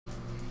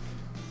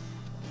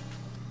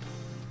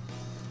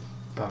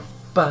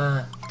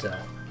ba da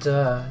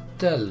da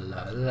da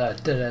la la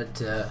da da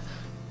da.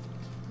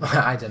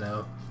 I don't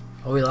know.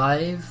 Are we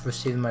live?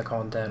 Receiving my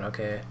content.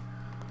 Okay.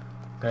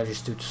 I'm gonna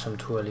just do some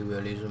twirly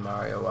whirlies with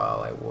Mario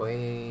while I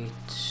wait.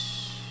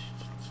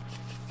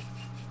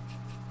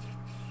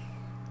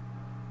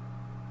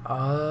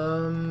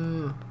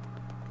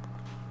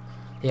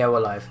 Yeah, we're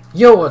live.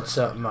 Yo, what's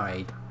up,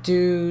 my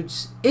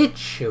dudes?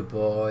 It's your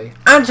boy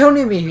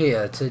Antonio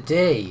here.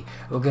 Today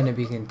we're gonna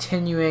be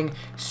continuing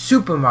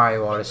Super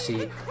Mario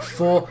Odyssey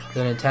for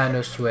the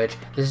Nintendo Switch.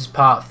 This is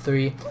part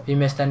 3. If you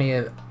missed any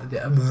of the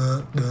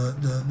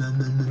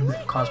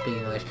can't speak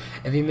English.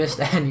 If you missed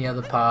any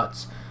other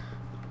parts,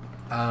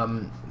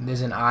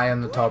 there's an eye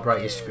on the top right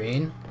of your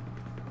screen,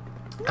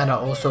 and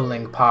I'll also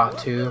link part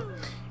 2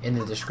 in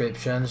the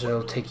description, so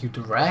it'll take you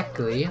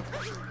directly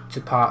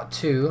to part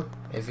 2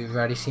 if you've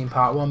already seen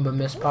part 1 but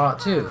missed part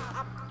 2.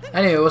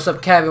 Anyway, what's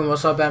up Kevin,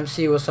 what's up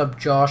MC, what's up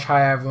Josh,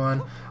 hi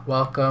everyone,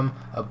 welcome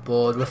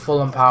aboard. We're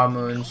full on Power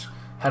Moons,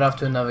 head off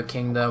to another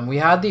kingdom. We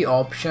had the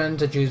option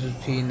to choose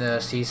between the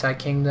Seaside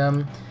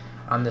Kingdom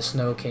and the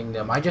Snow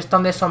Kingdom. I just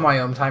done this on my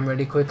own time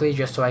really quickly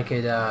just so I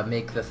could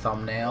make the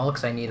thumbnail,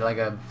 because I need like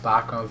a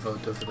background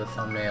photo for the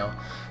thumbnail.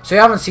 So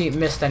you haven't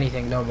missed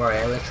anything, don't worry,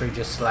 I literally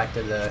just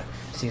selected the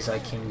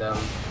Seaside Kingdom.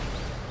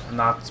 And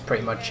that's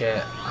pretty much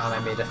it, and I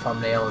made a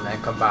thumbnail and then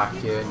come back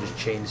here and just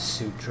change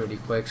suits really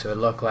quick so it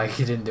looked like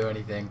he didn't do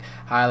anything.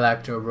 Hi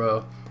Electro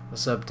bro,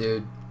 what's up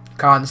dude?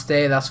 Can't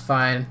stay, that's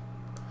fine.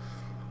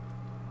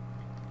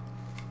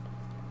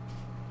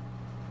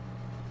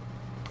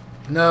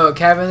 No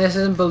Kevin, this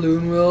isn't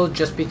Balloon World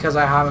just because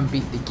I haven't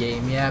beat the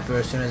game yet, but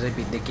as soon as I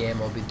beat the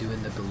game I'll be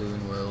doing the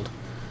Balloon World.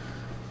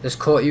 This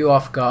caught you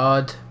off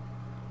guard.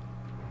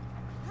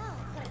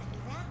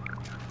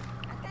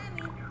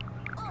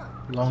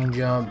 Long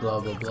jump, blah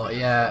blah blah.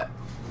 Yeah,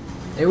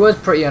 it was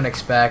pretty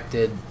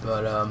unexpected,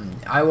 but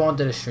I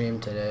wanted to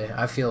stream today.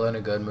 I feel in a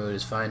good mood.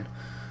 It's fine.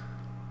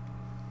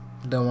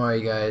 Don't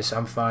worry, guys.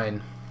 I'm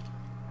fine.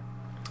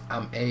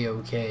 I'm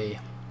a-okay.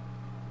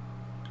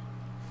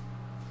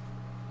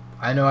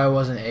 I know I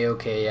wasn't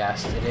a-okay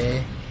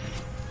yesterday,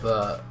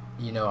 but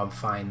you know I'm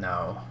fine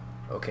now.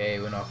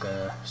 Okay, we're not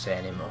gonna say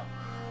anymore.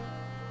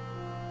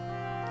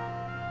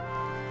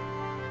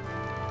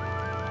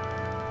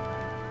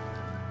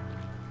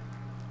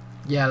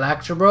 Yeah,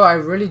 Electro bro, I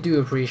really do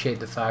appreciate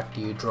the fact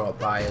you dropped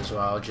by as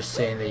well, just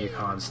saying that you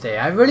can't stay.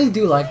 I really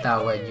do like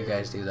that when you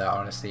guys do that,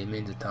 honestly, it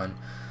means a ton.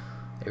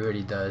 It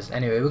really does.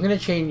 Anyway, we're gonna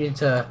change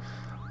into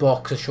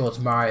Boxer Shorts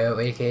Mario,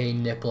 aka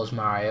Nipples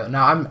Mario.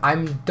 Now,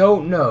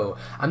 don't know.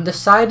 I'm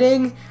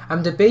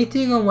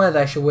debating on whether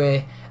I should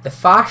wear the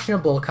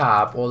fashionable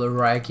cap or the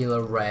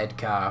regular red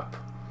cap.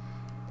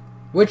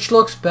 Which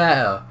looks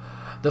better?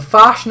 The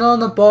fashionable in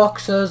the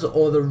boxers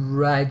or the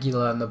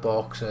regular in the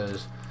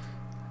boxers?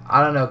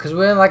 I don't know, because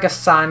we're in like a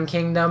sand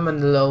kingdom and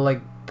the little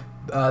like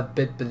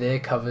bit there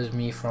covers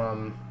me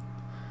from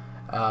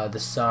the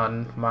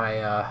sun,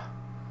 my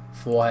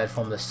forehead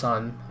from the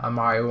sun, and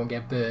Mario won't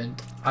get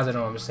burnt. I don't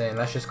know what I'm saying,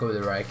 let's just go with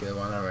the regular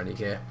one, I don't really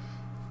care.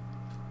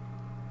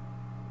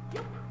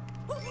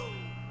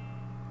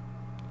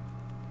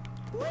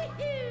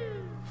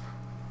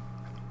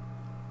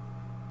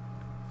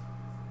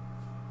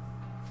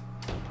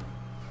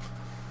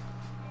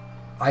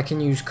 I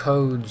can use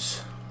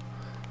codes.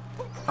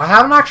 I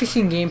haven't actually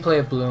seen gameplay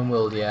of Balloon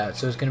World yet,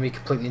 so it's going to be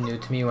completely new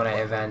to me when I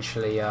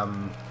eventually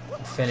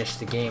finish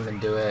the game and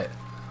do it.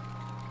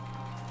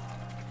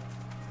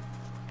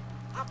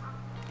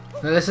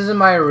 Now, this isn't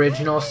my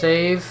original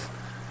save.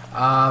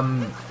 I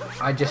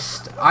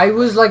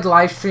was like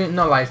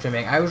not live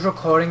streaming, I was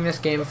recording this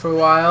game for a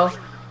while,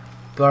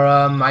 but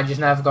I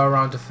just never got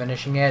around to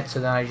finishing it, so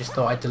then I just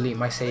thought I'd delete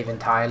my save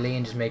entirely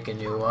and just make a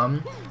new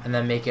one, and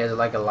then make it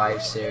like a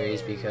live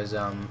series, because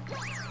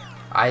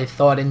I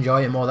thought I'd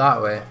enjoy it more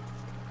that way.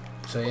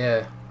 So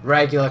yeah,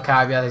 regular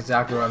caveat,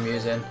 exactly what I'm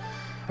using.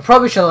 I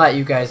probably should let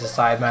you guys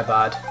decide, my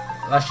bad.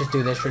 Let's just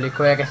do this really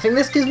quick. I think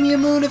this gives me a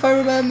moon if I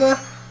remember.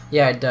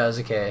 Yeah, it does,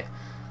 okay.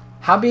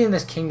 Haven't been in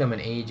this kingdom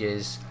in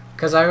ages,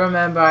 because I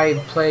remember I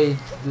played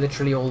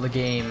literally all the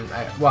game.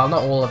 Well,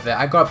 not all of it.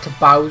 I got up to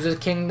Bowser's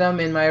Kingdom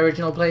in my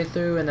original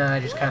playthrough, and then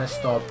I just kind of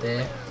stopped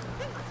there.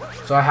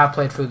 So I have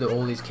played through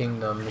all these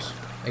kingdoms,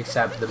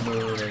 except the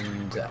moon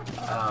and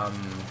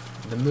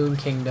the Moon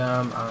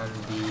Kingdom and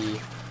the...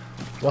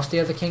 What's the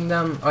other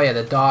kingdom? Oh yeah,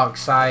 the Dark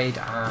Side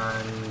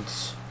and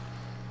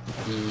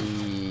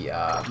the...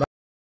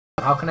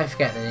 how can I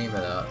forget the name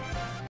of that?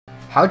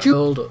 How'd you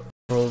build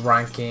overall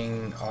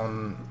ranking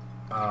on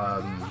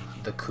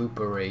the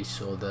Koopa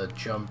race or the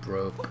jump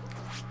rope?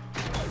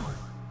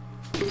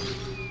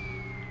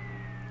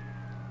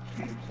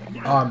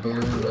 Oh, I'm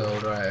Balloon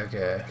World, right,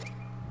 okay.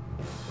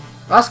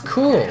 That's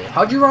cool.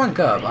 How'd you rank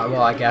up?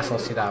 Well, I guess I'll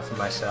see that for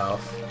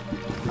myself.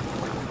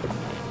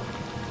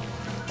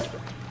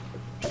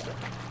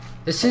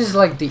 This is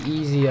like the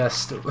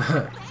easiest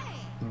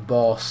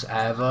boss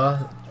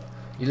ever.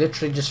 You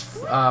literally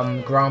just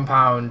ground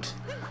pound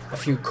a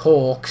few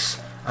corks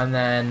and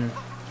then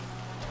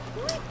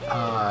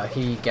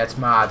he gets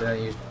mad and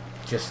then you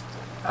just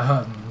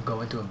and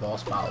go into a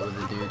boss battle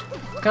with the dude.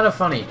 It's kind of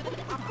funny.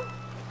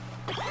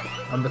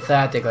 I'm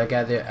pathetic like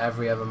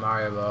every other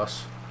Mario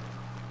boss.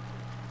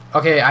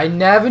 Okay, I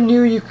never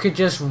knew you could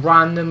just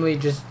randomly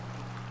just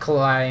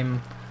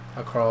climb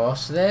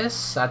across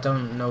this. I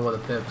don't know what the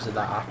purpose of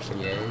that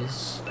actually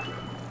is.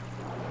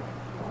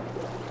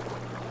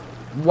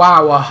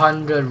 Wow,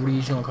 100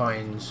 regional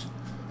coins.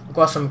 I've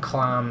got some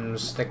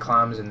clams. The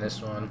clams in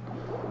this one.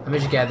 Let me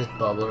just get this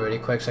bubble really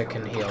quick so I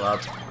can heal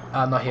up.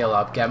 Not heal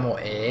up, get more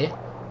A.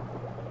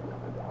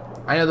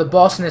 I know the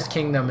boss in this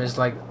kingdom is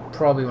like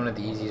probably one of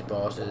the easiest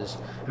bosses.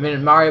 I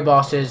mean, Mario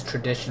bosses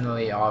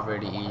traditionally are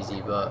really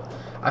easy, but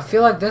I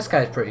feel like this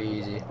guy's pretty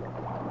easy.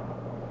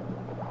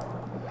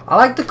 I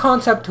like the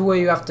concept to where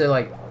you have to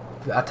like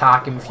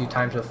attack him a few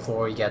times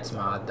before he gets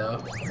mad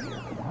though.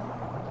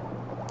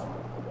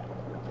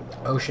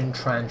 Ocean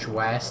Trench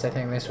West, I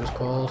think this was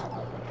called.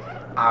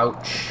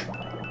 Ouch.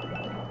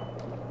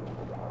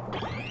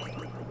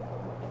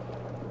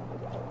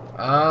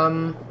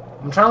 I'm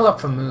trying to look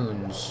for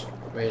moons,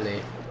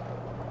 really.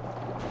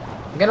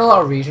 I'm getting a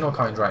lot of regional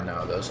coins right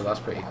now though, so that's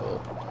pretty cool.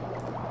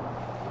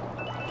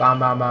 Bam,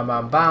 bam, bam,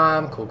 bam,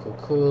 bam. Cool, cool,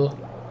 cool.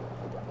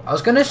 I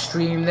was gonna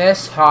stream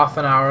this half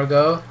an hour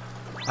ago.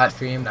 That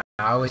stream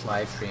now is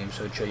live stream,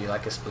 so it show you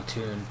like a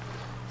Splatoon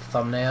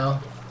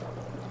thumbnail.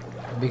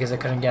 Because I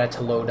couldn't get it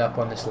to load up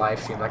on this live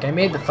stream. Like I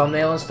made the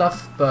thumbnail and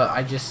stuff, but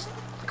I just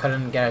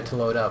couldn't get it to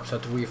load up, so I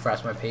had to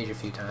refresh my page a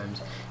few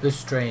times. It was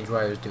strange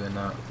why I was doing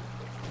that.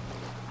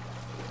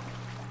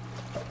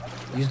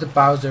 Use the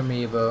Bowser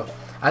amiibo.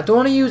 I don't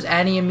want to use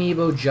any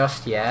amiibo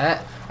just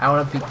yet. I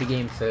want to beat the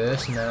game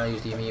first, and then I'll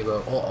use the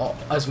amiibo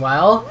as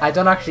well. I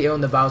don't actually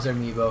own the Bowser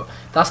amiibo.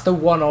 That's the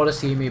one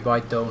Odyssey amiibo I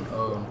don't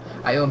own.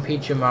 I own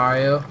Peach and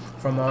Mario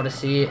from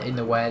Odyssey in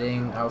the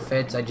wedding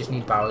outfits. I just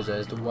need Bowser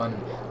as the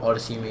one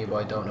Odyssey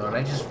amiibo I don't own.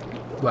 I just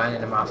went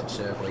in a massive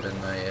circle,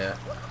 didn't I? Yeah.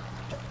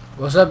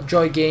 What's up,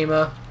 Joy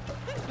Gamer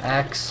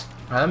X?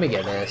 Alright, let me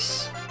get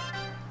this.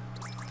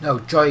 No,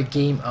 Joy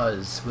Game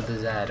Us with the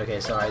Z. Okay,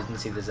 sorry, I didn't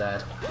see the Z.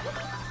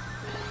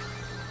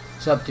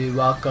 What's up, dude?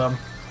 Welcome.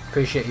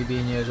 Appreciate you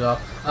being here as well.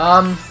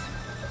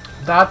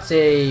 That's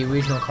a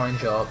regional coin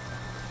shop.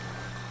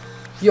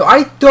 Yo,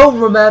 I don't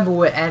remember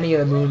where any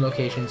of the moon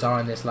locations are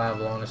in this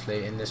level,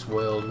 honestly, in this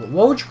world.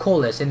 What would you call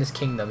this? In this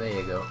kingdom? There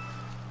you go.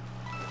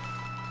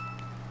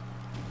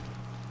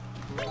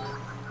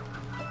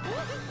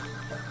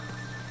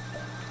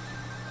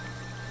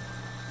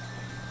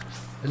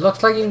 It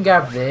looks like you can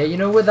get up there. You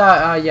know where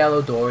that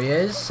yellow door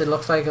is? It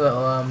looks like a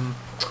little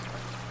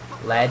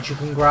ledge you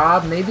can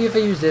grab. Maybe if I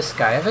use this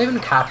guy. Have I even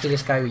captured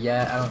this guy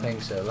yet? I don't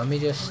think so. Let me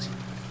just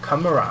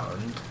come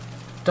around.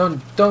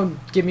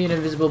 Don't give me an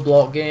invisible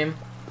block game.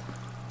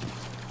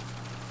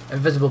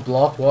 Invisible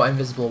block? What?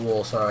 Invisible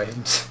wall, sorry.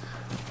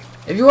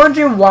 If you're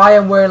wondering why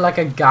I'm wearing like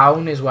a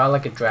gown as well,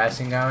 like a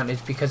dressing gown,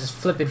 it's because it's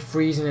flipping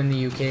freezing in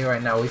the UK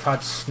right now. We've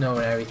had snow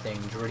and everything.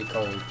 It's really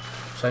cold.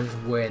 So I'm just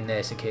wearing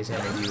this in case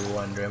any of you were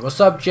wondering.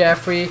 What's up,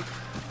 Jeffrey?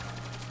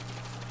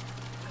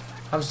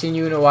 Haven't seen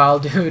you in a while,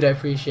 dude. I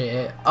appreciate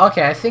it.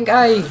 Okay, I think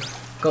I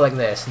go like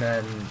this and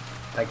then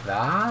like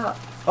that.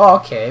 Oh,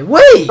 okay.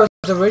 Wait!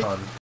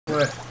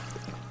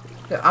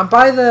 I'm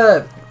by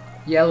the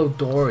yellow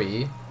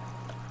dory.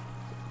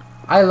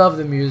 I love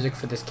the music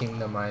for this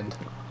kingdom, mind.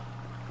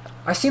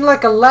 I seen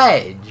like a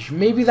ledge.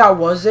 Maybe that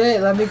was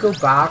it. Let me go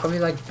back. Let me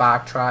like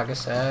backtrack a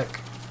sec.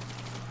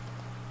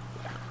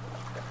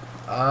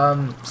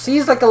 See,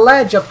 it's like a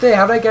ledge up there.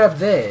 How do I get up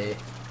there?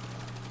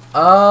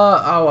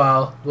 Oh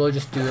well. We'll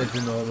just do it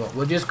the normal.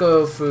 We'll just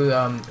go through,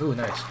 ooh,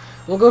 nice.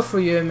 We'll go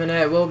through you in a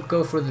minute. We'll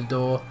go through the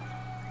door.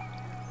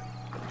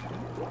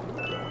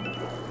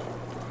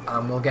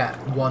 We'll get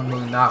one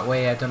moon that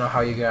way. I don't know how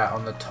you get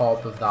on the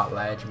top of that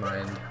ledge,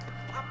 mind.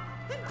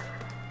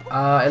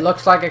 It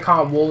looks like I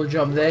can't wall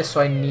jump this,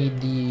 so I need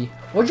the...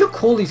 What do you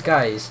call these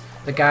guys?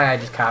 The guy I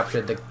just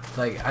captured, the,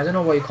 like, I don't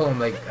know what you call them,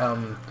 like,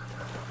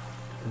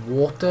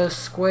 water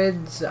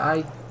squids?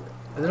 They're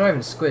not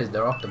even squids,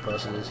 they're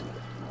octopuses.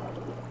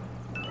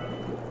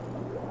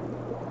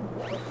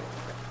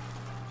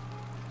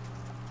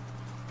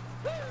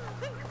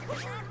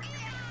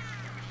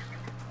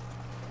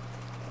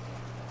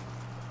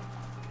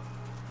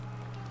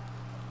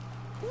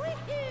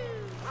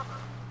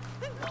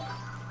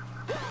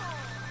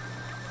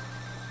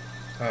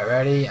 Alright,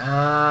 ready,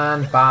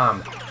 and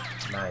bam.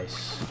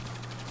 Nice.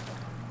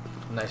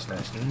 Nice,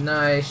 nice,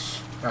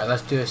 nice. Alright,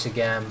 let's do this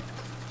again.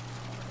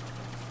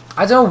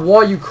 I don't know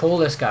what you call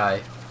this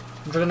guy.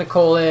 I'm just gonna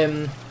call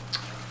him...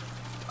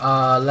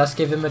 let's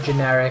give him a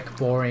generic,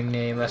 boring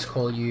name. Let's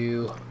call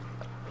you...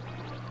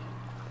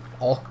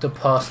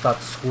 Octopus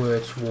that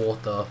squirts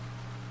water.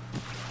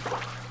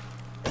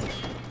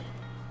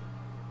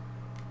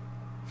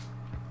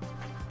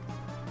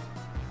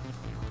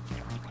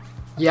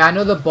 Yeah, I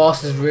know the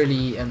boss is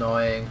really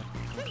annoying.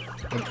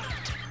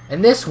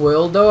 In this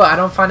world, though, I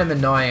don't find him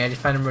annoying. I just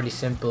find him really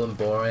simple and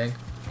boring.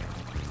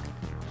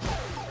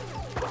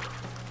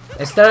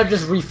 Instead of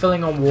just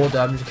refilling on water,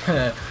 I'm just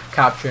gonna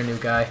capture a new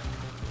guy.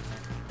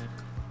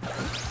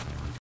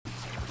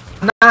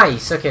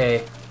 Nice,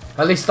 okay.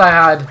 At least I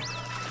had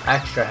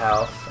extra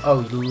health.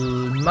 Oh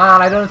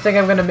man, I don't think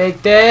I'm gonna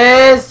make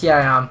this. Yeah,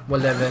 I am. We're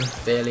living,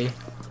 barely.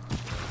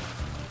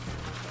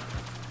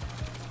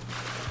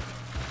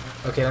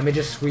 Okay, let me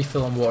just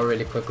refill on water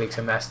really quickly because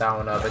I messed that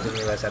one up. I didn't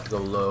realize I had to go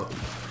low.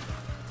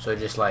 So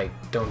just like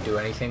don't do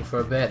anything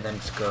for a bit and then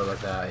just go like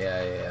that.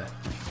 Yeah.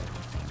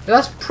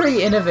 That's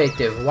pretty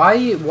innovative.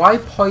 Why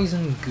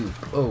poison goop?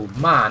 Oh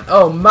man.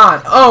 No.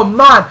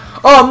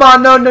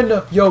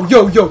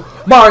 Yo.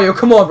 Mario,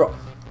 come on, bro.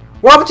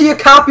 What happened to your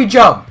cappy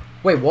jump?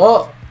 Wait,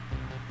 what?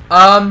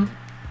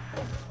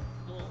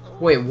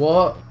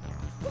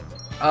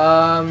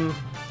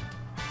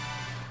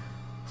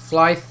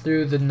 Fly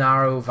through the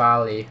narrow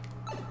valley.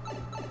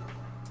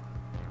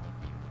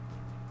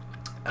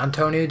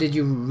 Antonio, did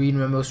you read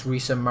my most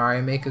recent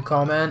Mario Maker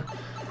comment?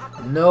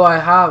 No, I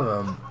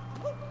haven't.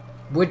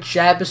 Which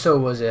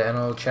episode was it? And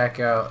I'll check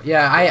out.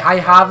 Yeah, I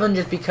haven't,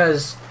 just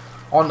because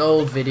on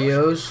old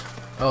videos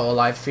or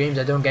live streams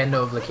I don't get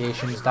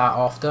notifications that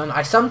often.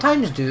 I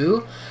sometimes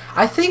do.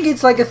 I think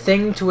it's like a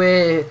thing to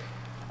where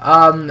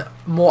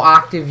more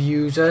active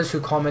users who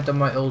comment on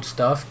my old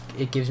stuff,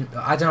 it gives,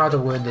 I don't know how to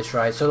word this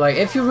right. So like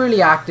if you're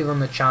really active on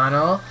the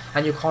channel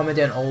and you comment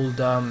on old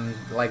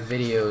like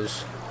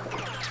videos,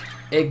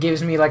 it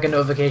gives me like a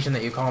notification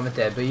that you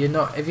commented. But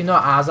if you're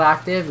not as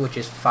active, which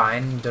is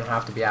fine, you don't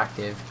have to be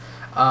active.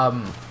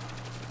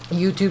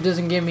 YouTube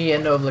doesn't give me a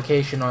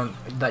notification on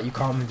that you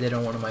commented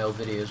on one of my old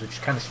videos, which is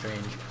kind of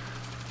strange.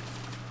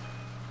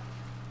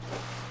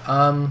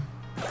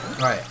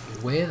 Right,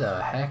 where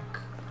the heck?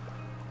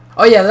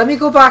 Oh yeah, let me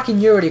go back in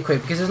here really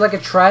quick because there's like a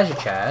treasure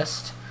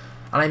chest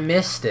and I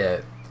missed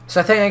it. So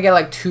I think I get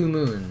like 2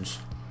 moons.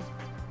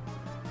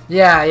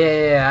 Yeah,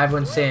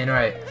 everyone's saying,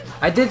 right.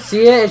 I did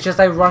see it, it's just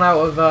I run out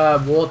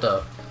of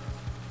water.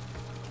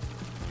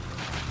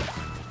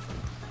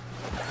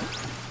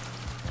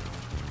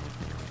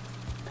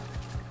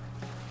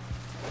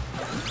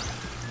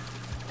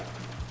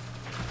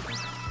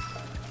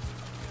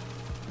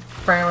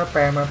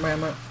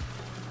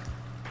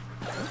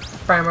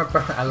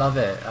 I love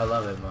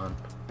it, man.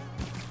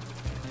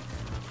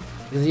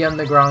 This is the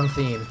underground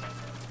theme.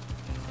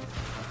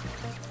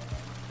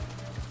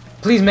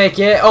 Please make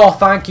it. Oh,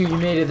 thank you, you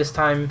made it this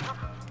time.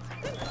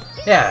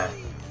 Yeah.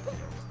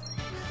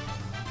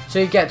 So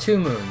you get 2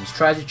 moons.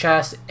 Treasure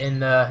chest in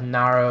the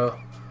narrow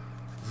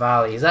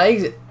valley. Is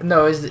that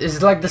no?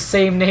 Is like the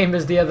same name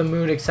as the other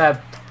moon,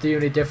 except the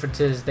only difference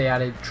is they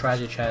added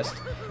treasure chest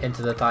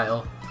into the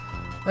title.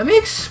 Let me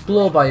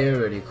explore by here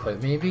really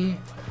quick, maybe.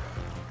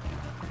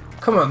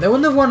 Come on, they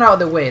wouldn't have went out of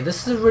the way.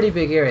 This is a really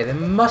big area. They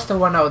must have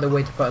went out of the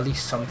way to put at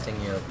least something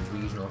here, like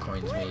regional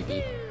coins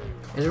maybe.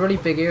 It's a really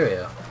big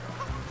area.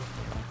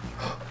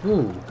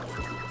 Ooh.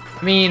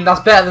 I mean,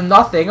 that's better than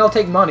nothing. I'll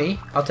take money.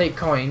 I'll take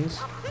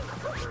coins.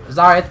 Is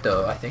that it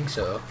though? I think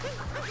so.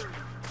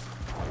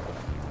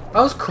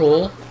 That was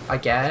cool, I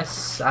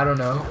guess. I don't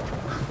know.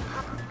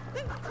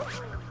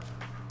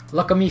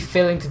 Look at me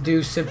failing to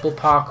do simple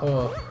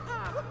parkour.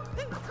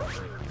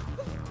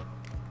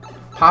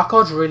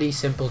 Parkour's really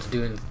simple to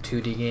do in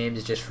 2D games,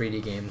 it's just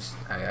 3D games.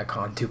 I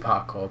can't do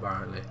parkour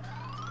apparently.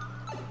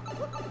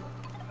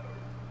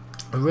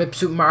 RIP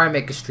Super Mario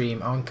Maker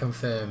stream,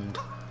 unconfirmed.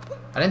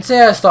 I didn't say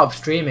I stopped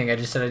streaming, I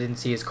just said I didn't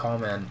see his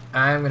comment.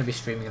 I am going to be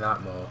streaming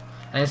that more.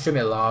 I didn't stream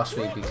it last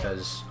week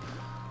because...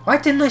 Why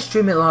didn't I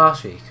stream it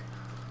last week?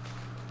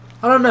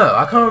 I don't know,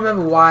 I can't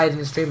remember why I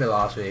didn't stream it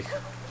last week.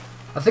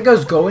 I think I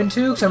was going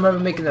to, because I remember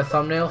making the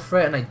thumbnail for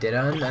it and I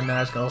didn't. And then I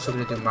was also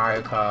going to do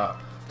Mario Kart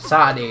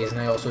Saturdays,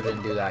 and I also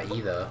didn't do that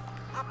either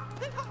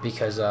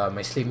because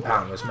my sleeping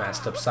pattern was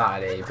messed up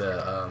Saturday.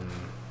 But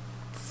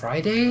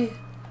Friday,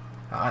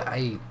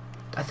 I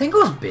think I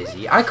was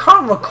busy. I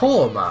can't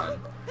recall, man.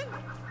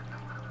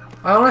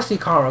 I honestly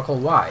can't recall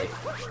why.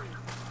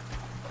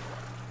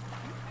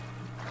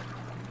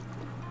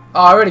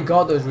 Oh, I already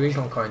got those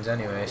regional coins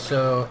anyway,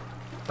 so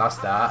that's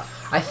that.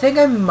 I think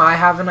I might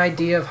have an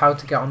idea of how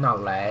to get on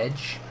that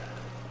ledge.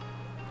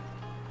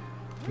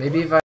 Maybe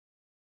if I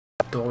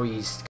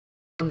Dory's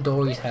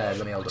head,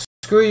 let me hold it.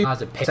 Screw you.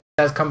 As it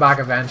says come back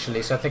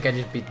eventually, so I think I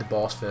just beat the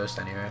boss first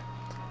anyway.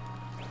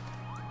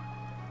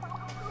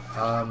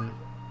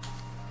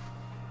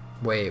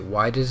 Wait,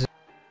 why does it...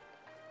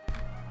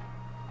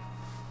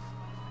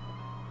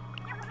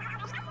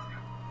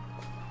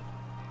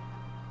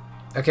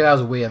 Okay, that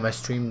was weird. My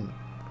stream...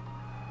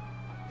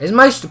 Is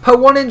my... Put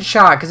one in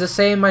chat, because it's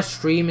saying my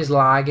stream is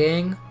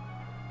lagging.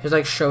 It's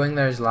like showing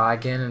there's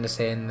lagging, and it's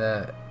saying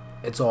that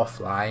it's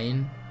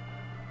offline.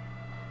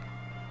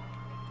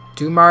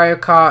 Do Mario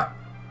Kart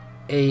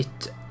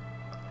 8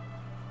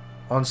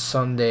 on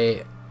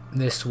Sunday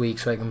this week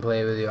so I can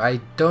play with you. I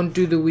don't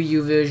do the Wii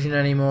U version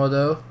anymore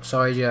though.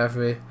 Sorry,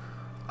 Jeffrey.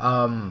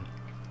 And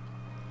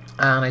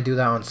I do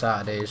that on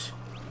Saturdays.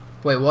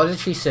 Wait, what did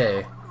she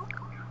say?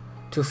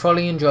 To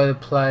fully enjoy the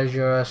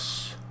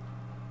pleasures...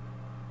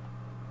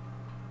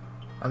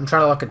 I'm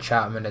trying to look at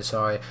chat a minute,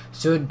 sorry.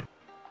 So,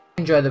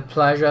 enjoy the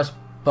pleasures,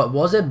 but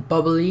was it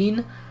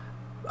bubbling?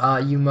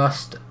 You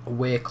must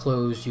wear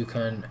clothes you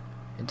can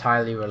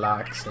entirely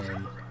relax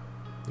in.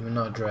 Even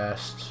not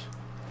dressed.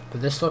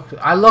 But this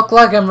I look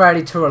like I'm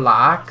ready to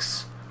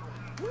relax.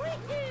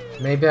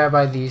 Maybe I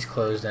buy these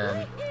clothes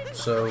then.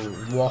 So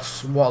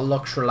what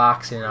looks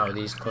relaxing out of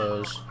these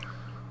clothes?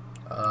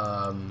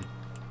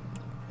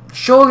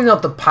 Surely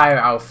not the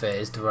pirate outfit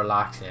is the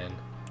relaxing.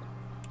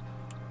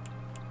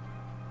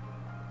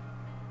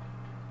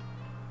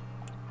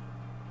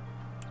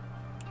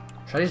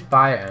 Should I just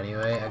buy it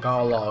anyway? I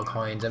got a lot of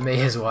coins. I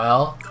may as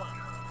well.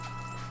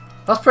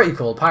 That's pretty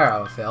cool. Pirate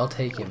outfit. I'll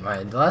take it,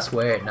 man. Let's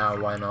wear it now.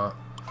 Why not?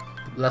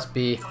 Let's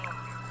be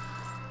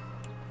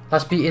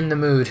in the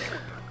mood.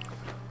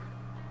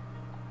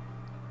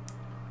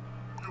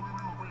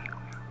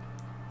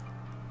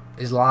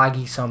 Is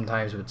laggy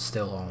sometimes, but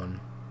still on.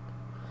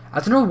 I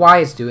don't know why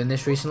it's doing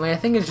this recently. I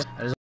think it's just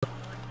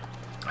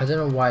I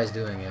don't know why it's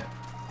doing it.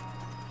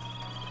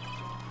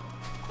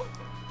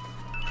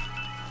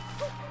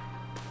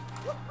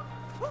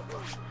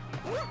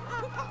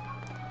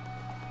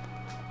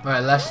 Right,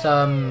 let's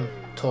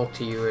talk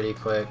to you really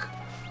quick.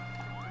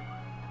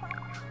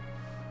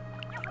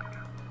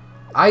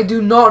 I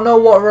do not know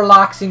what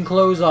relaxing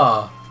clothes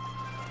are.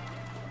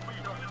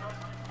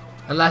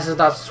 Unless it's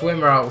that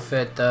swimmer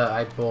outfit that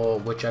I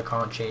bought, which I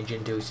can't change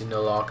into, so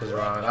no lockers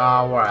around.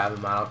 Ah, oh, whatever,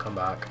 man. I'll come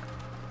back.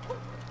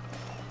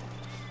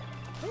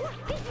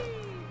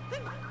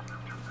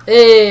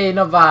 Hey,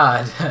 not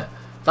bad.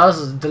 That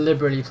was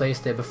deliberately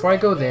placed there. Before I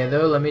go there,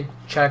 though, let me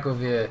check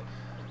over here.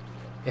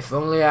 If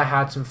only I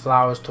had some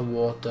flowers to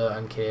water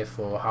and care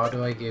for. How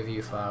do I give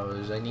you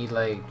flowers? I need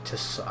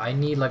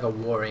like a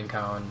watering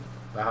can.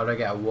 But how do I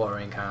get a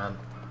watering can?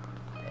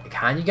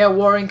 Can you get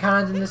watering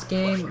cans in this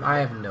game? I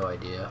have no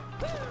idea.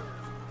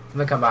 I'm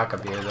gonna come back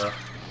up here though.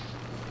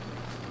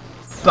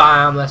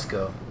 Bam! Let's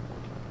go.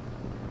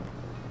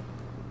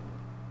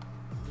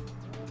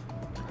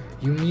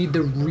 You need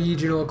the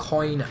regional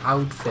coin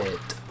outfit.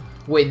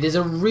 Wait, there's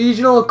a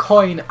regional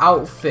coin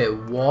outfit.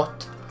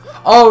 What?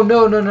 Oh,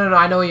 no.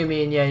 I know what you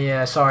mean.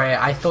 Yeah. Sorry.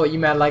 I thought you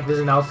meant like there's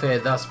an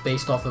outfit that's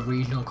based off of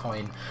regional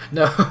coin.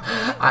 No,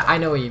 I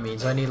know what you mean.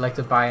 So I need like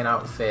to buy an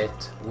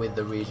outfit with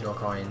the regional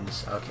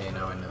coins. Okay,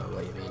 now I know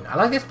what you mean. I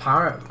like this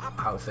pirate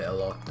outfit a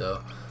lot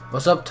though.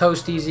 What's up,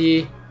 Toasty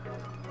Z?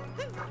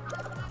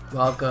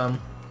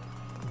 Welcome.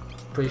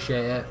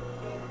 Appreciate it.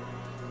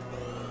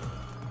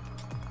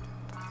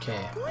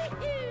 Okay.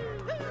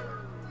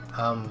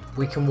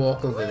 We can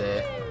walk over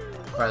there.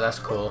 Right, that's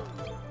cool.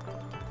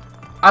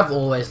 I've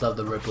always loved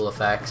the ripple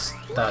effects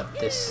that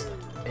this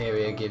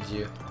area gives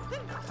you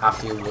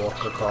after you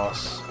walk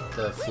across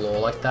the floor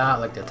like that,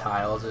 like the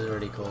tiles is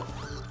really cool.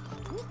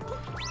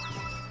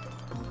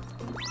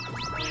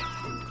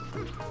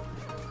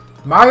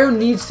 Mario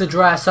needs to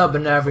dress up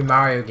in every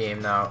Mario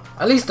game now.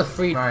 At least the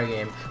free Mario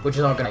game, which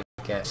is not gonna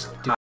get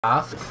stupid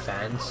path,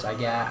 fence, I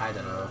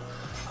don't know.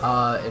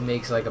 It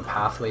makes like a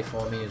pathway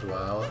for me as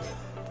well.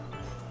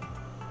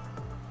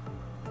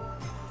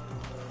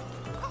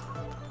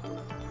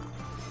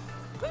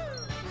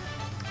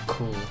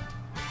 Cool.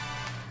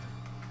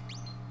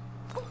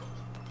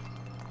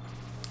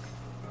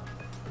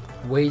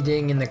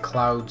 Wading in the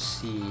cloud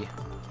sea.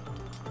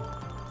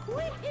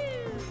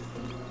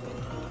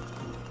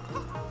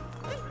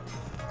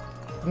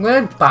 I'm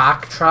gonna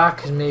backtrack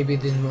because maybe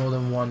there's more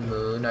than one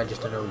moon. I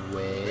just don't know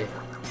where.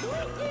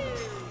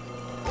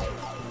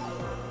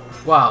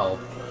 Wow,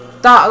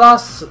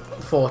 that's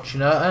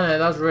fortunate. I know,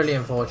 that's really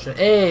unfortunate.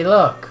 Hey,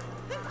 look.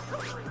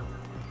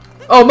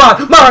 Oh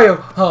man,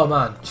 Mario! Oh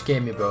man, you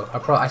scared me, bro.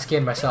 I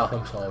scared myself.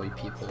 I'm sorry,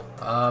 people.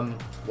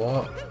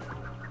 What?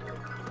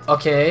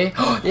 Okay.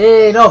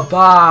 Yay, not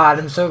bad.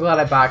 I'm so glad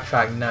I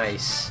backtracked.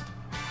 Nice.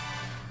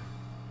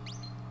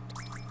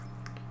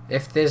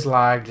 If there's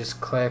lag, just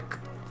click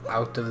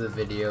out of the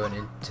video and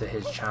into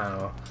his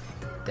channel,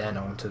 then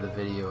onto the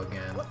video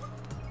again.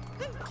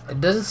 It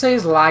doesn't say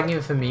it's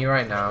lagging for me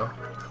right now.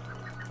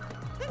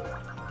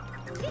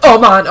 Oh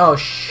man! Oh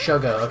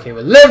sugar. Okay,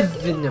 we're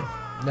living.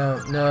 No.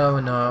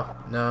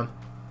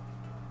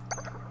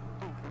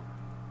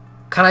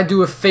 Can I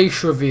do a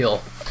face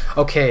reveal?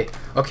 Okay,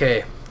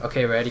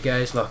 ready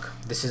guys? Look,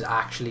 this is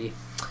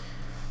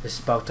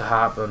about to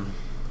happen.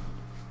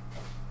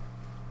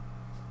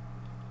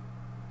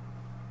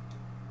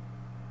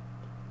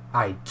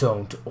 I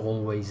don't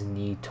always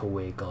need to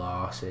wear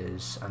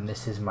glasses, and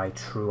this is my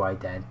true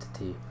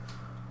identity.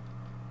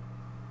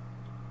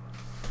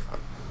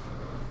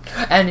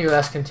 Anyway,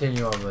 let's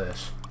continue on with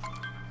this.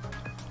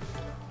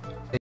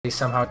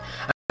 Somehow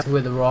that's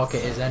where the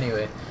rocket is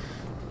anyway.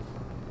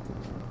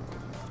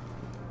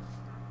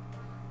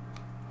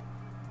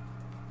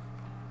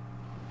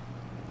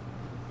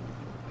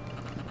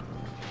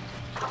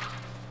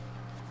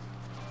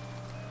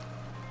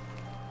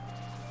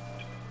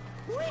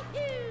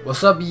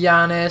 What's up,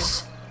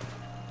 Yanis?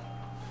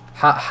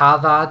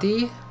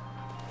 Hadadi?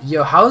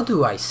 Yo, how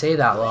do I say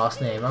that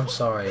last name? I'm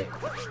sorry.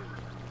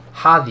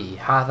 Hadadi.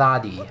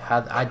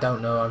 I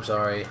don't know, I'm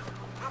sorry.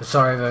 I'm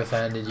sorry if I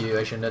offended you,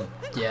 I shouldn't have.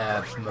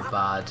 Yeah, my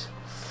bad.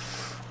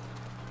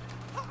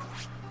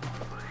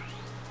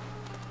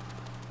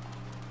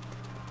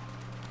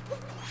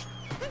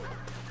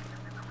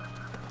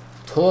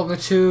 Talking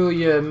to,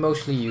 you're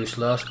mostly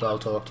useless, but I'll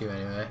talk to you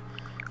anyway.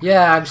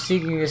 Yeah, I'm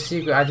seeking a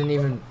secret. I didn't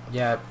even...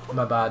 Yeah,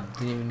 my bad.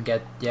 Didn't even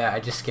get... Yeah,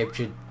 I just skipped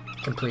your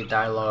complete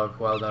dialogue.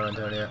 Well done,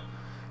 Antonio.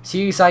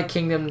 Seaside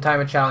Kingdom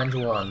Timer Challenge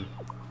 1.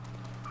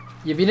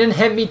 If you didn't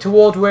hit me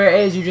towards where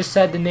it is, you just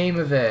said the name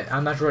of it.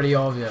 And that's really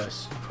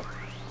obvious.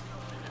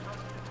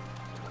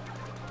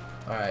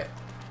 Alright.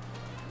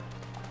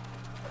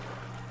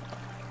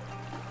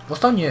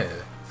 What's down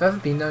here? Have I ever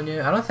been down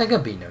here? I don't think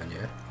I've been down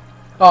here.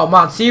 Oh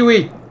man,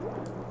 seaweed!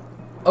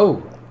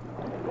 Oh.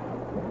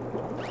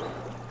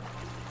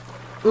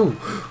 Ooh.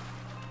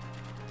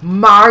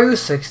 Mario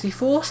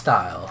 64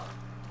 style.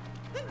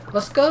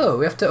 Let's go.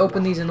 We have to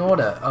open these in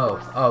order.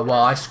 Oh,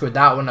 well, I screwed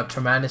that one up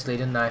tremendously,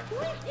 didn't I?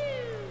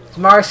 It's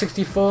Mario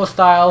 64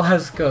 style.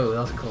 Let's go.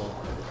 That's cool.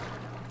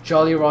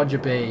 Jolly Roger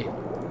B.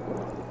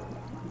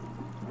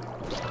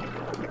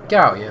 Get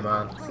out here,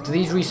 man. Do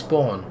these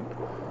respawn?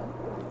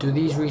 Do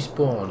these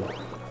respawn?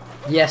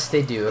 Yes,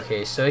 they do.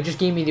 Okay, so it just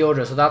gave me the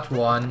order. So that's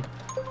 1.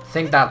 I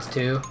think that's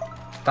 2.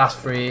 That's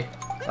 3.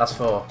 That's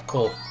 4.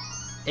 Cool.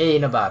 Hey,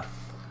 not bad.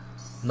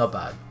 Not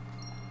bad.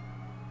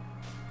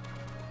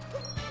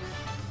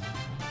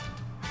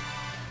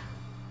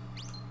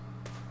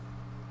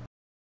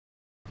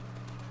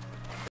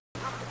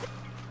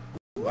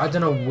 I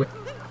don't know where.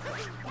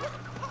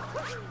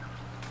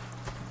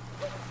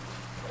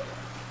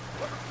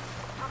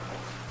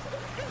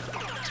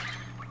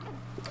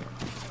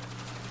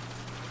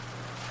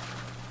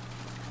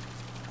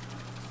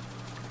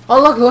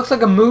 Oh look, it looks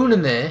like a moon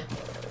in there.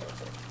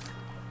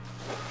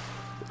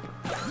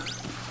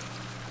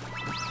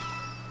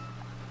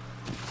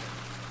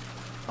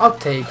 I'll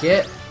take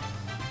it.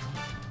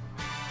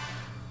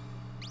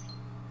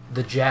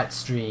 The jet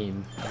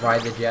stream.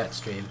 Ride the jet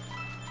stream.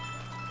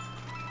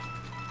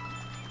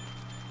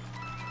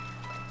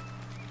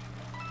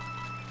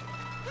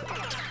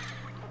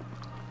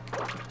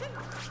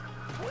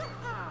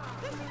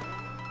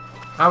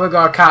 And we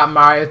got Cat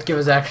Mario to give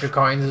us extra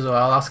coins as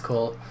well. That's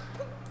cool.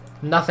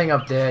 Nothing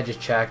up there. Just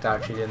checked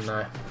actually, didn't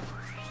I?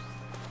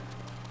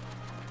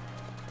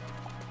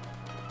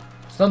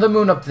 There's another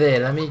moon up there.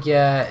 Let me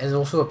get. There's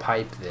also a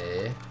pipe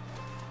there.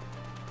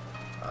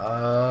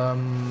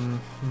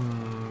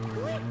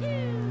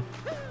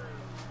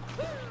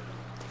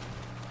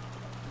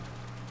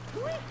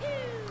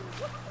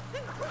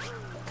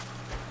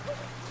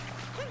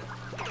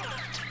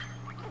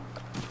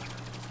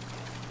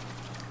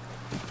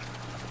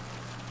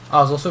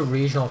 Oh, there's also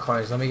regional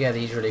coins. Let me get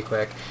these really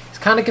quick. It's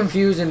kind of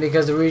confusing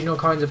because the regional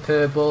coins are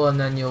purple and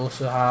then you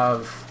also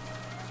have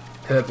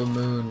purple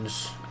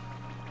moons.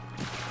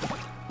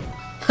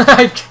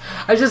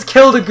 I just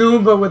killed a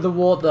Goomba with the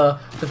water.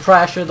 The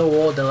pressure of the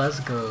water. Let's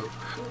go.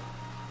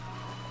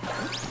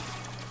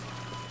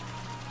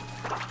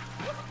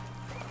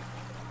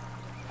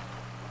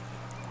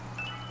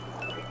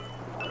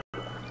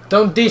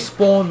 Don't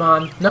despawn,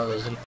 man. No,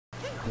 there's in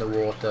the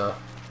water.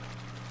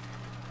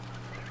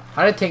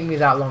 How did it take me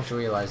that long to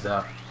realize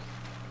that?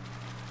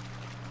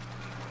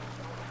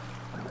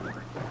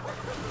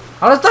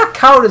 How does that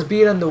count as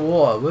being in the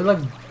water? We're like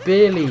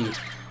barely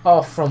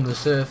off from the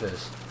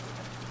surface.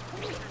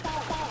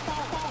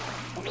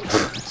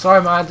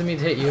 Sorry man, I didn't mean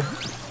to hit you.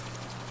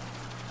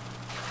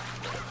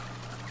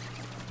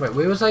 Wait,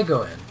 where was I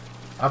going?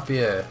 Up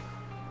here.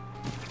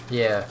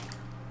 Yeah.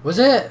 Was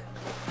it?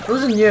 It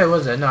wasn't here,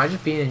 was it? No, I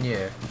just been in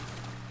here.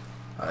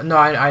 No,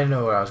 I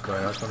know where I was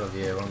going. I was going over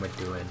here. What am I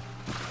doing?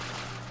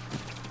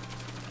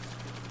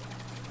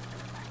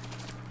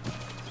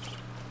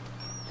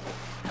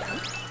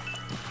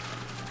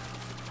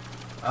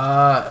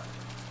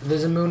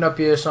 There's a moon up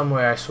here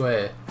somewhere, I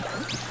swear.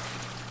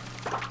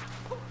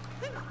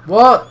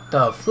 What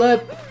the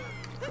flip?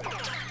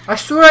 I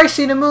swear I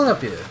seen a moon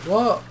up here.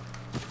 What?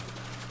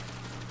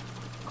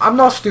 I'm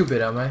not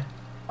stupid, am I?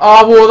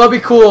 Oh, whoa, that'd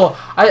be cool.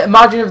 I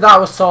imagine if that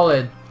was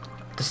solid.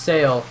 The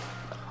sail.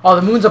 Oh,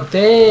 the moon's up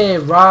there.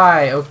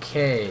 Right,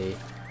 okay.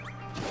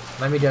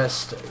 Let me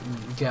just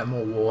get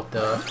more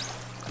water.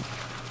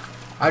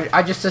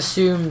 I just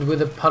assumed where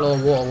the puddle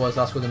of water was,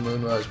 that's where the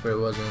moon was, but it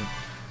wasn't.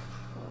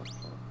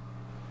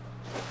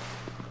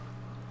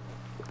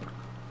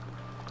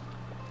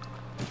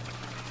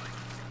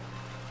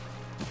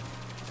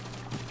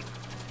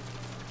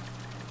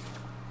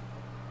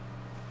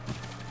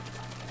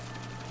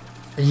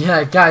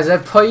 Yeah, guys, I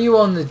put you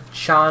on the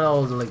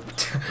channel, like,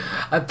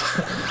 I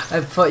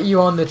put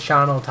you on the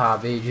channel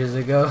tab ages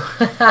ago.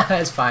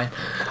 It's fine.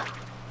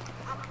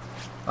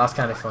 That's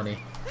kind of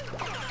funny.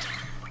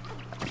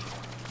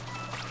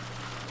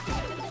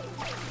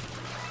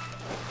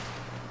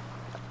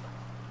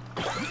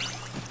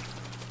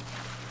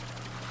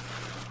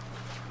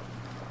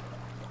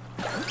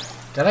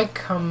 Did I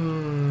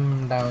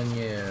come down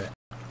here?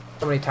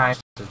 How many times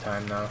at a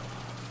time now?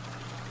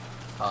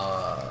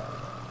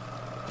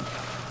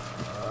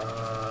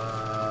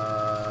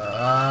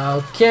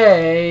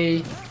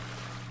 Okay.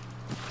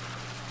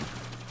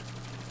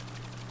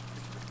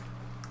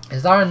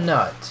 Is that a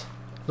nut?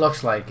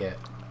 Looks like it.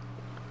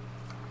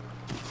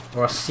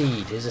 Or a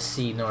seed. Is a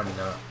seed, not a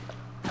nut.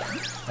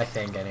 I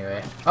think,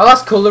 anyway. Oh,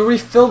 that's cool. They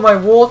refill my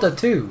water,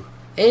 too.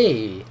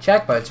 Hey,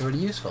 checkpoints are really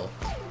useful.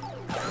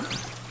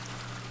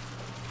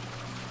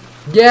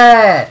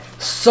 Yeah!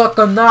 Suck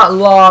on that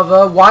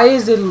lava. Why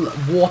is it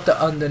water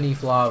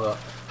underneath lava?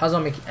 How does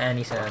that make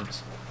any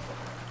sense?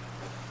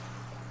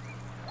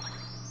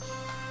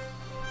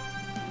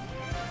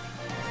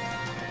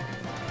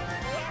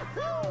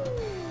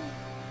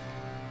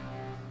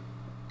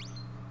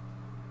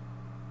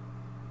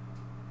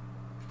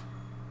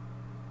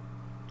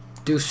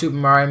 Do Super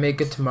Mario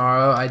Maker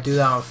tomorrow. I do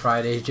that on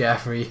Fridays,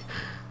 Jeffrey.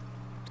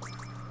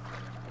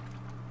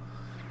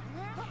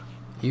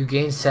 You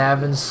gained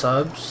 7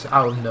 subs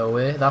out of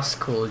nowhere. That's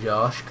cool,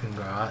 Josh.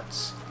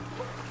 Congrats.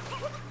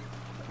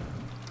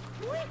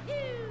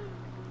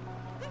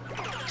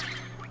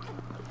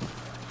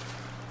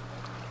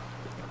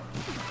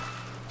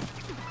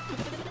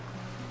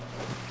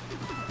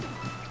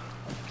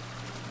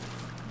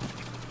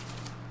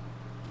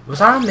 Was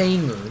that a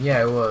main moon?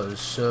 Yeah, it was.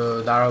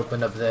 So that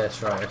opened up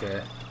this, right?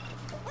 Okay.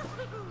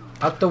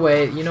 Out the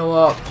way. You know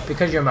what?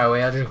 Because you're in my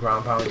way, I'll just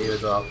ground pound you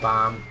as well.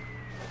 Bam.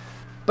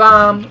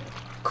 Bam.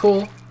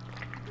 Cool.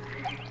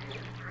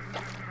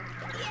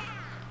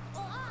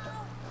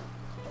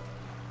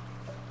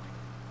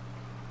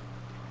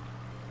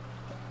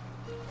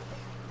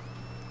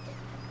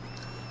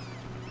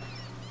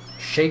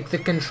 Shake the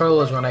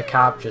controllers when I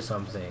capture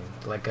something.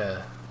 Like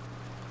a...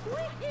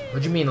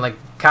 What do you mean? Like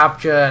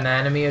capture an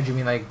enemy, or do you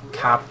mean like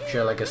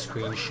capture like a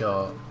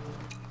screenshot?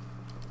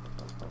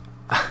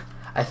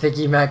 I think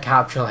he meant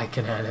capture like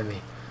an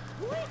enemy.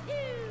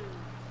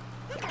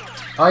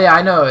 Oh yeah,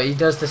 I know. He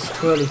does this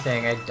twirly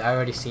thing. I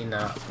already seen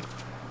that.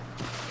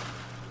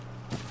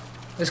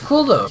 It's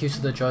cool though. Use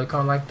of the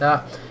Joy-Con like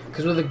that.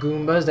 Because with the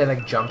Goombas, they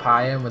like jump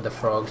higher, and with the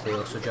frogs, they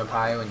also jump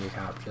higher when you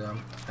capture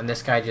them. And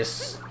this guy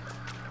just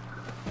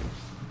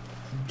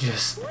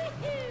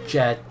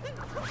jet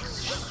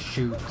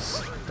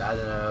shoots. I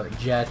don't know.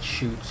 Jet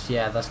shoots.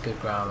 Yeah, that's good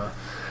grammar.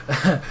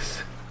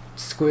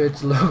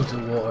 Squirts loads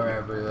of water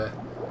everywhere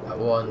at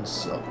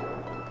once.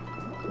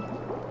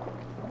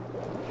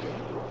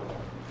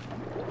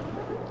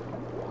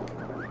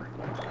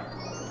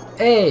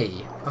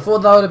 Hey! I thought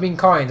that would have been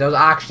coins. I was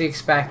actually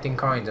expecting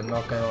coins, I'm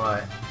not gonna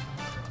lie.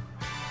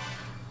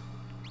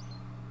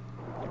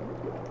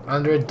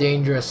 Under a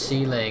dangerous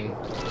ceiling.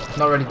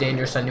 Not really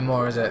dangerous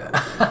anymore, is it?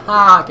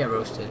 Haha, get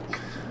roasted.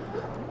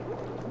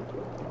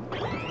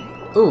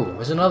 Ooh,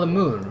 there's another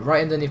moon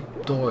right underneath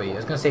Dory. I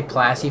was gonna say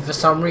Plasty for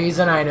some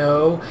reason, I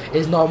know.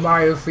 It's not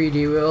Mario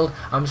 3D World.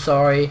 I'm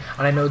sorry.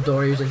 And I know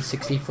Dory was in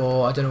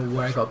 64. I don't know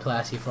where I got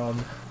Plasty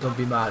from. Don't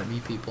be mad at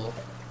me, people.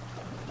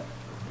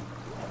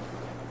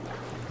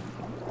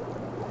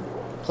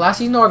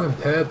 Plasty's not even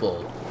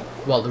purple.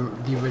 Well,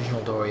 the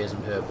original Dory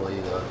isn't purple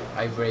either.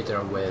 I really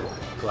don't know where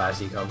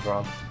Plasty come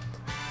from.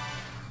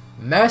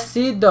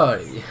 Merci,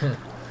 Dory.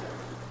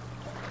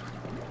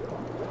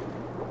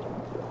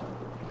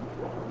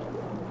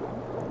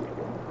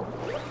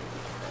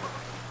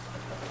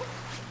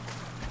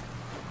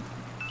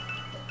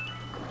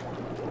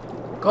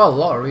 Got a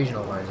lot of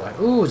regional lines. Like,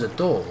 ooh, there's a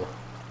door.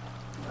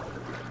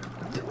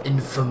 The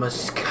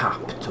infamous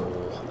capital.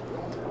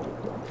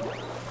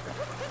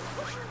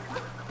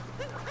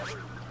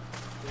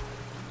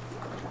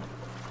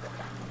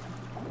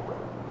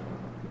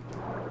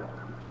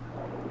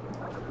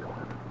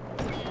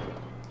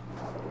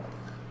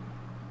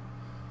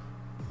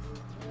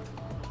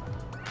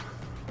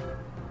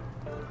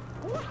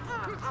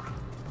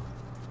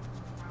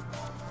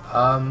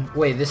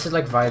 Wait, this is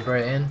like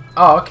vibrating.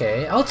 Oh,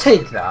 okay. I'll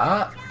take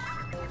that.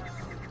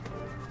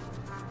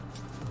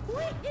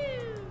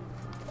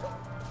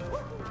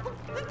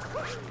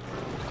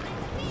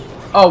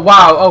 Oh,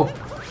 wow. Oh,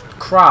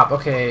 crap.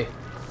 Okay.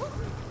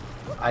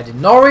 I did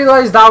not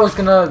realize that was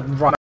gonna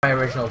run my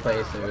original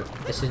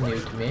playthrough. This is new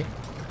to me.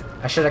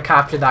 I should have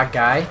captured that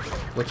guy,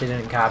 which I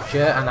didn't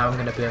capture, and now I'm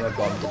gonna burn my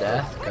bomb to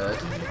death.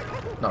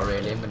 Good. Not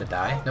really. I'm gonna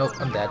die. Nope,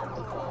 I'm dead.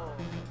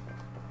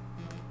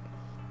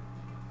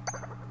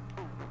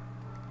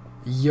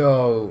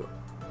 Yo,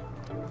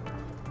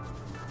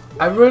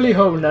 I really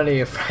hope none of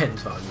your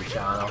friends found your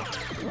channel.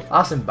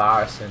 That's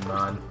embarrassing,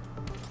 man.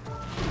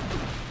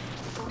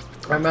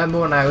 I remember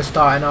when I was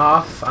starting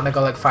off and I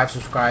got like 5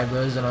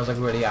 subscribers and I was like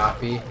really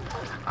happy,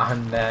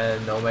 and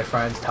then all my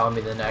friends tell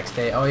me the next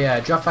day, oh yeah,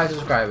 drop 5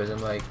 subscribers.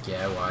 I'm like,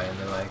 yeah, why? And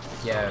they're like,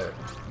 yeah,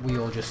 we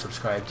all just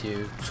subscribed to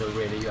you, so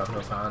really you have no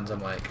fans.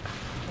 I'm like,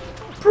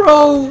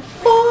 bro,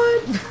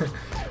 what?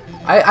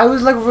 I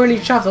was like really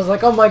chuffed. I was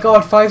like, oh my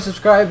god, 5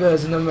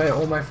 subscribers, and then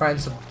all my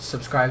friends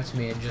subscribe to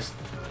me and just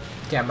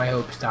get my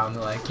hopes down.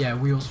 They're like, yeah,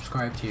 we all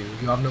subscribe to you.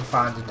 You have no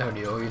fans,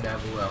 Antonio, or you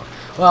never will.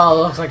 Well,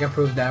 it looks like I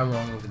proved them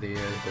wrong over the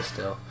years, but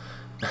still.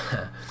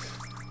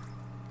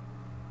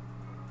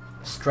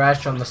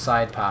 Stretch on the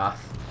side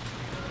path.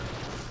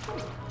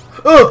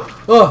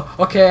 Oh! Oh!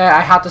 Okay,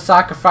 I had to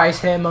sacrifice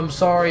him. I'm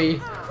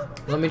sorry.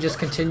 Let me just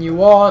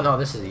continue on. Oh,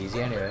 this is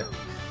easy anyway.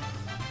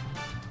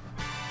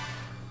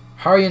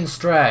 Hurry and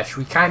Stretch.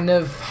 We kind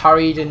of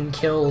hurried and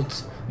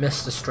killed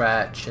Mr.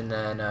 Stretch, and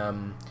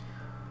then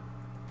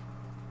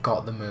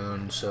got the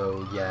moon,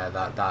 so yeah,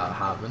 that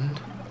happened.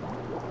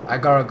 I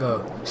gotta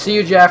go. See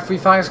you, Jeffrey.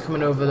 Thanks for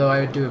coming over, though.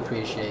 I do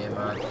appreciate it,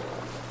 man.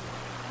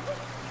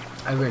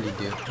 I really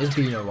do. It's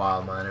been a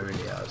while, man. It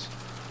really has.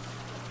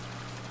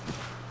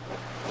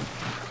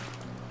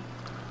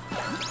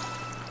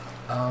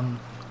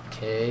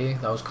 Okay,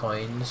 those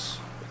coins.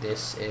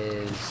 This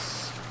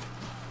is...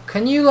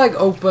 Can you, like,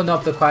 open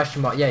up the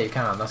question mark? Yeah, you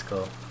can. That's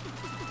cool.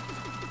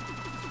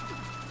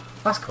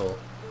 That's cool.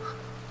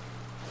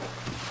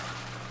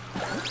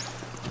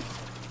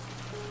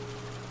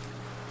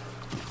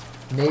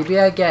 Maybe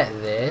I get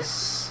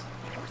this.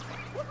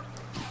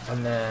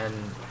 And then...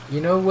 You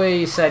know where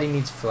you said he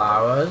needs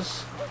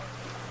flowers?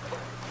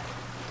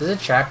 There's a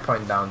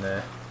checkpoint down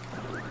there.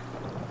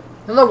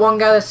 You know the one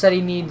guy that said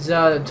he needs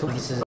 2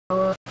 pieces of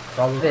flour?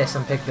 Follow this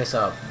and pick this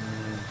up.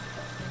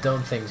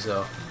 Don't think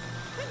so.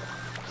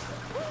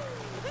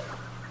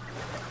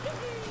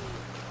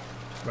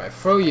 Right,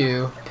 throw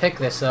you, pick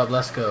this up,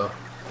 let's go.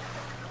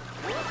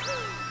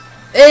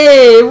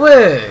 Hey, it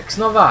works!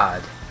 Not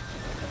bad.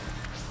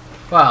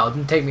 Well, it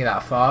didn't take me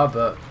that far,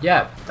 but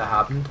yeah, that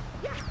happened.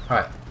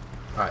 Alright.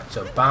 Alright,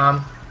 so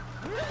bam.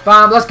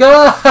 Bam, let's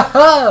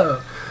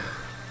go!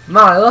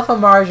 Man, I love how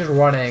Mario's just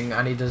running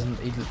and he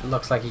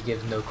looks like he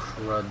gives no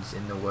cruds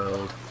in the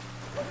world.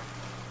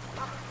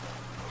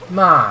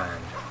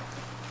 Man.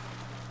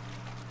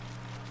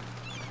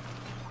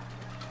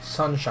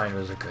 Sunshine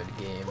was a good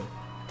game.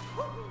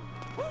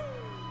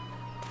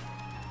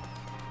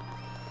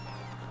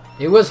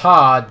 It was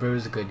hard, but it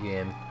was a good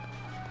game.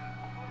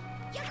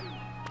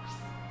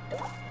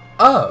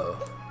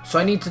 Oh, so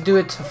I need to do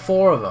it to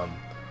 4 of them.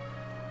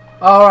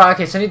 Alright,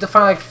 okay, so I need to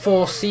find like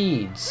 4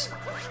 seeds.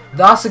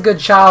 That's a good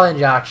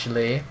challenge,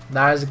 actually.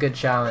 That is a good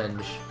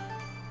challenge.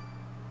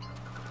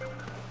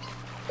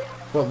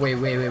 What? Wait.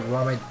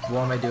 What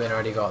am I doing? I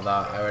already got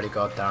that. I already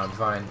got that. I'm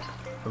fine.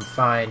 I'm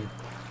fine.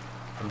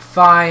 I'm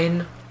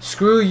fine.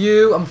 Screw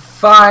you. I'm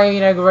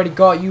fine. I already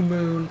got you,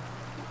 moon.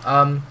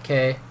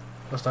 Okay.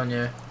 What's down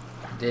here?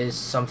 There's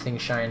something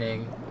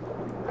shining.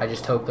 I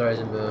just hope there is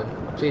a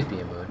moon. Please be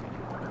a moon.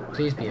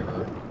 Please be a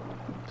moon.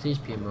 Please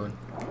be a moon.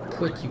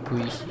 Pretty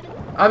please.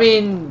 I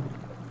mean,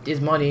 it's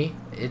money.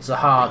 It's a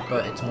heart,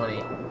 but it's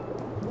money.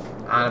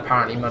 And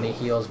apparently money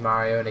heals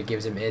Mario and it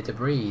gives him air to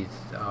breathe.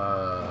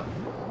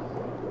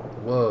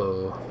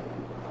 Whoa.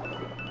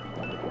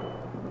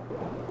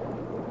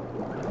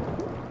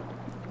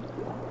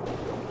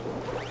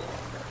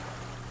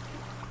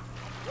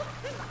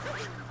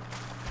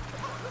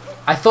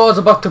 I thought I was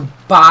about to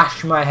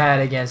bash my head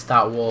against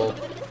that wall.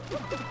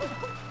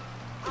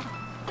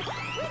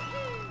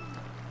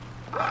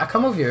 I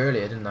come over here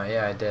earlier, didn't I?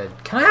 Yeah, I did.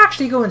 Can I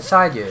actually go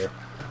inside you?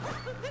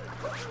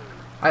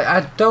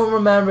 I don't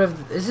remember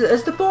if...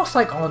 Is the boss,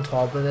 like, on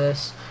top of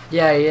this?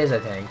 Yeah, he is, I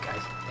think.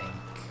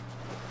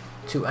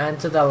 To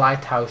enter the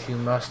lighthouse, you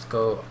must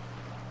go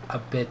a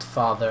bit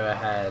farther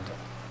ahead.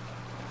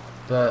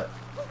 But...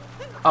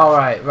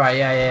 Alright, right,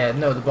 yeah.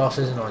 No, the boss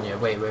isn't on you.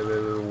 Wait.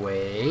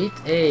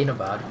 Hey, not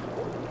bad.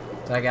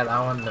 Did I get that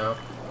one? No.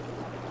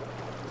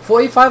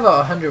 45 out of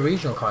 100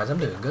 regional coins. I'm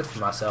doing good for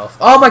myself.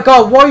 Oh my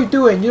god, what are you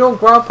doing? You don't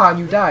grab pound,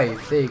 you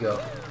dive. There you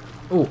go.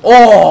 Ooh,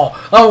 oh,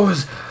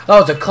 that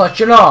was a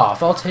clutching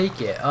off. I'll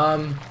take it.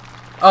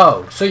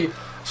 Oh,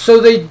 so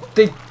they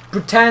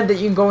pretend that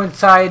you can go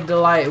inside the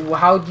light.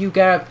 How do you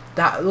get up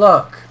that?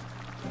 Look.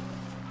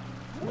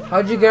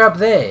 How'd you get up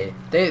there?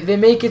 They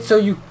make it so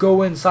you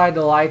go inside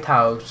the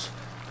lighthouse,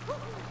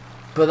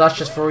 but that's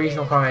just for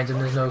regional coins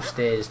and there's no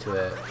stairs to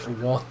it.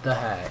 What the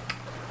heck?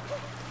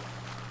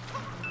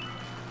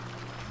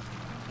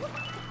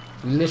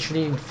 We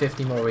literally need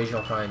 50 more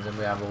regional coins and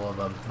we have all of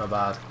them. Not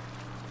bad.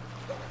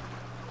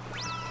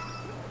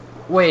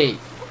 Wait,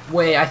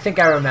 I think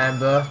I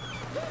remember.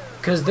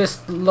 Because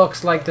this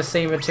looks like the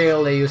same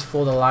material they use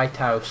for the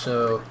lighthouse,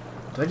 so...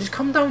 Do I just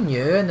come down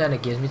here and then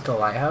it gives me to the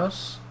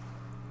lighthouse?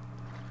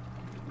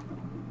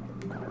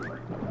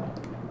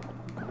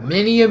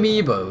 Mini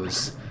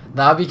amiibos.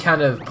 That'd be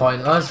kind of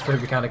pointless, but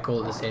it'd be kind of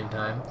cool at the same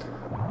time.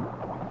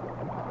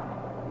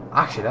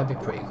 Actually, that'd be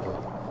pretty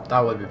cool. That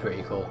would be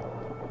pretty cool.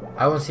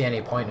 I won't see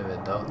any point of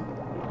it though.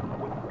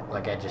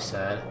 Like I just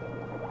said.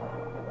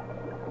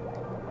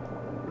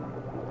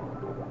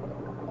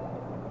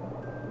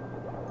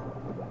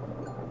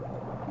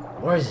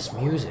 Where is this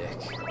music?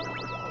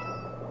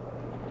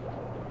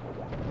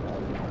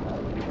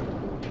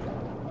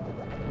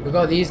 We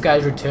got these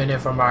guys returning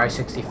from Mario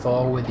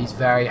 64 with these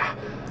very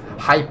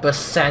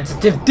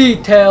hypersensitive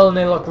detail, and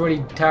they look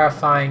really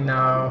terrifying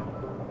now.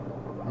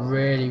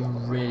 Really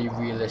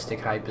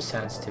realistic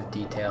hypersensitive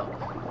detail.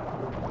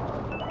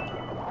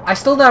 I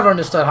still never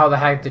understood how the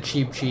heck the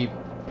Cheep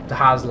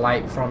has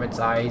light from its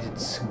eyes.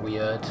 It's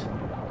weird.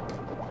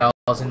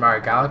 In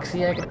Mario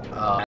Galaxy, I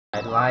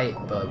get light,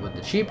 but with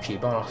the Cheep,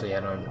 honestly, I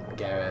don't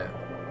get it.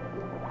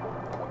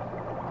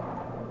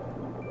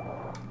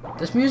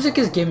 This music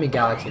is giving me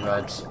Galaxy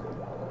vibes.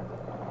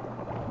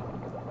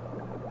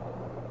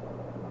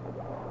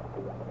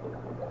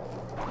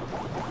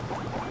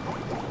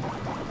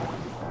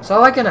 So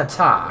like an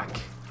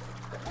attack.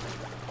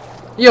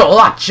 Yo,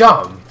 that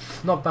jump!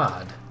 Not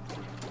bad.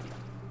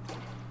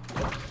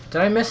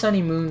 Did I miss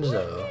any moons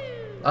though?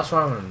 That's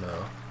what I want to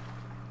know.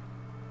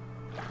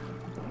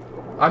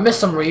 I missed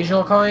some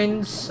regional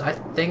coins. I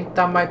think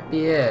that might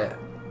be it.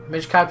 Let me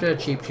just capture a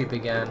cheap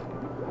again.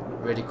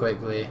 Really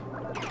quickly.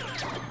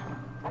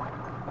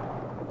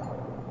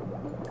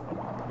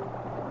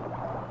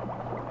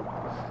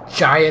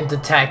 Giant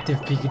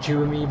Detective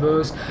Pikachu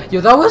amiibos. Yo,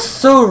 that was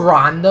so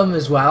random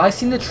as well. I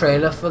seen the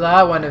trailer for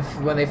that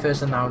when they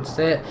first announced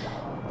it.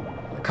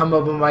 Come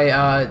up with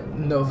my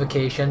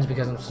notifications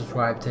because I'm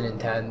subscribed to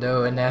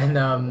Nintendo, and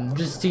then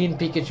just seeing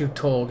Pikachu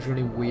talk is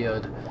really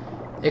weird.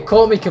 It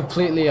caught me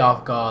completely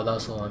off guard.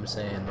 That's all I'm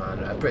saying,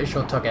 man. I'm pretty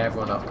sure it took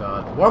everyone off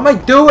guard. What am I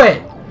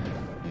doing?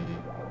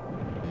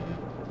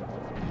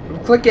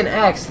 I'm clicking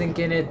X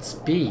thinking it's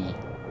B.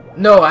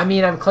 No, I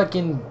mean I'm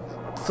clicking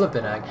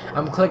flipping X.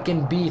 I'm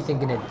clicking B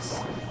thinking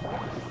it's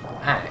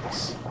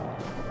X.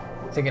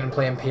 Thinking I'm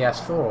playing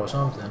PS4 or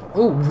something.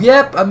 Oh,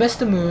 yep, I missed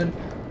the moon.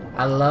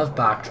 I love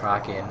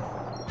backtracking.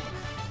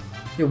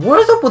 Yo, what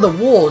is up with the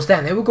walls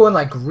then? They were going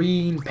like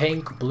green,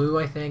 pink, blue,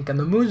 I think, and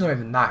the moon's not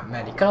even that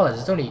many colors.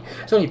 It's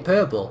only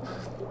purple.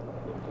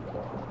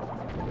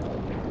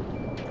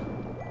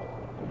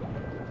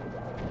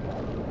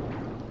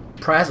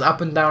 Press up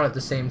and down at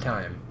the same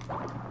time.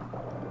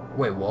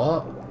 Wait,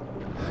 what?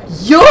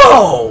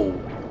 Yo!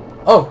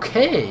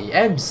 Okay,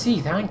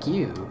 MC, thank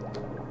you.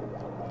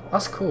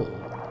 That's cool.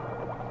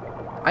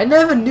 I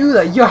never knew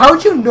that. Yo,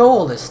 how'd you know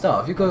all this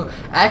stuff? You go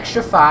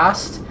extra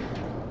fast,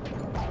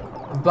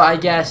 but I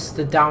guess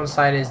the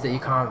downside is that you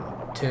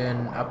can't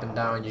turn up and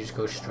down. You just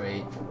go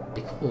straight.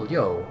 Be cool.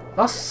 Yo,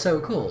 that's so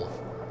cool.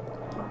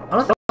 I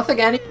don't think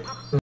any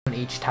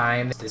each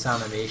time this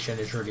animation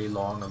is really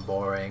long and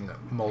boring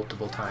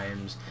multiple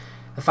times.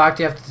 The fact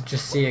you have to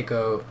just see it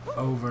go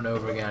over and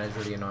over again is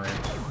really annoying.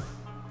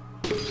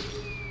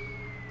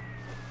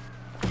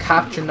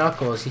 Capture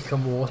Knuckles. He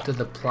can water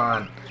the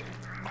plant.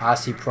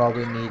 As he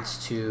probably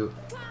needs to.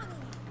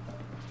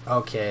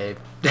 Okay.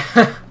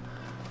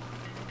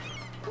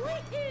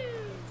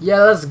 Yeah,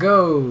 let's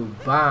go.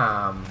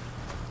 Bam.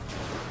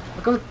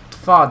 Look how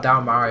far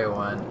down Mario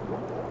went.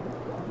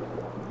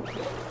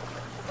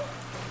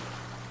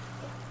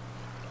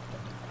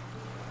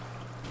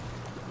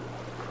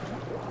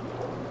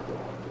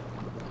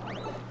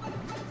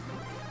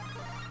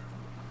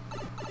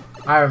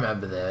 I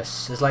remember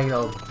this. It's like a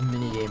little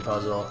mini game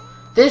puzzle.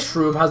 This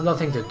room has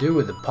nothing to do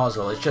with the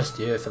puzzle, it's just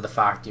here for the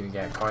fact you can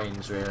get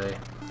coins, really.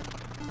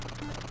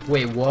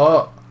 Wait,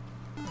 what?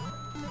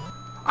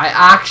 I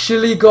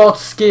actually got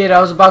scared.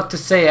 I was about to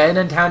say, are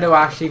Nintendo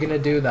actually gonna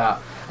do that?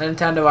 Are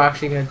Nintendo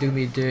actually gonna do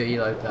me dirty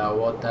like that?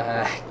 What the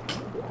heck?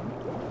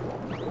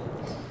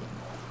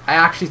 I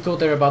actually thought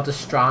they were about to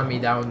strand me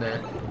down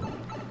there.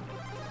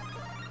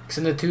 Because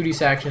in the 2D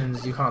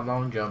sections, you can't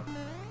long jump.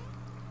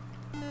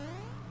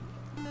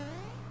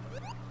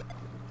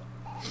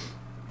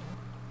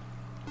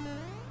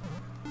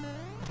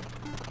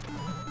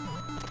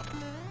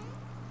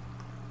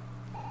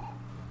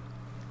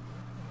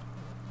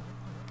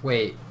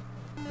 Wait,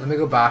 let me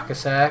go back a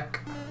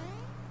sec.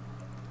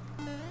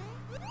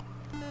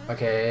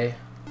 Okay,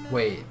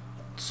 wait,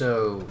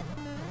 so...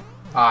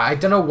 I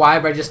don't know why,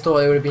 but I just thought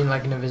it would have been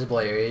like an invisible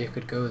area you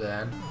could go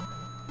then.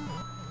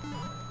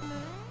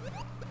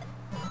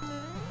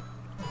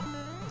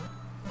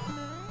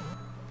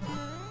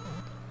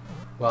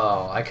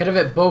 Well, I could have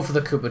hit both of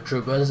the Koopa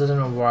Troopers, I don't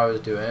know what I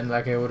was doing,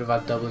 like I would have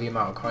had double the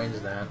amount of coins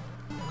then.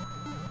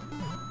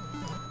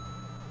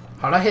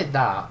 How'd I hit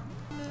that?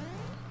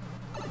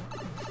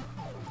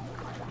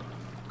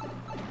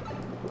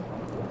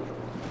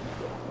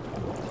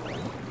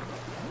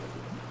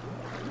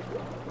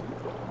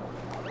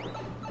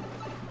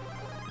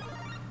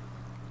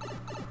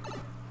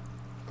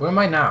 Where am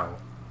I now?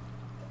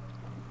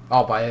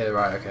 Oh, by here,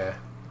 right, okay.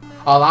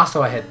 Oh, that's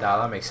how I hit that,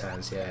 that makes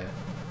sense, yeah.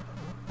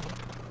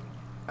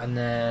 And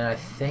then I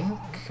think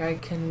I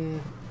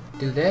can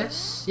do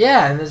this?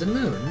 Yeah, and there's a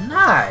moon,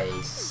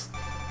 nice!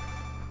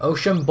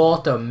 Ocean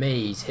Bottom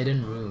Maze,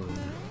 Hidden Room.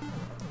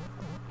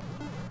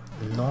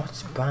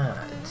 Not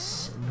bad,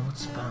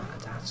 not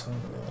bad at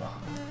all.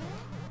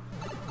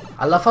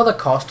 I love how the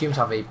costumes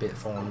have 8-bit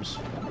forms,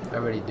 I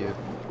really do.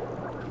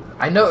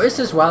 I noticed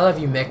as well if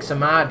you mix a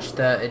match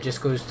that it just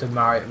goes to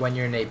Mario, when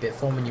you're in 8-bit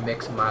form and you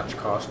mix and match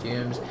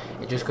costumes,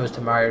 it just goes to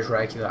Mario's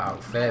regular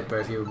outfit, but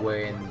if you're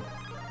wearing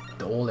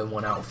the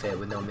all-in-one outfit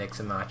with no mix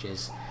and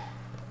matches,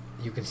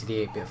 you can see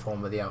the 8-bit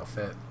form of the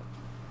outfit.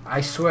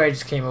 I swear I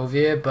just came over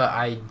here, but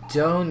I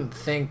don't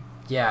think,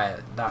 yeah,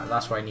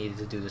 that's what I needed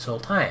to do this whole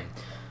time.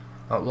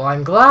 Well,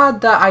 I'm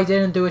glad that I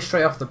didn't do it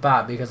straight off the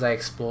bat because I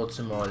explored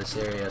some more of this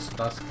area, so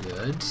that's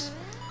good.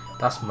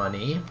 That's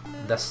money.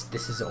 This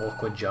is an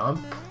awkward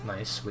jump.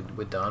 Nice,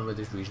 we're done with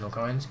these regional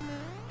coins.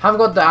 Haven't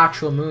got the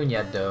actual moon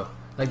yet though.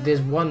 Like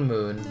there's one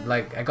moon,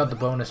 like I got the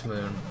bonus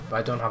moon, but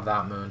I don't have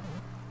that moon.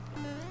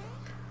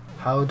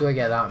 How do I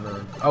get that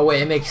moon? Oh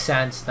wait, it makes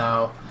sense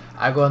now.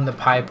 I go in the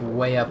pipe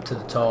way up to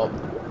the top.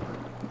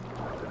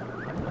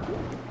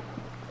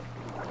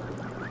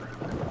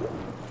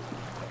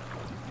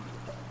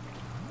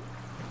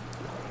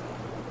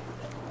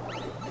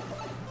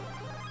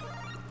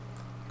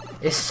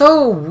 It's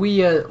so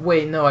weird.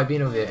 Wait, no, I've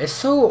been over here. It's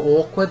so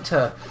awkward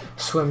to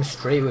swim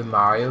straight with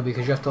Mario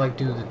because you have to like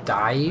do the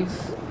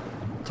dive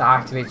to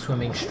activate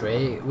swimming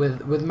straight.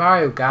 With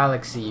Mario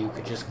Galaxy, you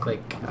could just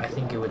click, I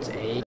think it was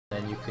A, and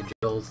then you could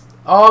just...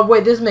 Oh,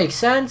 wait, this makes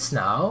sense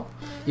now.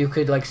 You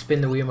could like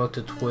spin the Wiimote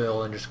to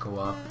twirl and just go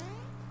up.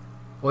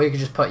 Or you could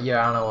just put your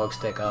analog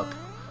stick up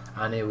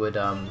and it would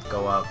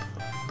go up.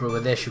 But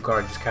with this, you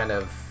gotta just kind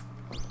of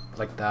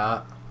like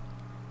that.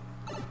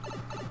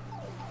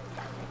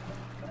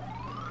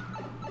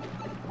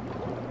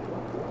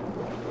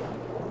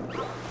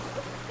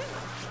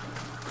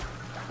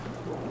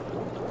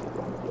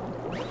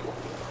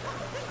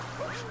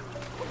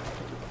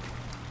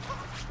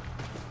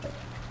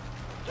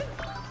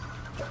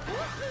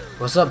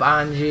 What's up,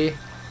 Angie?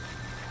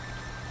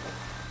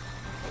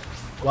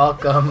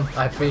 Welcome,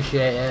 I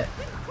appreciate it.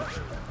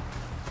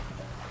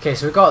 Okay,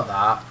 so we got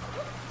that.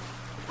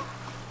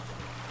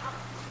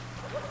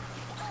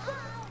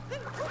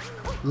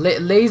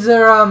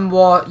 Laser,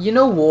 what? You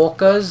know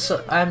walkers,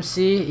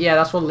 MC? Yeah,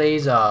 that's what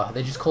lays are.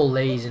 They just call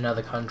lays in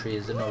other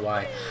countries, I don't know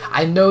why.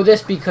 I know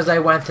this because I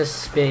went to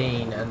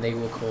Spain and they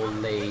were called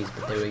lays,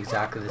 but they were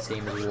exactly the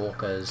same as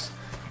walkers.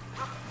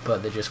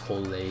 But they're just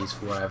called lays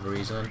for whatever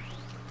reason.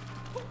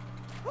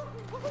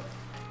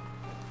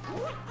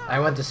 I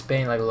went to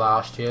Spain like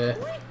last year,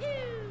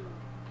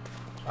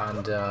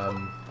 and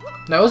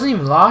no, it wasn't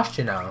even last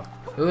year now.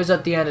 It was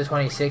at the end of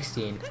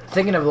 2016. I'm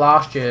thinking of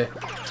last year,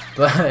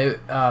 but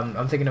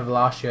I'm thinking of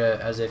last year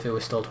as if it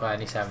was still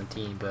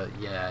 2017. But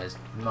yeah, it's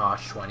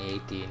March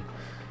 2018.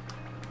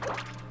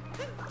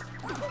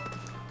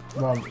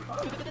 Well,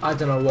 I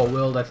don't know what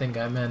world I think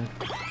I'm in.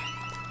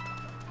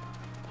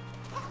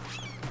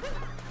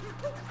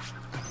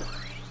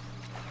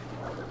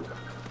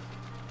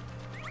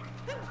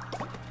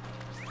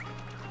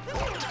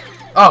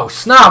 Oh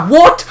snap,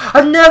 what?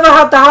 I've never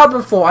had that happen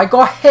before. I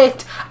got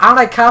hit and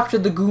I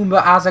captured the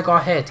Goomba as I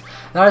got hit.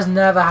 That has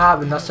never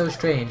happened, that's so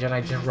strange, and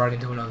I just run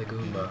into another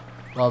Goomba.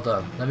 Well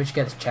done. Let me just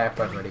get this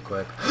checkpoint really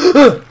quick.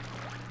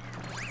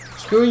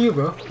 Screw you,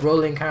 bro.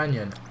 Rolling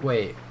Canyon.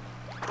 Wait.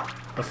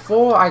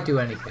 Before I do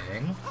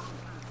anything,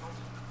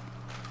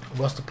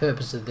 what's the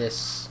purpose of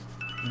this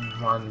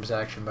random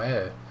section by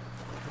here?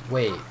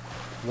 Wait.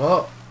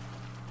 What?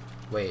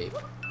 Wait.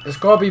 There's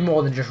gotta be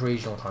more than just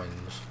regional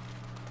coins.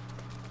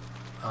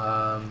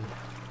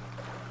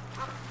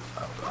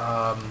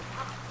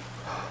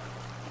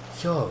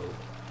 Yo,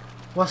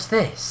 what's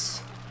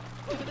this?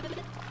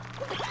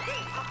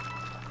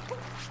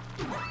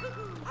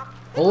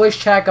 Always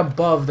check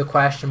above the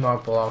question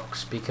mark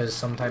blocks because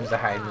sometimes they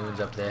hide moons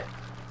up there.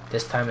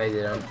 This time they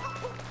didn't.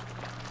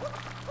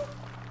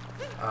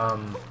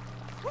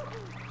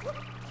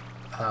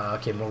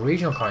 Okay, more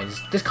regional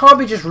coins. This can't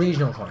be just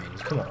regional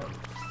coins, come on.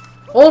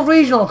 All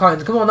regional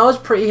coins, come on, that was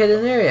pretty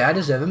hidden area. I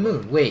deserve a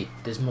moon. Wait,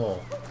 there's more.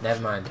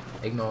 Never mind.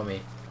 Ignore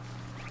me.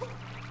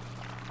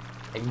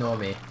 Ignore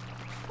me.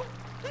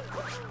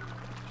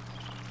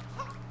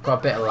 Got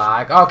a bit of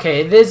lag.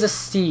 Okay, there's a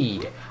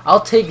seed.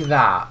 I'll take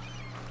that.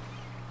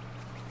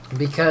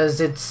 Because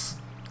it's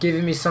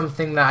giving me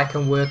something that I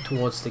can work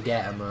towards to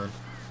get a moon.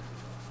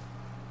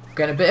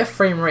 Getting a bit of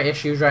frame rate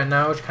issues right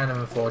now, which is kind of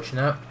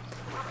unfortunate.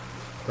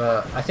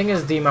 But I think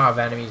it's the amount of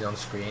enemies on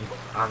screen.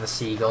 And the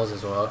seagulls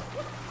as well.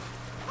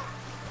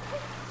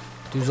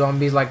 Do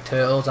zombies like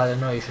turtles? I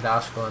don't know, you should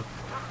ask one.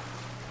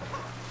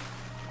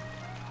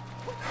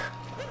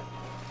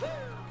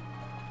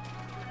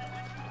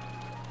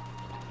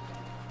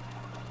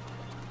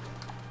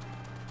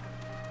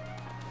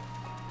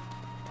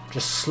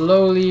 Just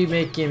slowly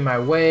making my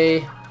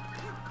way.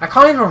 I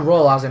can't even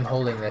roll as I'm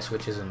holding this,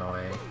 which is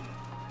annoying.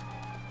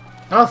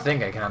 I don't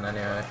think I can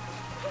anyway.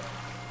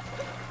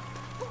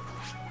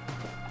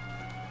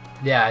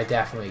 Yeah, I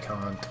definitely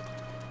can't.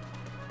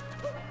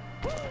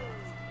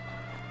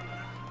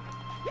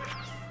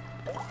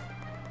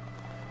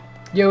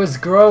 Yo, it's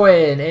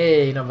growing!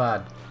 Hey, not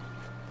bad.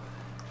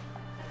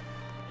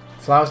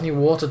 Flowers need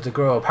water to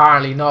grow.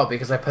 Apparently not,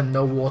 because I put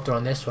no water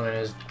on this one and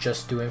it's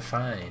just doing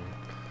fine.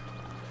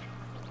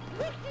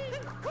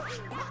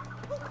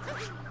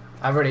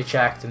 I've already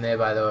checked in there,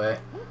 by the way.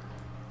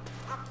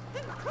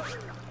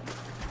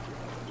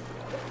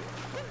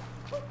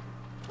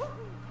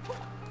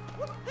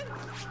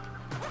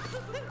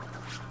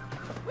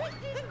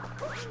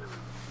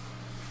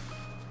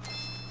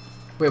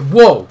 Wait,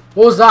 whoa!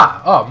 What was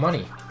that? Oh,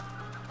 money.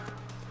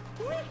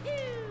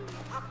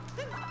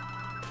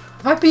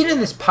 Have I been in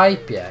this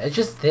pipe yet? It's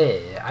just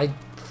there. I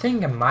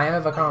think I might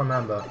have. I can't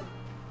remember.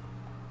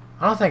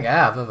 I don't think I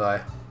have I?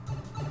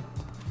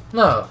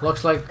 No,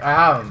 looks like I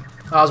haven't.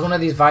 Oh, it was one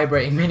of these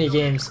vibrating mini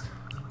games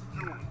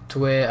to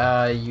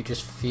where you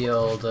just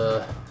feel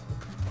the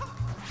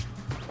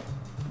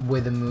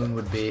where the moon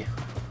would be.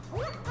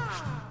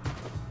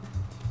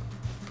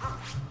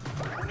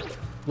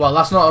 Well,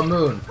 that's not a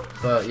moon,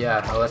 but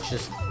yeah. Well, let's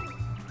just.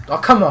 Oh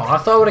come on! I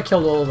thought I would have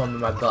killed all of them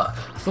with my butt.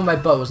 I thought my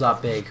butt was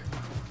that big.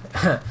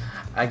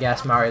 I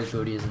guess Mario's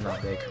booty isn't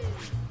that big.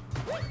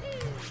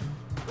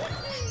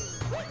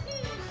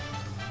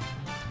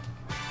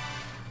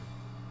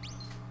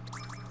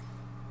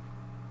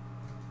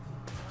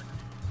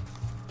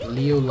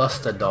 Leo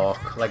Luster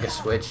Dock, like a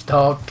Switch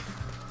dock.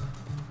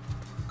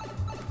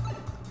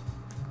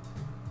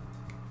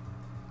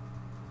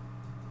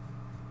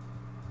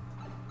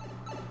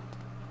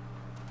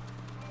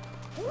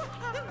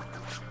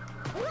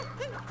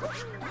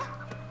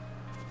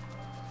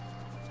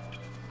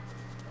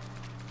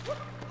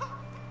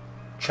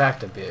 Check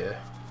the beer.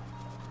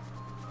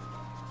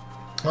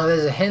 Oh,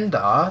 there's a hint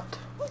art.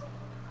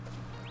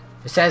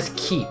 It says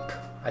keep,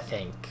 I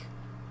think.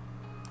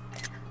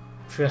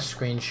 Just a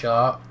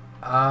screenshot.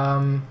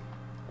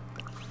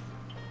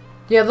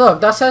 Yeah,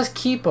 look, that says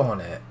keep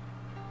on it.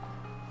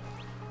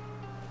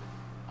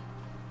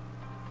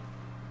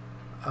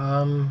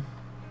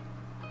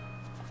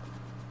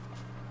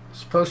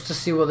 Supposed to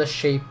see what the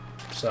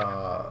shapes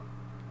are.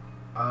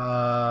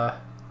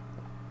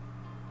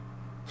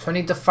 So I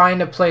need to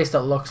find a place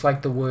that looks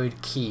like the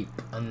word keep,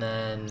 and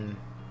then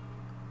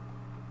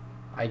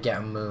I get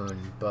a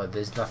moon, but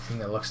there's nothing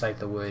that looks like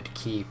the word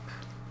keep.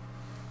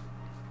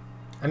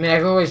 I mean, I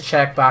can always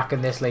check back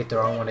on this later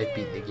on when I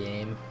beat the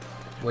game,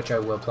 which I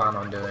will plan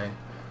on doing.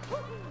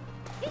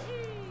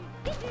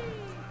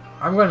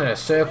 I'm going in a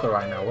circle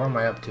right now. What am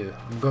I up to?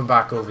 I'm going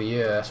back over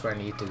here. That's where I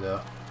need to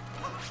go.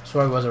 That's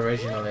where I was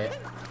originally.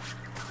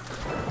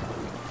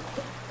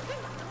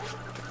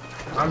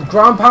 I'm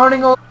ground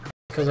pounding all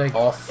because I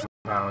off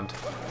pound.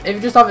 If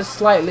you just have it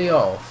slightly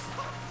off.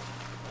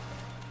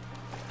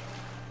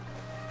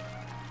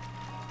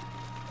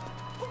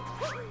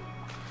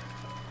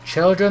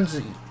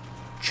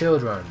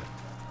 Children,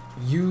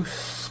 you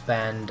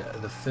spend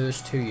the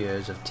first 2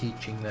 years of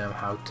teaching them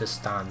how to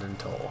stand and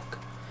talk.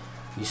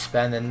 You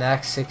spend the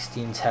next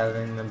 16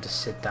 telling them to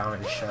sit down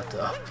and shut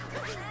up.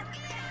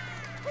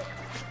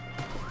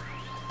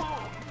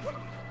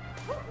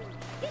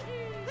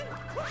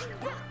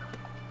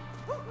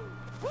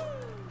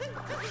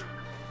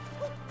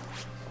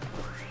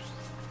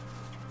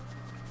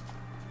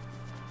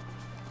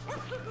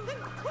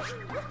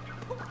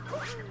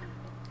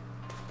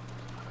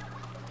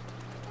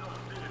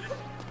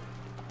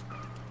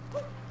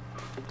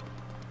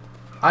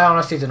 I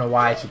honestly don't know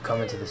why I keep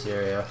coming to this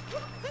area.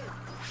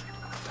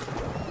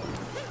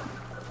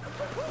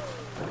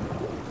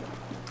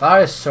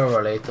 That is so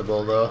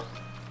relatable though.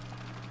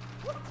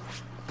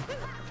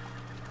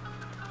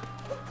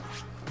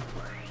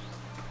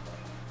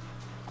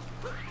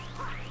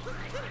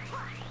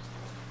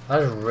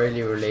 That is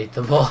really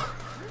relatable.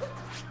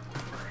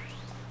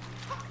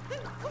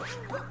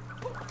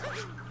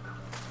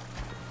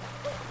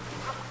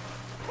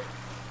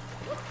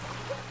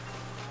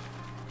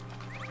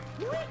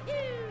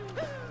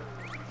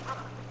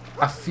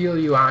 I feel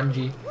you,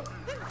 Angie.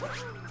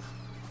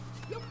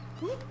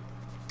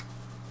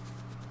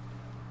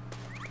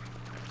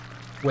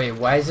 Wait,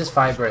 why is this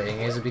vibrating?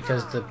 Is it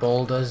because the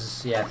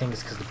boulders? Yeah, I think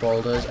it's because the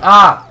boulders.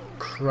 Ah!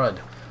 Crud.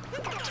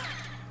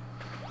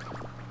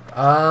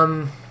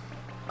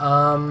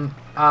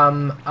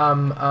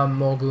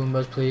 More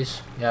Goombas,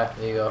 please. Yeah,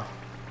 there you go.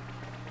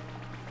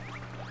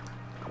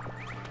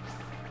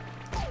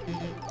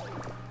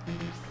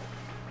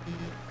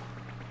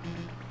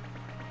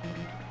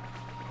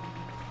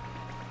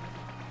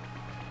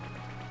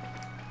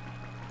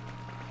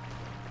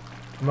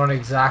 I'm on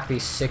exactly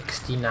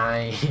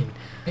 69.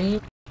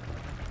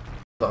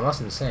 But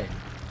that's insane.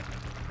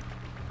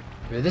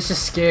 Dude, this is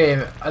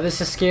scary.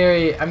 This is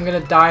scary. I'm gonna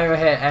die if I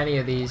hit any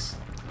of these.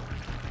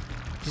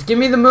 Just give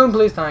me the moon,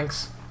 please.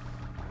 Thanks.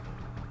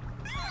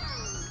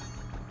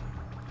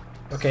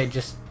 Okay,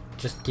 just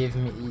give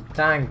me.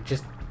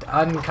 Just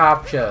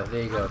uncapture.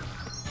 There you go.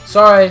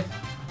 Sorry.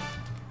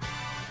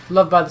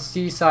 Love by the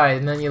seaside,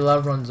 and then your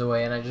love runs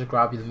away, and I just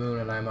grab you the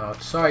moon, and I'm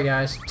out. Sorry,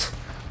 guys.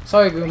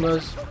 Sorry,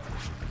 Goombas.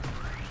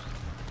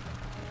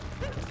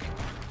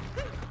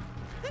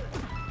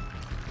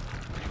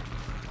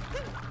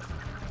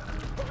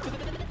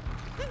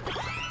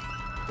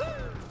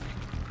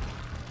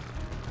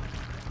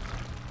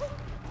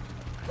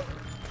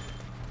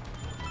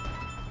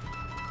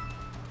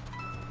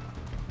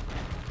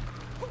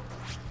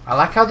 I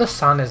like how the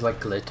sun is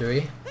like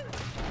glittery.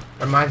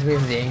 Reminds me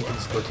of the ink in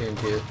Splatoon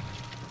 2.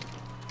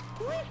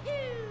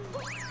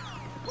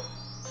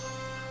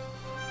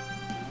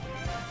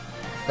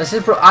 This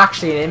is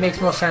actually, it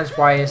makes more sense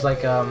why it's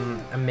like a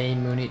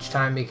main moon each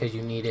time, because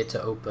you need it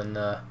to open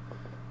the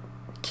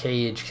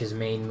cage, because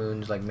main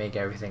moons like make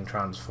everything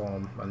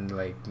transform and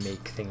like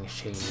make things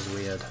change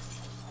weird.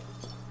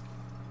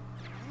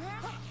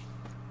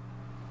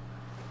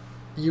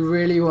 You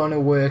really want to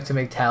work to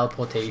make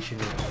teleportation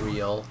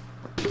real.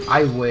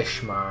 I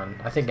wish, man.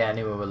 I think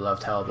anyone would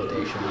love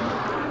teleportation.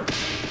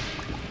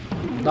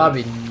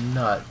 That'd be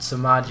nuts.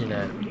 Imagine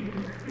it.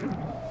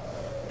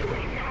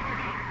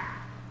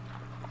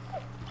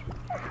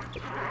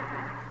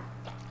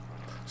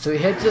 So he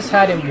hits his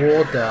head in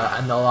water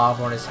and the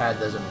lava on his head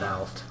doesn't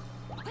melt.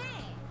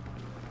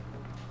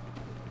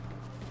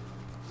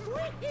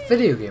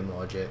 Video game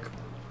logic.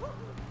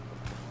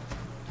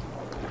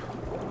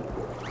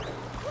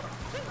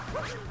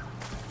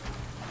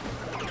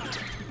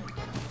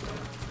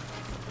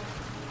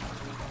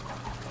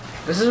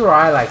 This is what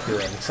I like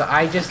doing. So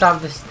I just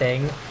have this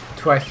thing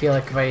to where I feel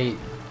like if I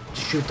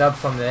shoot up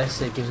from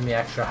this, it gives me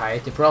extra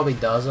height. It probably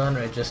doesn't,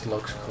 or it just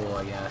looks cool,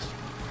 I guess.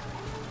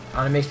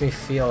 And it makes me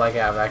feel like I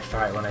have extra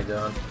height when I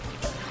don't.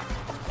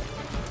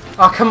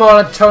 Oh, come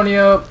on,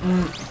 Antonio!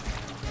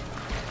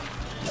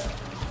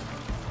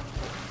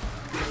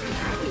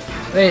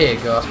 There you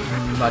go.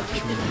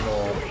 Much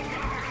more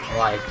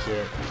like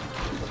it.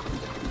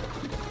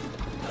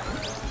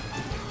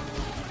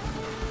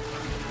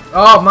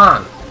 Oh,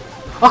 man!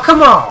 Oh,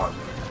 come on!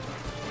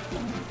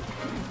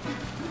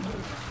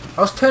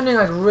 I was turning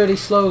like really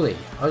slowly.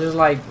 I was just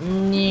like,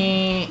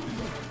 nyeh.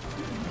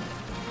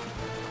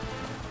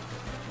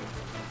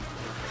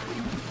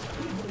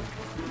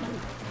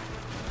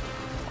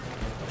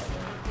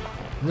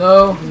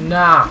 No,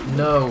 nah,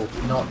 no,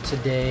 not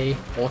today,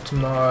 or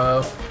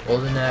tomorrow, or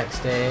the next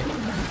day.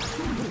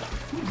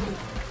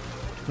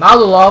 Now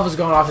the lava's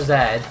going off his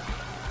head.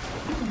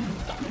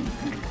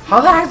 How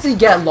the heck did he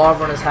get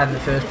lava on his head in the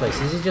first place?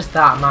 Is he just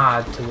that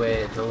mad to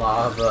where the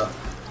lava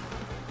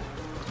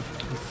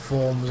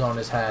forms on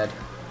his head?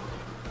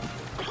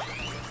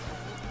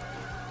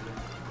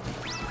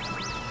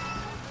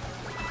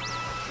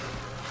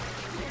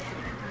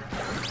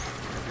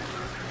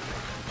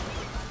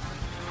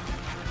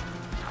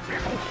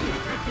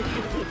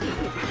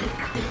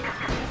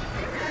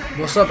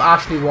 What's up,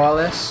 Ashley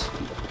Wallace?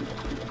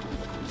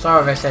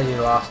 Sorry if I said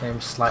your last name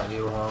slightly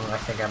wrong. I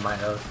think I might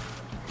have.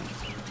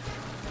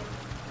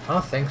 I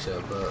don't think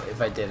so, but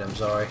if I did, I'm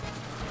sorry.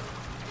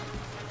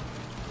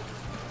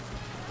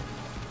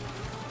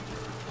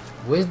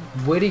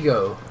 Where'd he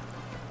go?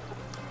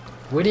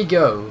 Where'd he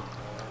go?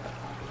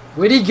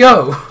 Where'd he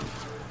go?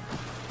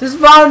 This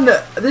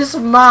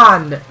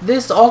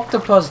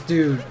octopus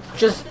dude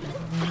just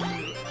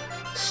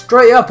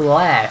straight up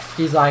left.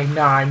 He's like,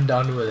 nah, I'm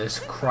done with this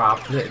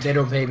crap. They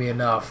don't pay me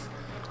enough.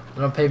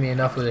 They don't pay me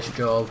enough for this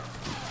job.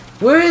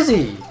 Where is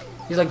he?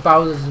 He's like,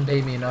 Bowser doesn't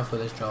pay me enough for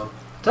this job.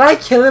 Did I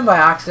kill him by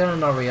accident and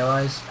not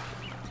realize?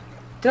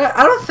 Did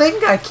I don't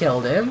think I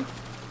killed him.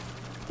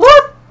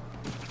 What?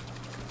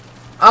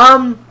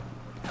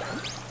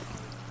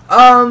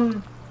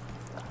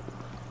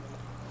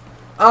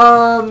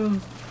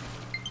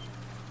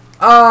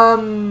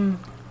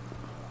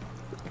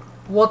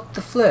 What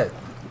the flip?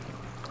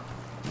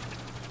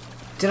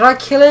 Did I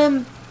kill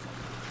him?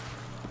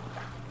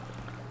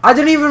 I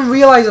didn't even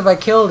realize if I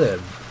killed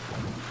him.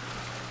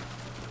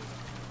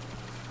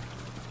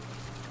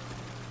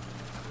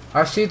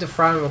 I received a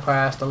friend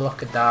request. I'll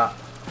look at that.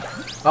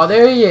 Oh,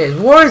 there he is.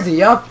 What is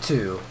he up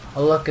to?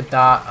 I'll look at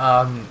that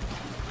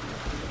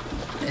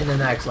in the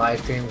next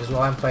live stream, because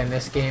while I'm playing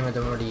this game, I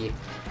don't really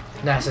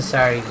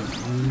necessarily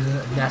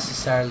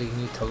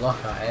need to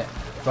look at it.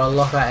 But I'll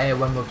look at it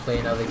when we're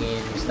playing other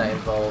games that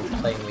involve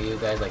playing with you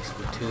guys, like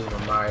Splatoon or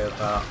Mario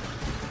Kart.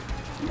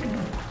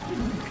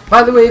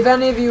 By the way, if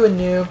any of you are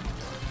new,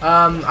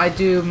 I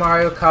do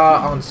Mario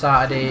Kart on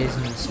Saturdays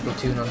and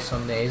Splatoon on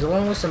Sundays,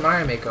 along with some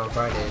Mario Maker on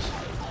Fridays.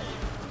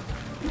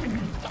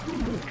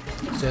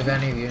 So if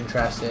any of you are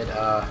interested,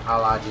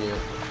 I'll add you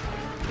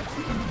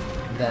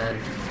then.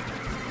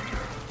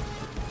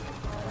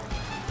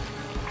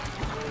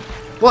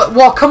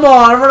 What? Come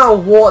on! I run out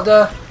of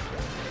water.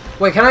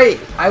 Wait, can I?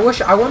 I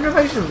wonder if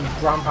I should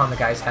ramp on the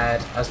guy's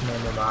head as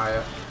normal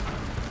Mario.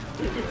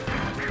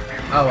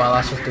 Oh well,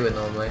 let's just do it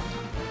normally.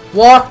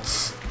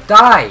 What?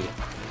 Die!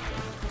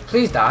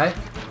 Please die.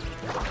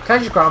 Can I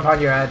just grab on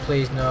your head,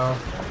 please? No.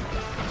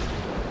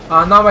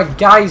 Oh, now my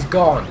guy's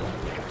gone.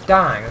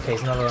 Dang. Okay,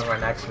 he's another one right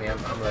next to me.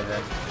 I'm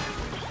living.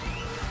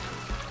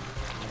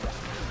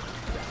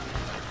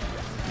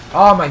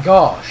 Oh my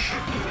gosh.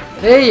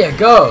 There you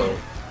go.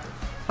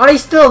 And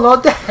he's still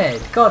not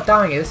dead. God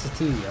dang it, this is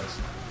tedious.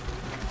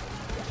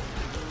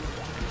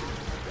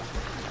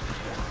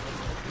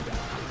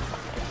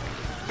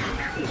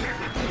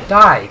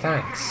 Die,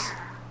 thanks.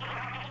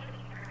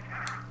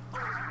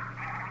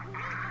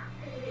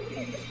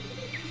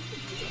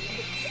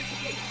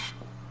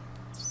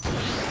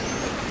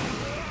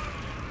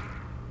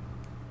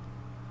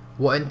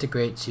 What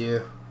integrates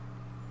you?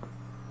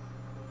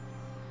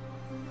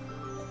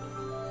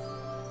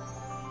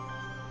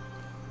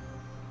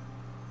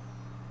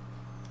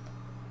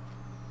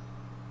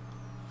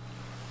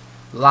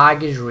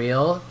 Lag is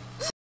real?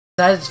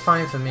 That's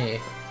fine for me.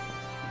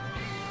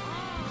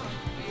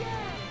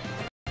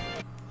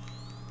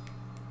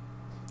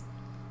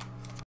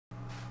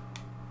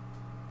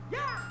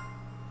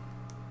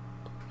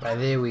 Right,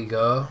 there we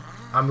go.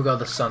 And we got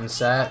the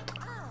sunset.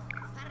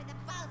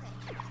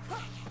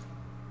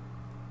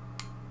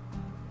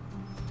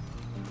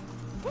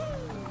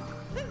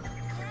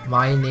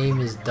 My name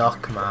is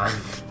Duckman.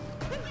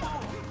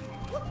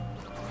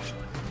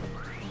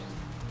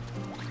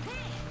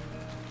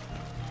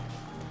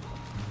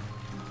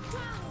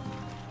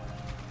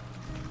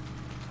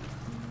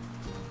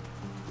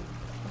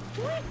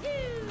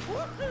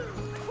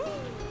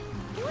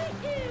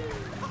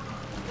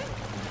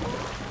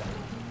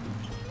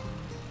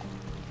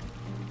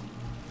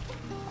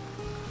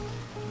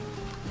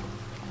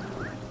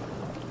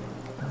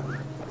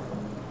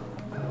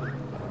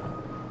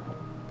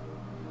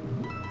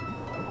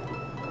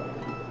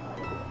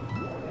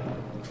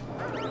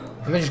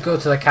 Let me just go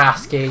to the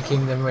Cascade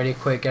Kingdom really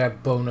quick, get a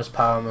bonus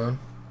power moon.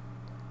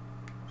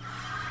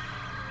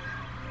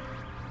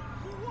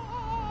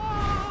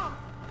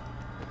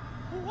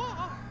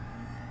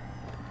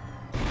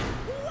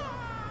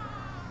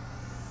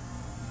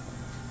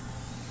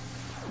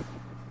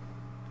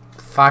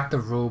 The fact the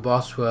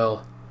robots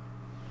will...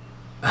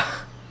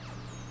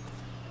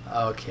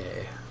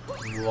 Okay.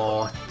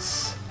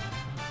 What?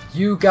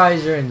 You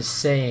guys are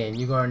insane.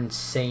 You got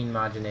insane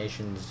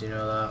imaginations, do you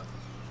know that?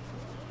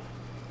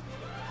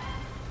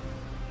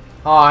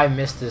 Oh, I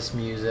missed this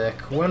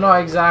music. We're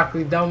not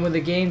exactly done with the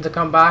game to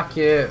come back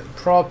here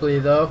properly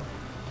though.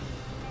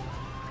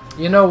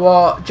 You know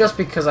what? Just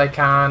because I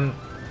can.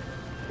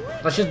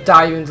 Let's just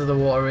dive into the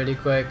water really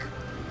quick.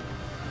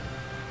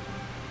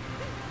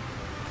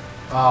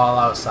 Oh,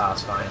 that was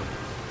satisfying.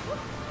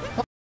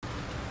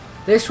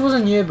 This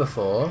wasn't here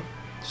before,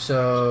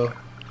 so...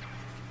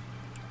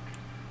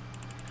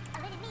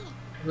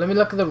 Let me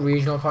look at the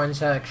regional coin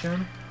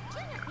section.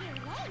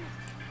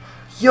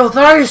 Yo,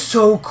 that is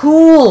so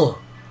cool!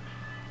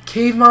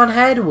 Caveman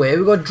headwear,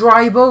 we got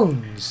dry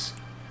bones.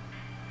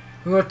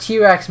 We got a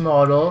T-Rex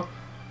model.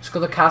 It's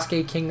got the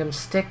Cascade Kingdom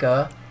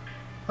sticker.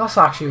 That's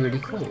actually really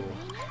cool.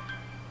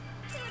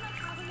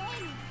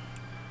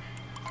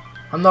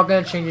 I'm not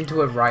gonna change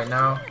into it right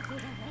now.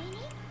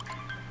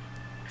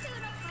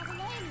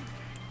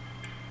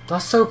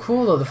 That's so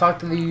cool though, the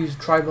fact that they use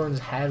Tribone's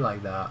head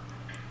like that.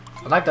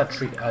 I like that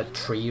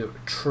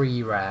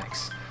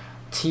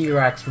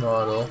T-Rex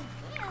model.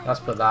 Let's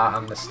put that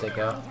on the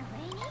sticker.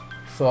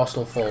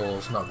 Fossil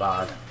Falls, not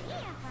bad.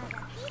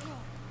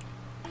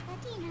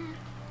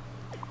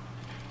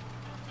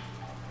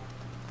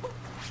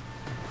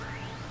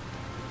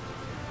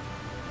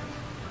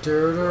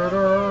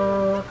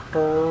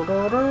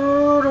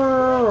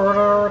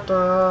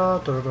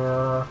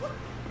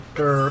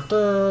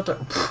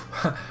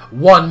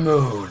 One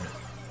moon.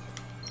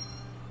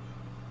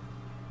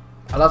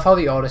 I love how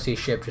the Odyssey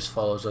ship just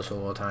follows us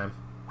all the time.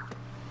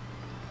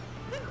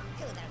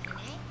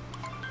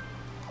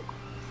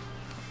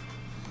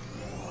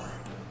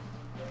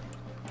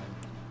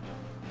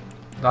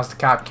 That's the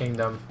Cap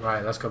Kingdom.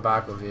 Right, let's go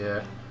back over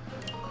here.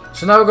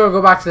 So now we're going to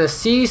go back to the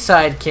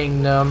Seaside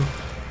Kingdom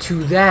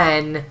to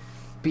then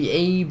be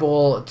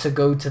able to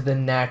go to the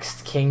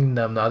next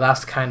kingdom. Now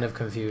that's kind of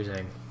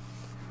confusing.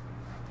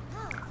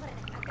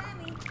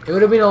 It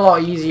would have been a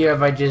lot easier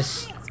if I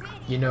just,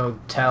 you know,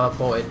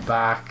 teleported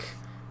back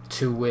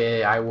to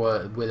where I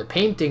was, where the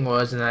painting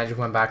was, and then I just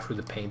went back through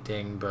the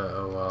painting, but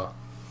oh well.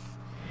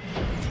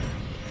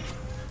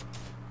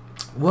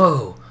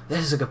 Whoa,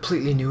 this is a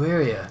completely new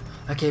area.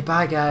 Okay,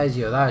 bye guys.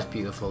 Yo, that was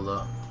beautiful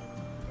though.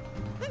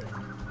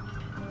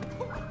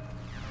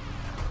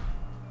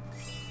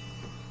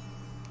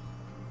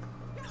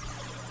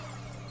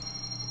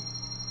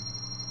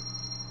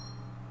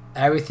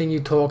 Everything you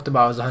talked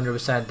about is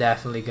 100%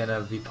 definitely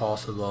gonna be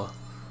possible.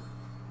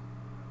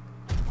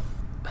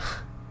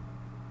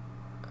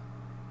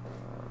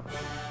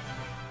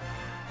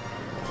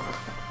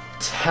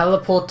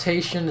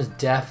 Teleportation is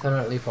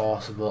definitely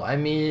possible. I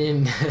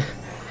mean,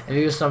 if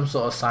you were some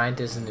sort of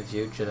scientist in the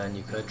future, then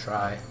you could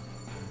try.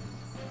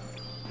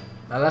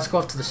 Now let's go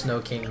off to the Snow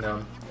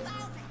Kingdom.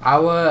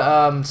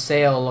 Our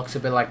sail looks a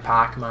bit like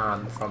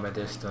Pac-Man from a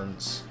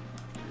distance.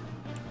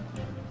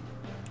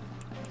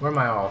 Where am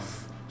I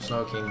off?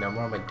 Snow Kingdom,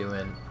 what am I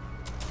doing?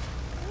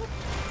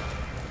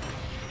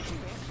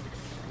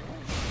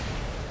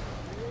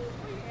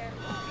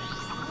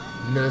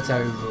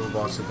 Military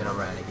robots are gonna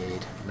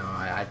renegade. No,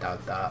 I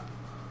doubt that.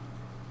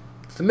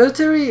 Does the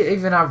military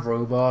even have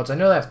robots? I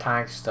know they have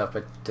tanks and stuff,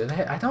 but do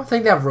they? I don't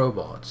think they have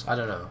robots. I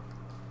don't know.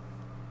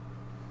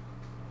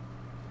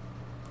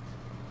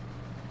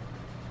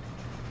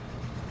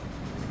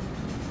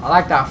 I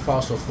like that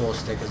Fossil Full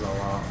stickers a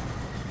lot.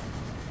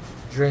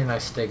 It's a really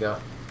nice sticker.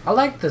 I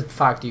like the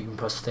fact you can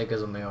put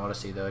stickers on the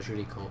Odyssey though, it's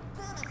really cool.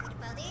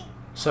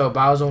 So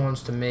Bowser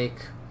wants to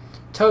make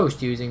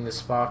toast using the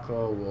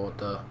sparkle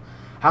water.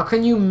 How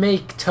can you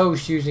make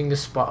toast using the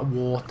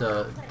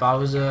water?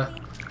 Bowser,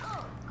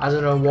 I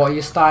don't know what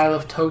your style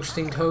of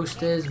toasting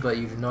toast is, but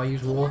you do not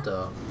use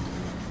water.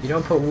 You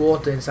don't put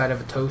water inside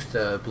of a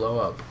toaster to blow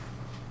up.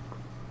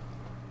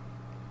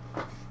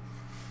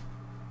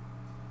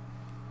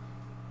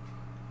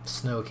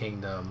 Snow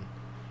Kingdom.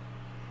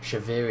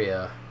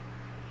 Shaviria.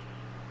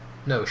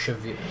 No,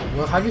 Shavira.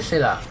 Well, how do you say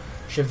that?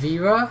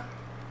 Shavira?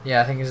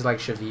 Yeah, I think it's like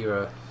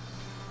Shavira.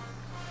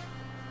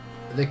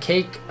 The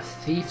Cake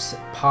Thief's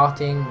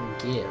Parting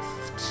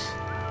Gift.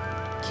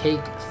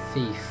 Cake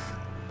Thief.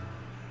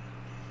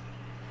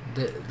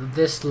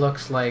 This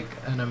looks like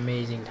an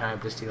amazing time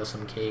to steal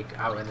some cake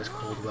out in this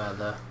cold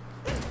weather.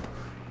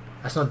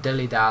 That's not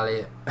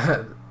dilly-dally.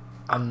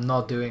 I'm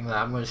not doing that.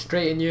 I'm going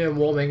straight in here and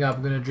warming up.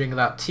 I'm going to drink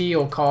that tea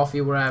or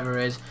coffee, whatever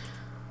it is.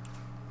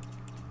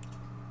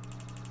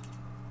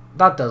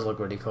 That does look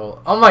really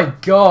cool. Oh my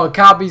god,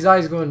 Cappy's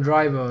eyes going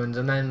dry bones,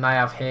 and then I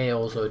have hair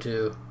also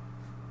too.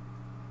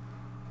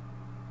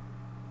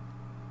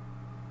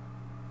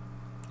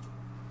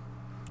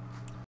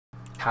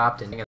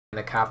 Captain, and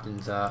the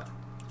captain's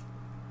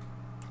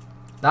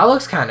That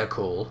looks kind of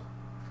cool.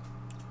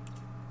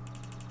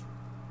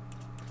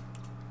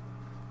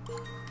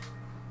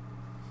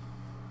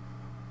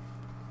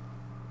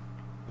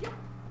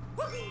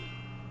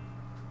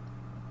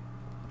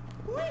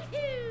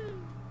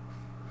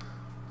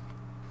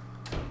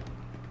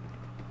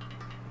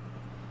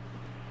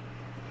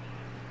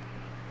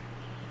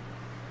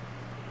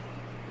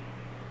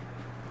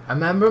 I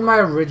remember my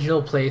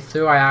original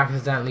playthrough, I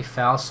accidentally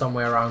fell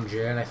somewhere around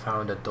here and I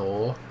found a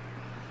door.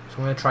 So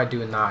I'm going to try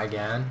doing that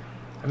again.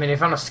 I mean, I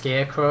found a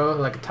scarecrow,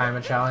 like a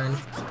timer challenge.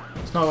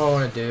 It's not what I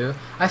want to do.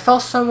 I fell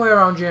somewhere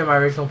around here in my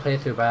original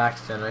playthrough by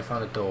accident and I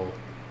found a door.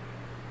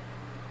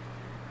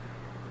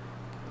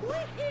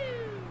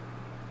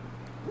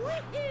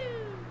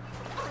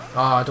 Oh,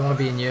 I don't want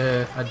to be in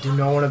here. I do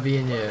not want to be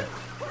in here.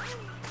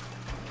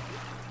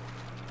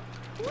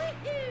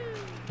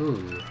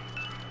 Ooh.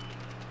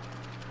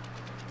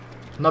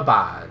 Not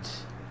bad.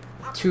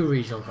 2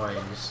 regional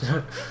coins.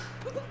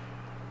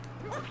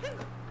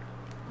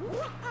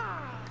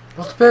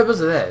 What's the purpose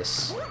of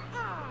this?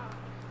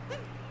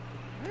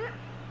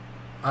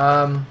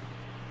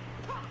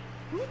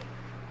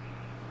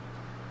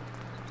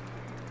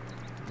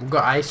 We've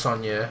got ice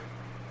on you.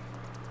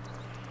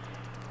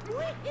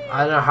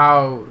 I don't know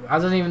how. I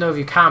don't even know if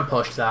you can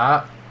push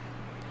that.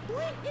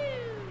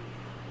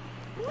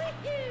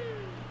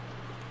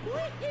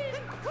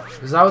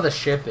 Is that where the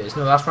ship is?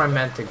 No, that's where I'm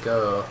meant to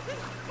go.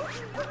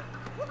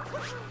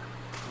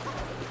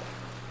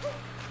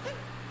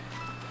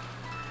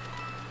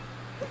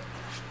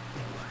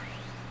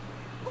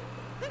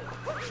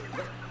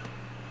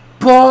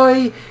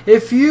 Boy,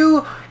 if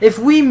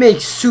we make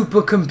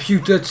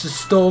supercomputer to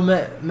store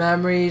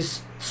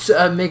memories,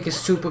 make a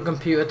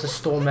supercomputer to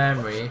store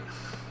memory,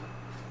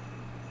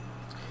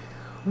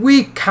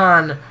 we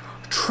can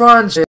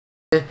transfer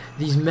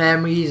these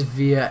memories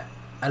via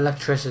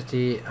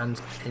electricity and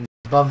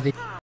above the.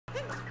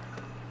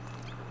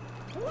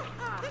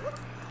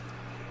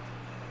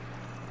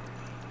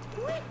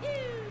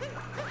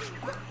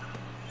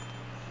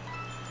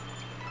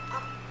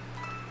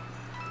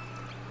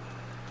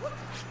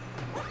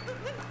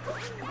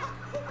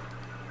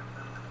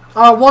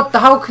 Oh, what the?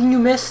 How can you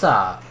miss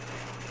that?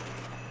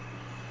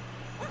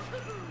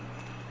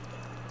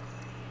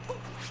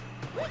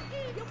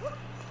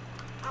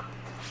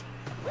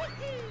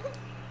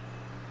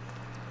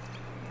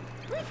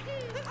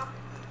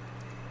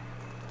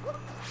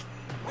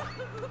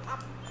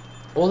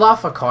 All that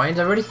for coins?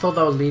 I already thought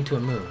that would lead to a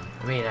moon.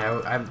 I mean,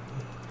 I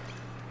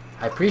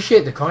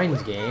appreciate the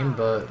coins game,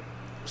 but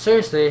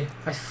seriously,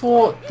 I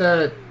thought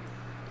that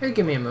it'd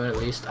give me a moon at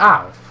least.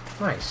 Ow.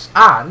 Nice.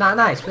 Ah,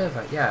 nice,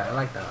 perfect. Yeah, I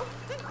like that.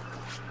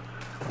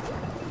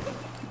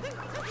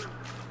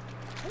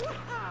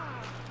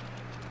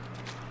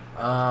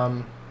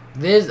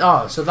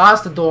 So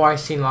that's the door I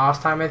seen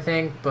last time, I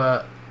think,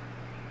 but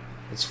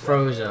it's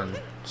frozen.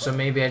 So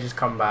maybe I just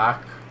come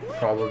back,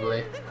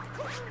 probably.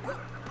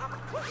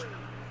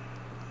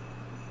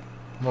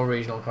 More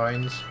regional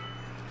coins.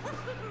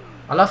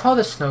 I love how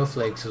there's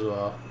snowflakes as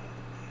well.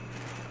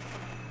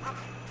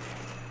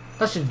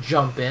 Let's just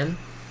jump in.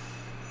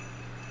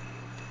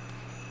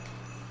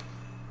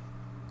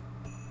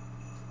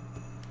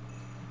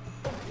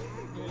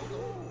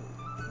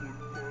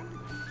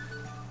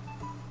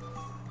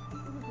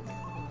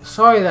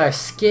 Sorry that I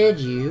scared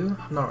you.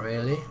 Not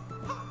really.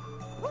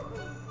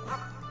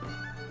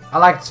 I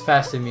like this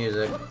festive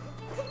music.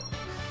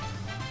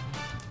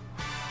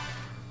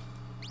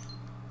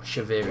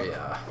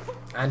 Shiveria.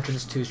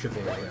 Entrance to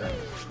Shiveria.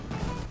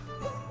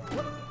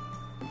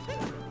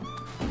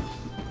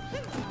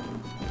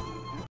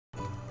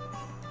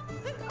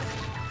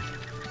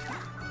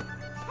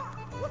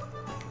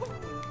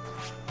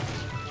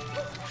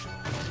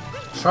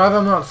 Sorry if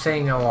I'm not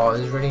saying a lot.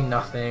 There's really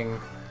nothing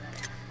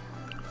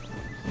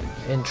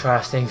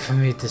interesting for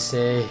me to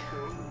say.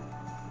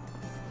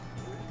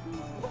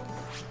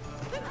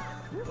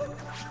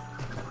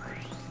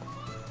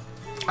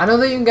 I know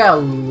that you can get a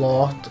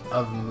lot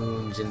of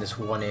moons in this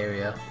one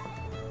area.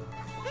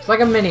 It's like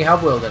a mini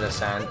hub world in a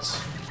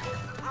sense.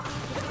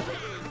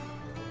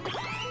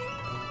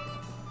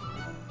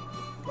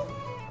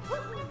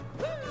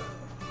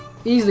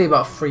 Easily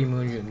about 3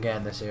 moons you can get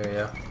in this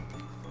area.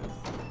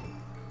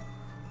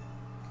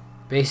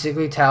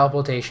 Basically,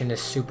 teleportation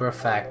is super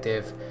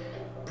effective.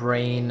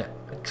 Brain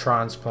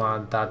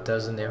transplant that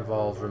doesn't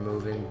involve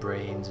removing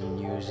brains and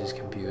uses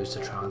computers to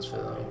transfer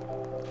them.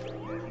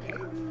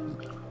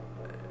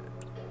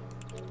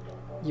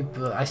 Yeah,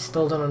 but I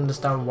still don't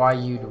understand why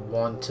you'd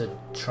want to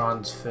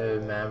transfer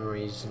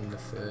memories in the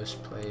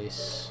first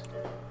place.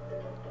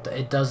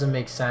 It doesn't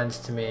make sense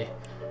to me.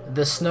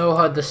 The snow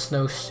hut, the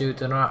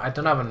snowsuit, I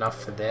don't have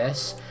enough for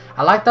this.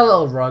 I like that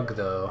little rug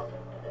though.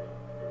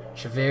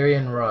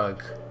 Shiverian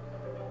rug.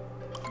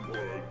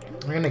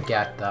 I'm gonna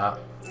get that.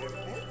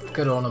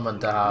 Good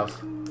ornament to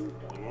have.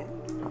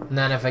 And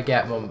then if I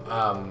get more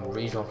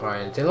regional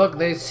coins,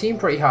 they seem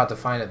pretty hard to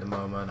find at the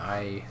moment.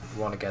 I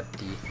want to get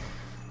the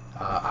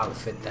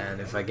outfit then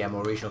if I get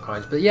more regional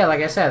coins. But yeah,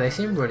 like I said, they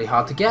seem really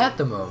hard to get at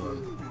the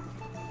moment.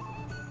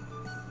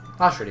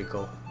 That's really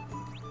cool.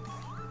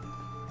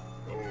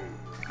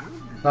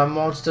 That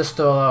monster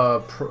stole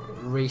our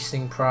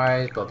racing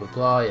prize, blah blah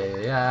blah,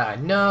 yeah, I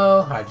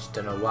know. I just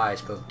don't know why I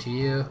spoke to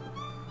you.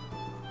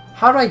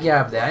 How do I get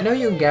up there? I know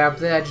you can get up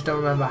there, I just don't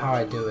remember how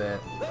I do it.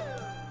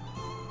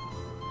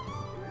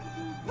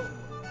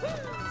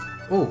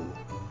 Ooh,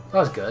 that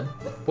was good.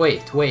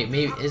 Wait,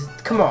 maybe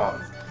come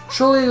on.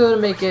 Surely they're gonna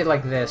make it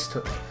like this.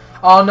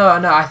 Oh no,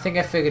 I think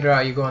I figured it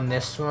out. You go on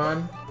this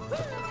one.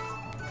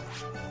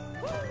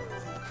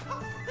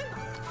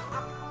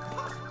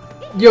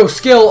 Yo,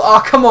 skill!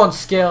 Oh, come on,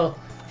 skill!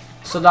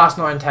 So that's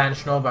not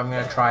intentional, but I'm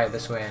gonna try it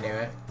this way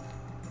anyway.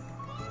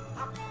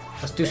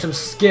 Let's do some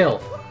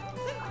skill.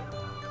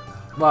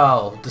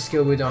 Well, the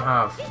skill we don't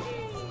have.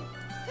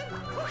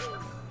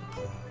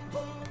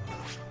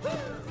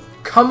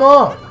 Come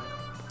on!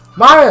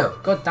 Mario!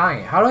 God dang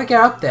it. How do I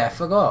get up there? I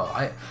forgot.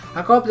 I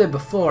got up there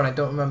before and I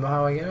don't remember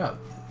how I get up.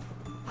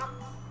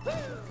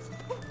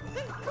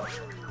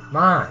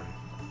 Man.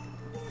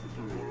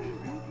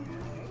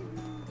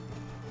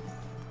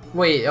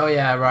 Wait, oh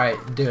yeah, right.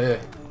 Duh.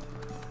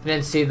 I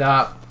didn't see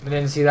that. I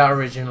didn't see that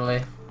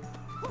originally.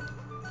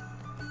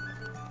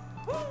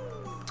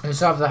 You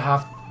also have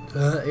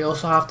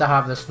to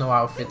have the snow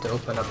outfit to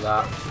open up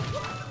that.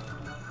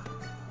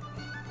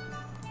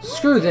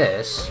 Screw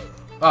this.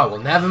 Oh well,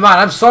 never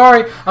mind. I'm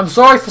sorry. I'm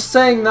sorry for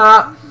saying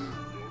that.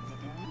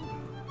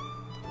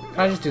 Can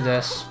I just do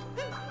this?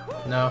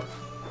 No.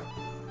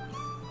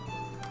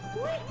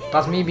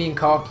 That's me being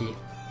cocky.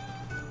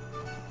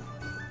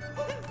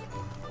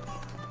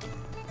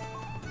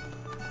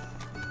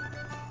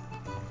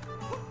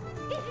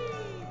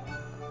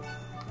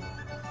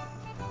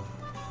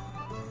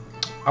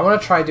 I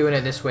want to try doing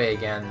it this way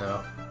again,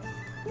 though.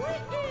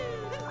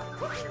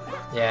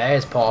 Yeah, it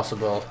is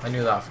possible. I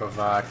knew that for a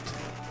fact.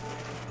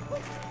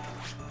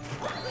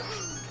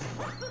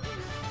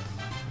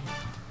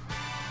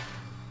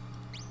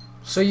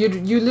 So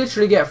you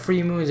literally get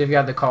 3 moons if you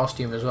have the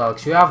costume as well,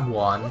 because you have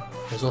one.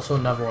 There's also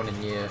another one in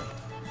here.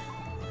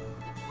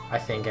 I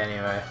think,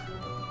 anyway.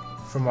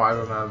 From what I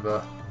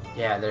remember.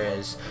 Yeah, there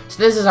is.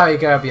 So this is how you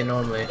get up here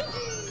normally.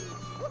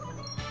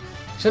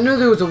 So I knew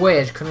there was a way,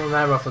 I just couldn't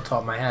remember off the top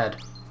of my head.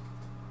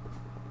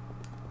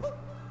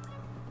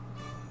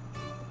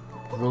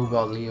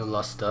 Robot Leo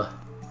Luster.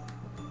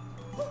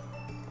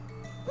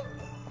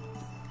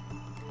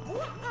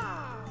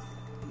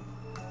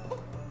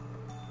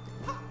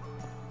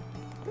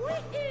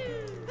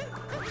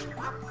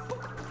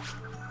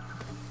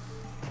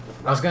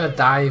 I was gonna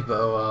dive, but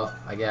oh well,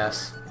 I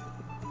guess.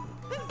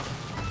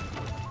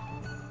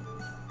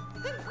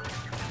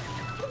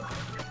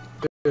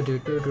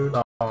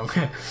 Long.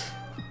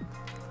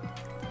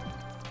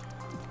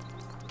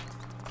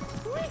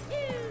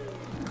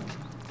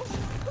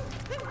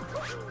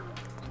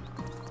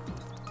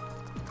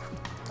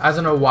 I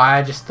don't know why,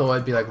 I just thought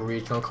it'd be like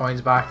regional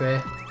coins back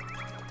there.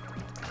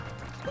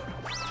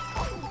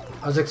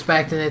 I was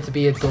expecting it to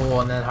be a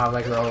door and then have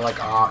like a little like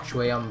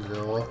archway on the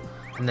door.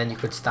 And then you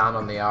could stand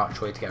on the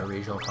archway to get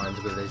regional coins,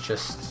 but there's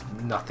just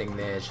nothing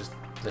there. It's just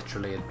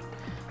literally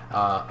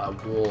a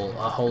wall,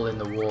 a hole in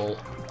the wall.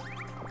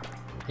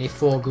 I need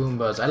 4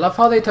 Goombas. I love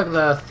how they took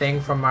the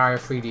thing from Mario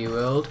 3D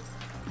World.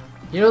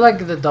 You know,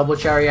 like the double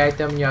cherry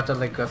item, you have to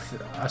like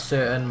a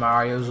certain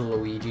Mario's or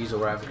Luigi's or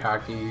whatever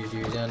character you're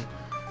using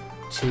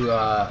to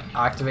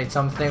activate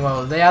something.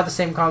 Well, they have the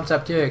same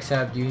concept here,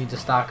 except you need to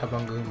stack up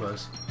on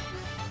Goombas.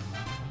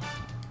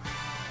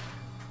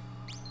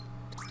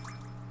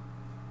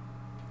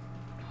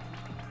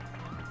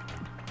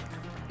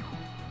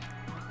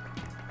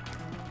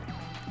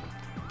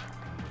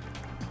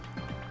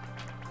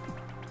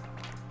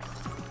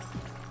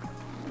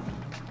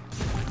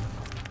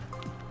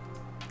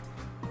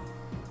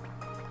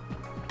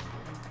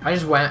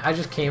 I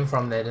just came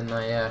from there, didn't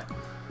I? Yeah.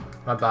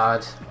 My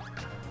bad.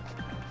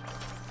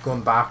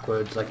 Going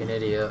backwards like an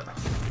idiot.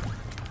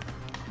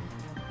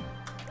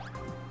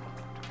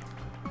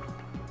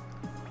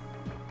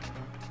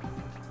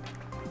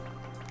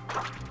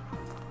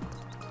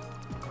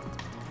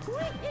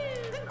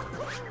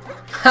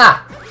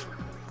 Ha!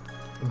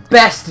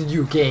 Bested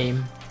you,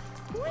 game.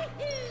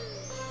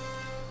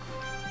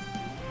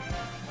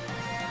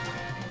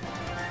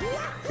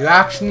 You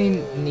actually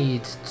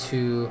need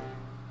to...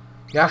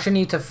 You actually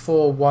need to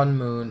for 1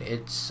 moon.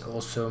 It's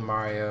also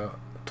Mario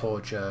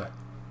Torture.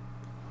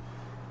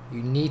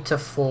 You need to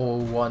for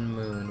 1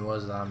 moon. What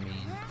does that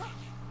mean?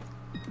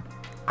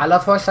 I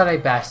love how I said I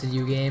bested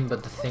you, game,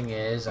 but the thing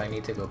is, I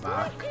need to go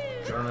back.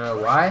 Do you want to know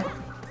why?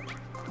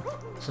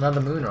 It's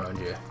another moon around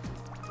you.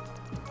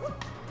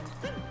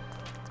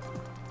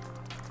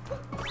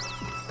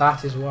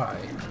 That is why.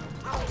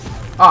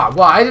 Ah,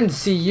 well, I didn't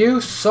see you.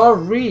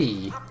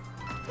 Sorry.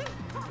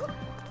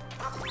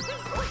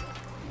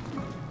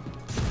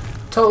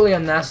 Totally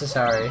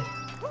unnecessary.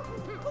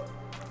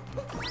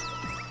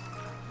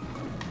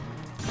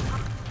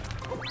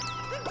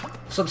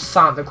 What's up,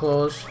 Santa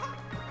Claus?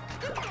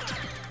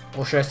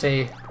 Or should I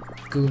say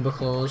Goomba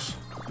Claus?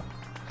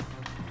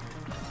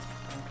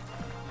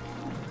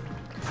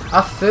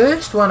 At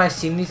first, when I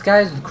seen these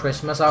guys with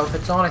Christmas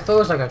outfits on, I thought it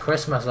was like a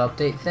Christmas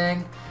update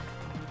thing.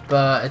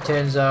 But it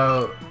turns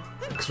out,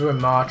 because we're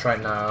in March right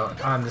now,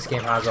 and this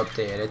game has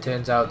updated, it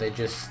turns out they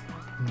just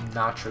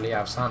naturally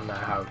have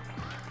Santa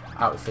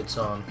outfits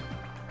on.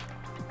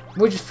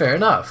 Which is fair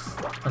enough.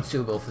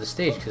 Unsuitable for the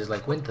stage, because it's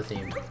like winter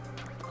themed.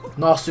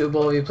 Not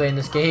suitable to be playing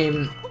this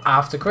game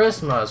after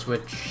Christmas,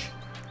 which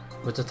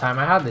was the time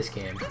I had this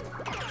game.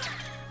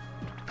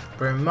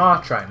 We're in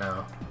March right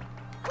now.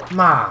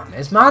 Man,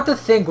 it's mad to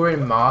think we're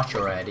in March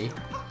already.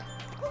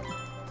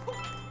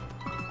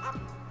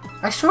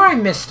 I swear I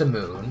missed the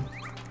moon.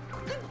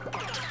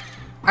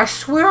 I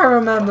swear I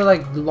remember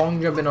like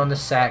long jumping on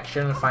this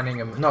section and finding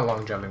a... Not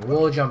long jumping,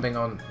 wall jumping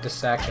on this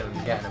section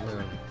and getting a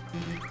moon.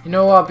 You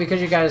know what,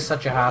 because you guys are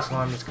such a hassle,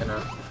 I'm just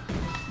gonna...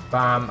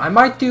 Bam. I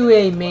might do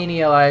a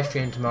Mania live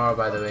stream tomorrow,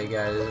 by the way,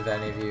 guys, if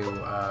any of you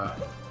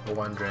were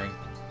wondering.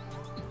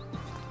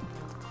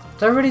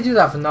 Did I really do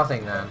that for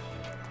nothing, then?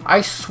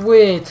 I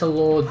swear to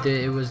Lord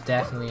that it was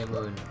definitely a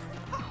moon.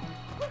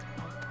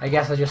 I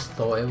guess I just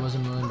thought it was a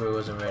moon, but it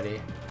wasn't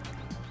really.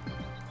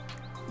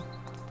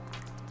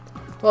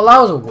 Well, that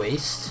was a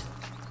waste.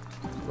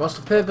 What's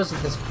the purpose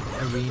of this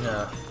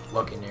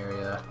arena-looking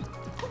area?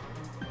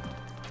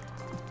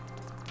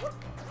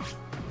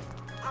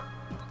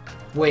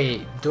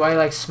 Wait, do I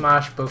like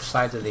smash both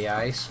sides of the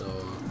ice,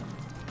 or...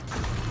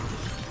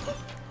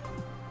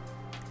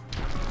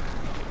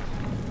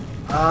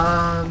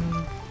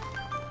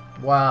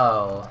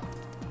 Well,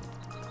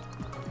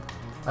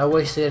 I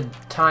wasted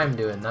time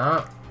doing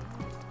that.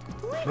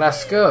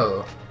 Let's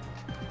go.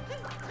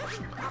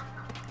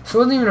 So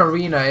it wasn't even an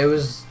arena, it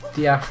was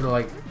the actual,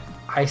 like,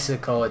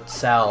 icicle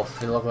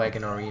itself. It looked like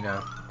an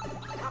arena.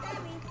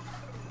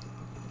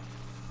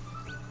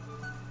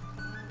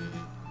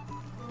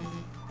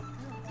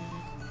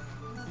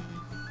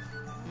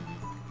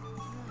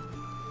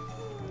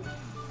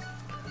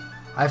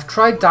 I've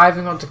tried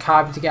diving onto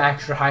Cabby to get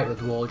extra height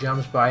with wall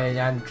jumps, but I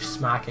end up just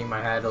smacking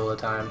my head all the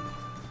time.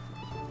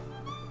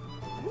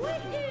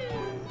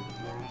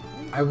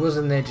 I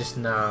wasn't there just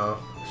now,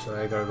 so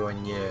I gotta go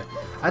in here.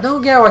 I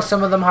don't get why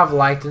some of them have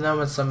light in them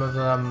and some of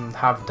them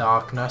have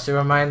darkness. It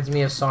reminds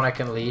me of Sonic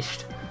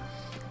Unleashed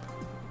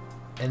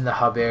in the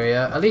hub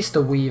area, at least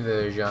the Wii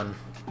version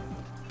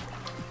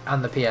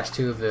and the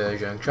PS2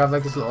 version. Cause I have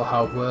like this little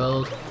hub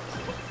world.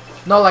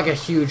 Not like a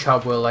huge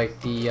hub world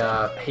like the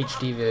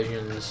HD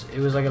versions.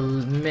 It was like a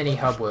mini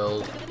hub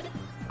world,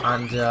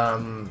 and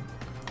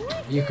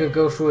you could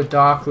go through a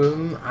dark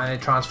room and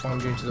it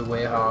transformed you into the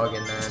Werehog,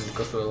 and then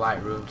go through a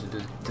light room to do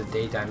the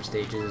daytime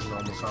stages as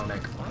normal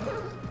Sonic.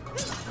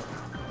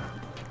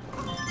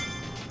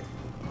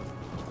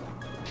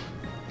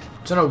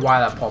 Don't know why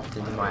that popped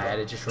into my head.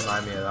 It just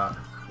reminded me of that.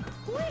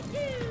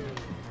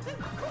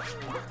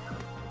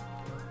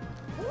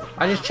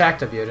 I just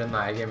checked up here, didn't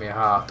I? It gave me a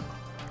heart.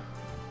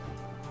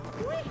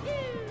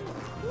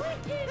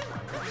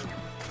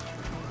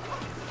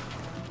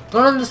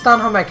 Don't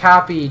understand how my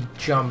Cappy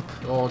jump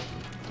or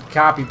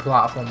Cappy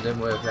platform didn't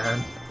work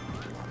then.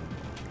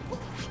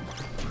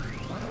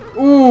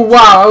 Ooh,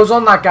 wow, I was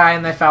on that guy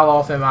and they fell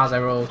off him as I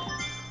rolled.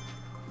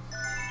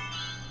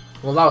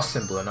 Well, that was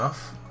simple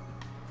enough.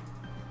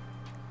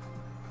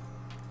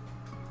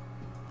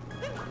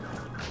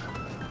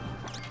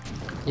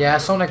 Yeah,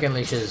 Sonic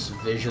Unleashed is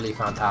visually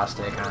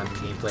fantastic and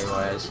gameplay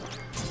wise.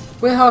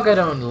 Werehog I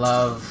don't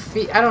love.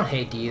 I don't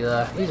hate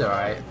either. He's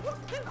alright.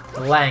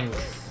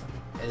 Length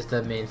is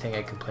the main thing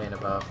I complain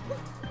about.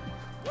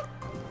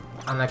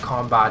 And the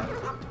combat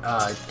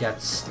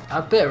gets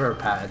a bit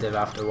repetitive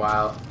after a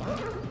while.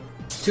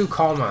 It's too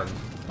common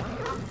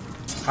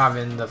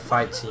having the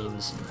fight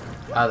scenes,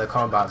 the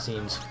combat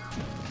scenes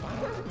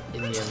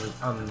in the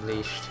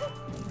Unleashed.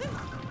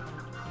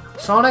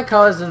 Sonic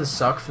Colors doesn't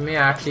suck for me.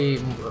 I actually,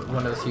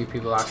 one of the few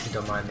people actually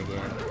don't mind the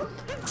game.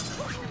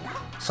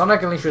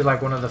 Sonic Unleashed was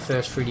like one of the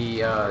first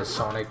 3D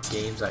Sonic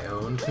games I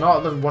owned.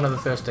 Not one of the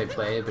first I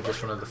played, but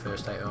just one of the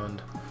first I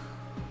owned.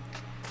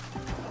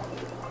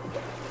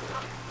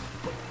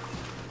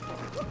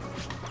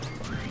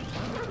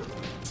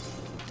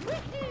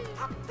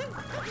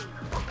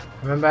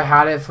 Remember I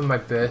had it for my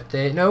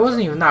birthday. No, it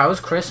wasn't even that. It was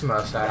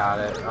Christmas I had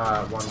it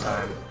one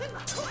time.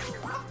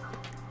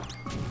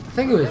 I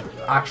think it was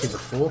actually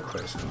before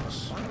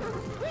Christmas.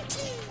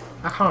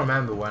 I can't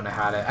remember when I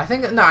had it. I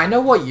think, no, I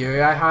know what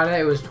year I had it.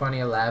 It was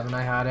 2011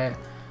 I had it.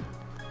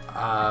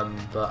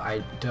 But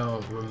I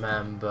don't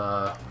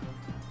remember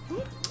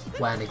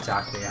when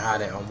exactly I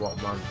had it, on what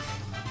month.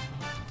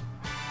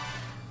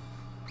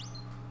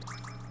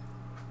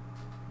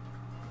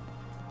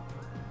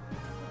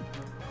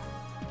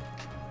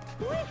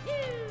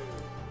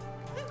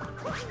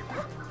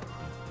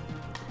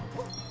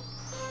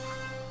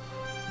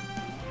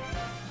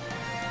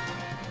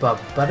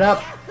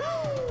 Ba-ba-da.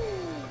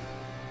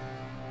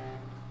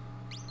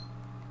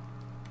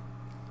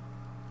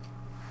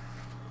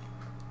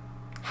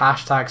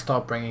 Hashtag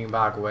stop bringing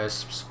back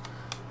wisps.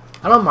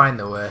 I don't mind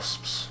the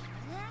wisps.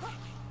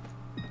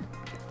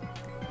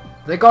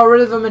 They got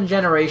rid of them in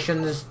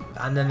Generations,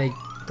 and then they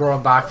brought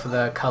them back for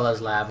the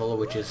colors level,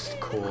 which is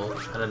cool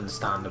and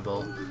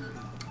understandable.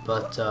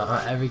 But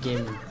every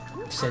game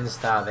since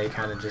that, they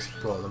kind of just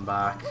brought them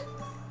back.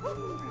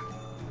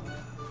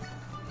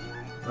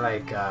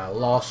 Like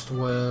Lost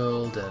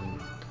World and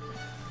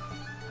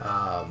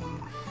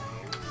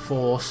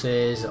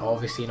Forces,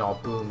 obviously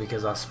not Boom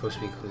because that's supposed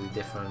to be a completely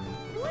different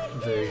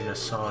version of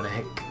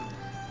Sonic.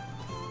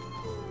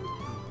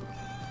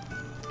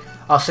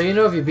 Oh, so you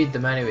know if you beat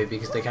them anyway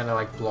because they kind of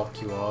like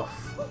block you off,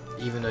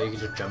 even though you can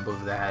just jump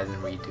over their head and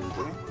redo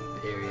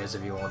the areas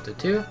if you wanted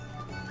to.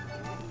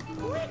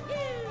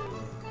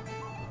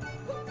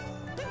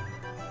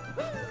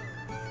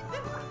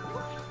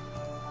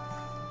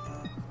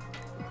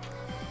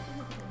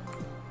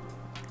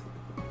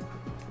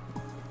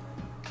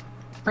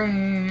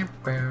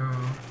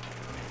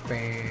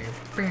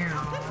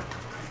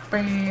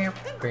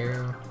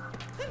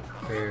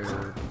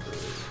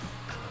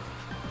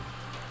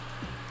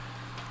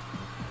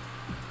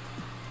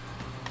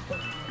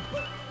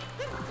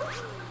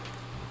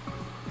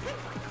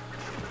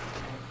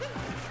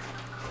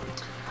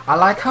 I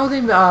like how they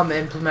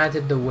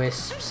implemented the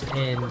wisps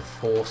in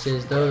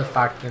Forces, though. The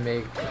fact they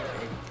make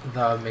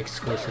that makes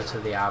closer to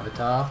the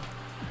avatar.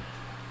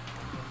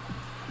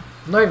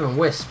 Not even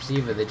wisps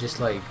either. They're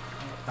just like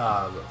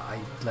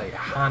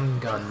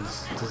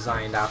handguns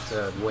designed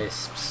after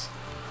wisps.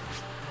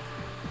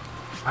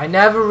 I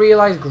never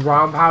realized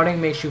ground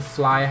pounding makes you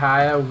fly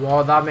higher.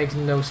 Wow, that makes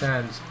no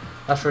sense.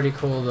 That's really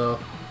cool though.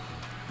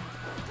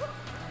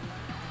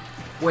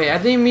 Wait, I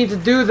didn't mean to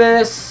do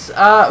this.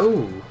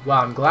 Ooh. Well,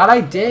 I'm glad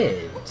I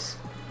did.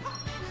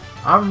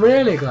 I'm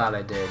really glad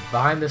I did.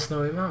 Behind the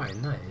snowy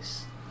mountain.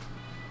 Nice.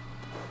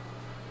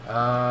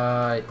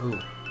 Ooh.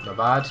 Not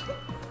bad.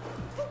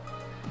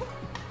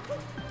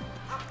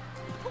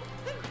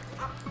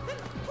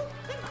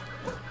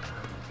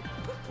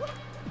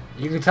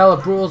 You can tell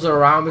the brawls are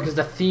around because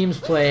the theme's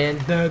playing.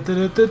 I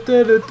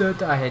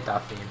hate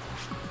that theme.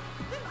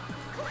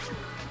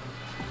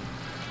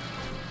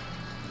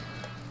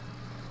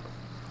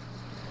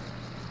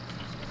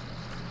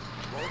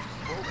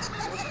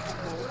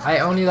 I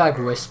only like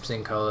wisps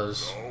in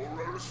colors.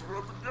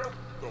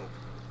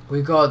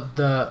 We got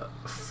the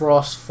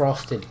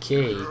frosted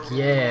cake.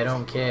 Yeah, I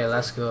don't care.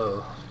 Let's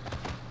go.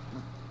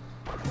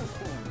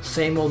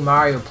 Same old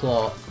Mario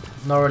plot.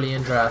 Not really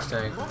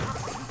interesting.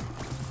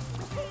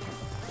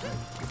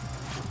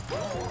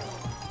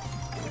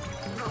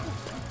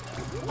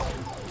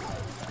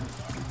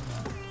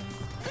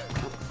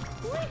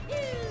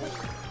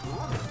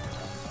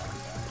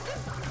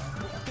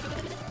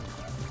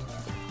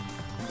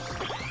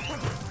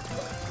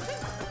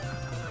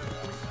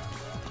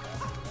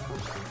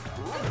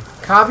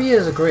 Cappy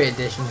is a great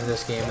addition to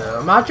this game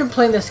though. Imagine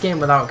playing this game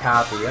without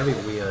Cappy, that'd be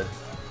weird.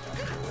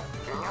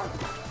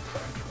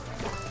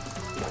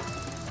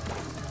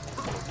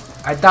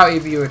 I doubt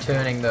he'd be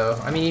returning though.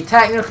 I mean, he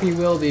technically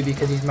will be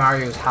because he's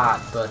Mario's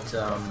hat, but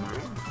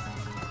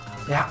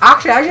yeah,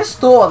 actually I just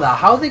thought of that.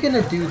 How are they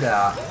gonna do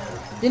that?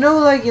 You know,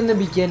 like in the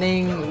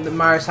beginning, the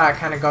Mario's hat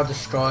kind of got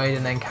destroyed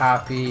and then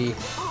Cappy,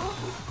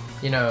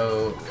 you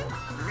know,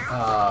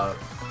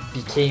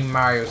 became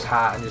Mario's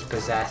hat and just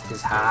possessed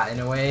his hat in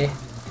a way.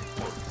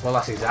 Well,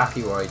 that's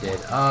exactly what I did.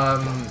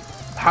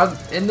 How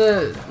in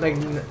the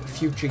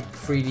future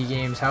 3D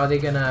games, how are they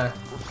gonna,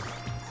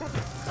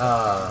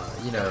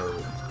 you know,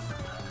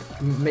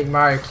 make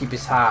Mario keep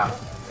his hat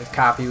if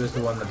Cappy was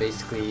the one that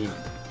basically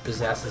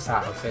possessed his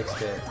hat and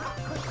fixed it?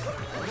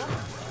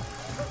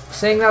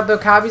 Saying that though,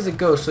 Cappy's a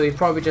ghost, so he'd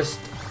probably just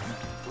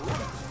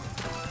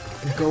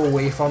go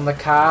away from the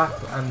cap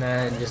and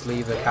then just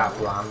leave the cap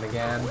land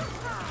again.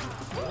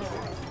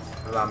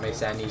 If that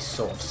makes any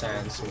sort of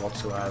sense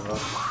whatsoever.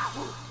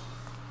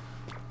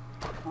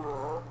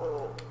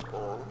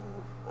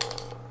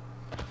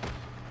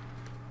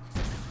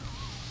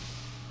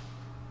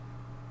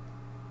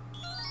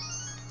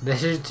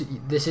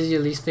 This is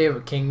your least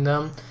favorite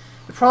kingdom.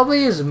 It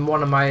probably is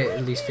one of my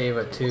least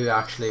favorite too,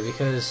 actually,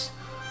 because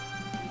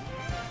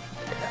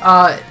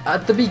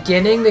at the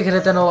beginning they could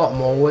have done a lot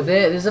more with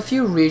it. There's a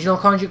few regional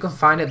cons you can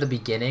find at the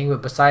beginning,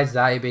 but besides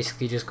that, you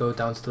basically just go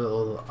down to the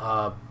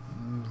little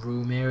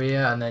room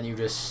area and then you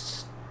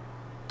just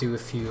do a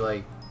few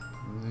like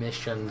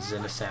missions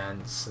in a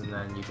sense, and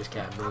then you just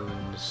get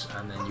moons,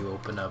 and then you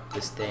open up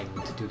this thing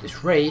to do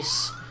this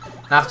race.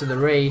 After the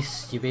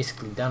race, you're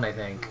basically done, I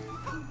think.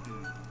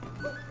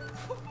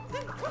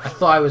 I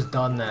thought I was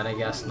done then, I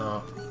guess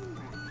not.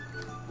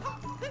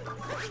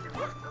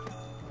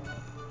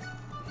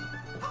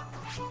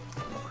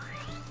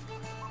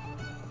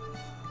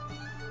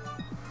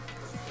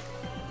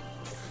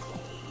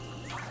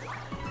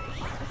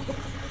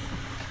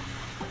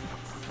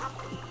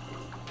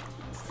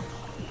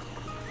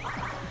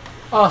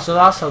 Oh, so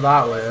that's how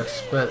that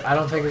works, but I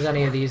don't think there's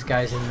any of these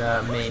guys in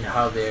the main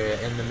hub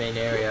area, in the main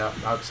area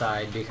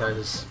outside,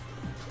 because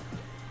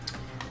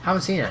I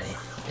haven't seen any.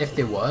 If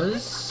there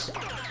was,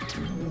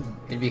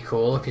 it'd be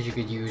cool because you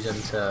could use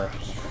them to,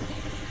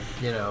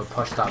 you know,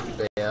 push that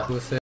player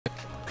with it.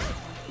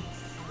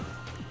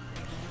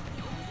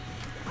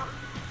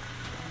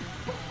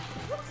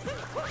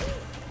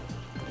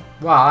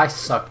 Wow, I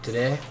suck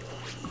today.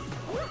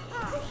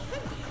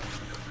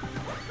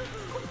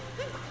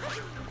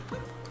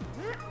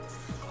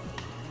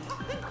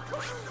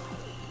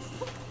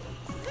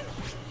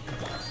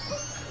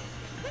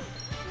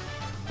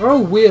 What a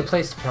weird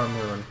place to put a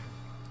moon.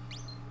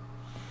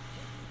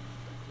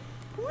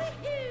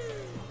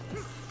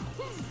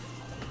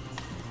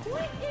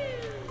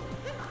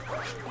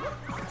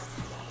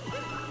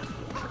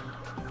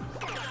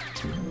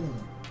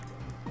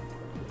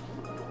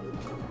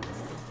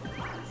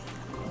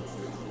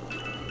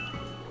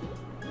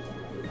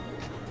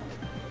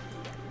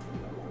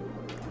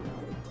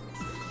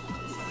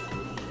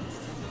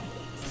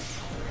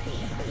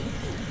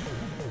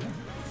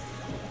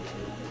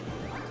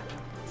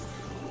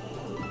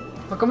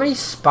 Look how many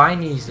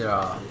spinies there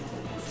are.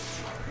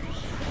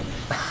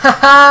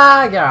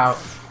 Haha, get out.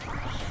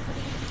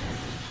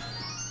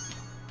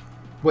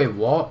 Wait,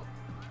 what?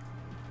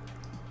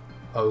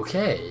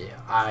 Okay,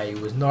 I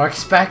was not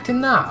expecting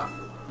that.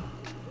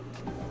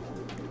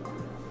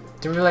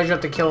 Didn't realize you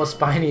have to kill the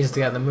spinies to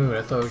get the moon.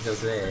 I thought it was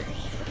just there.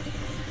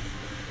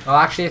 Well,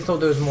 actually, I thought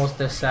there was more to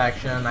this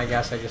section. I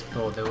guess I just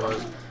thought there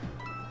was,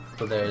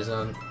 but there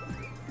isn't.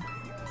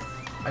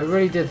 I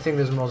really did think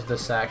there's more to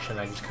this section.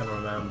 I just couldn't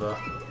remember.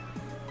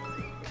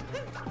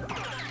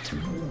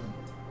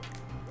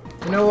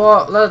 You know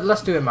what?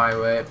 Let's do it my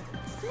way.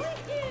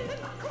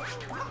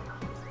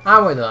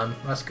 And we're done.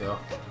 Let's go.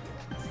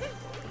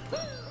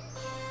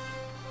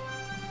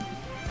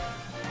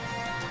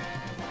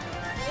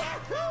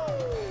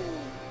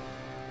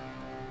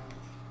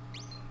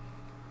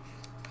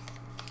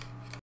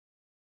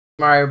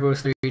 Mario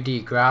Bros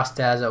 3D, grass,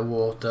 desert,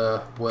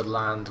 water,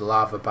 woodland,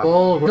 lava,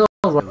 all real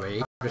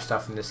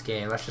stuff in this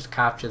game. Let's just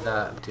capture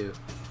that too.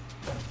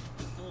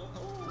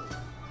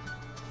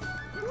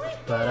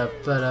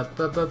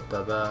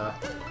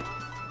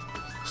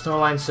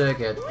 Snowline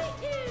circuit.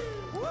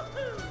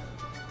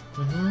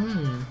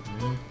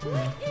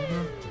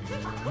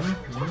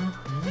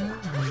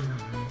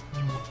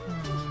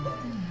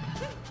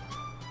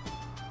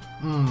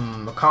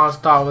 I can't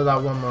start with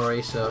that one more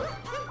racer.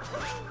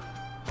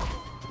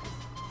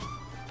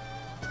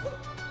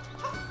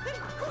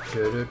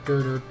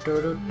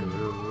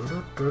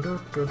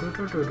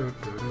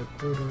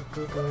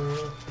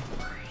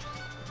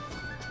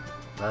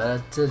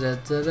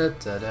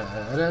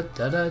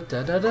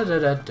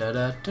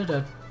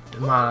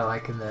 Man, I'm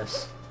liking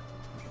this.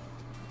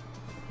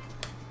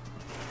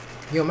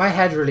 Yo, my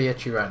head's really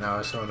itchy right now,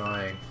 it's so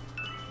annoying.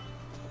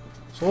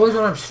 It's always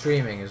when I'm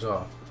streaming as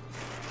well.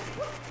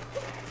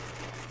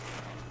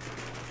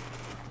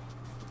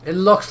 It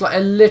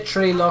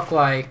literally looked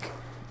like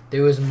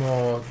there was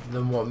more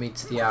than what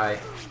meets the eye.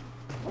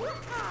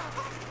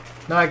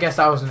 No, I guess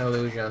that was an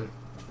illusion.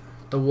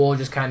 The wall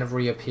just kind of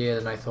reappeared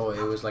and I thought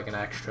it was like an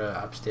extra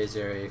upstairs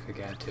area you could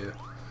get to.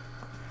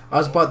 I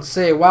was about to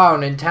say, wow,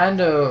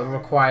 Nintendo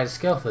requires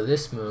skill for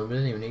this move. It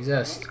doesn't even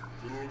exist.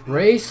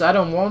 Race? I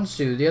don't want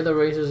to. The other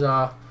races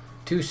are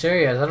too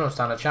serious. I don't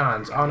stand a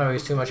chance. Oh no,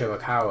 he's too much of a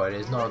coward.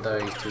 It's not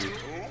that he's too...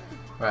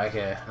 Right,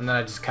 okay. And then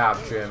I just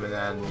capture him and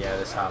then, yeah,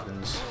 this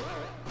happens.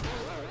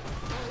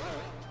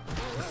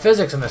 The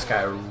physics on this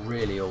guy are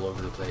really all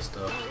over the place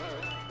though.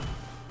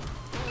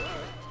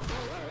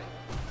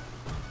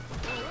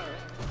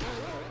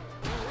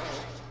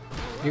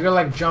 You gotta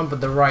like jump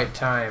at the right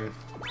time.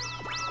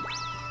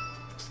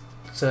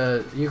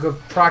 So you could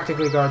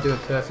practically gotta do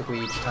it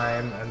perfectly each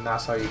time, and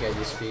that's how you get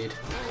your speed.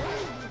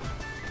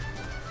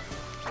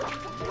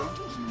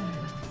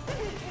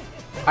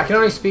 I can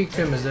only speak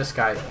to him as this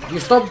guy. You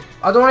stop!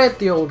 I don't want to hit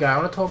the old guy, I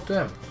want to talk to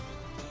him.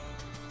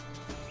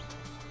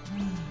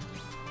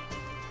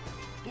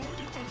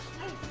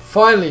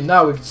 Finally,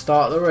 now we can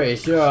start the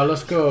race. Yeah,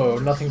 let's go.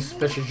 Nothing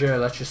suspicious here,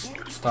 let's just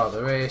start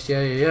the race.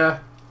 Yeah, yeah, yeah.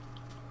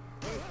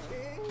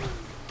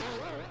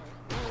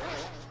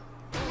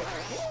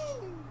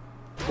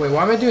 Wait,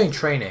 why am I doing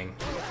training?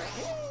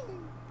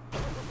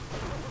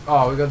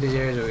 Oh, we got these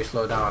areas where we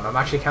slow down. I'm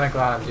actually kind of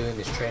glad I'm doing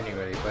this training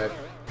really quick.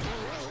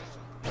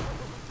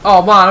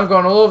 Oh man, I'm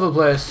going all over the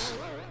place.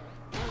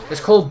 It's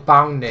called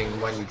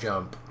bounding when you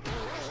jump.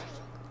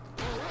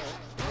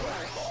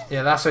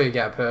 Yeah, that's how you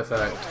get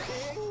perfect.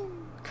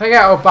 Can I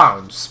get out of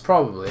bounds?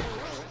 Probably.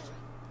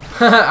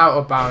 Out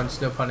of bounds,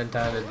 no pun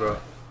intended, bro.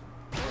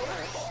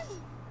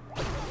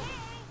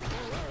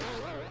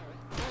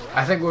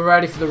 I think we're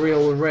ready for the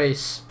real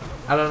race.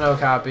 I don't know,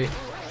 Cappy.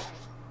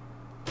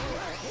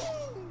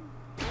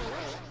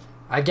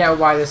 I get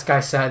why this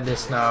guy said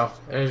this now.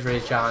 It is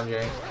really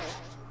challenging.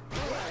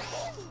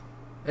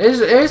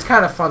 It is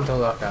kind of fun to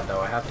look at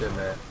though, I have to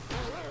admit.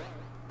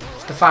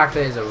 Just the fact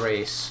that it's a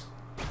race.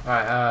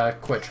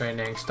 Alright, quit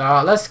training,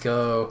 start, let's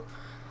go.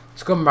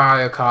 Let's go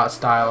Mario Kart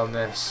style on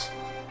this.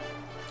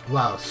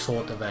 Well,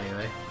 sort of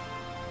anyway.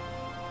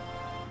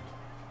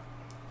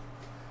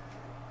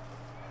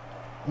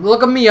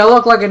 Look at me, I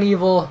look like an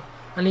evil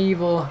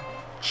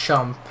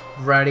chump,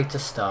 ready to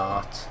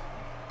start.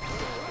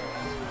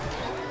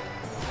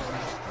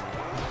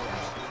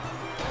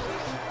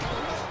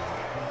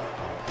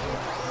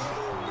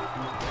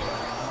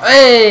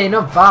 Hey,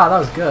 not bad. That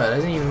was good. I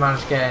didn't even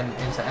manage to get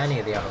into any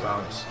of the other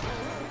rounds.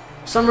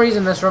 For some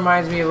reason, this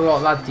reminds me of a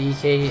lot of that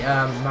DK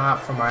map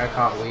from Mario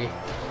Kart Wii.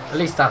 At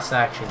least that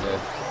section did.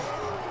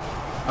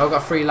 Oh, I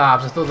got 3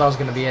 laps. I thought that was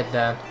going to be it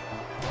then.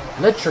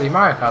 Literally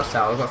Mario Kart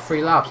style. I got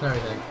 3 laps and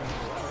everything.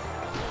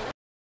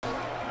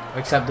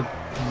 Except the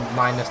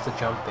minus the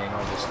jumping,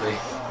 obviously.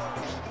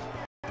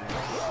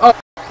 Oh!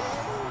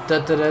 Da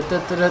da da da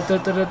da da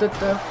da da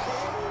da.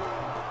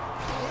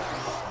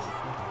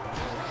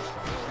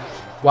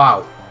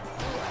 Wow.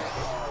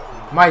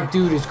 My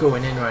dude is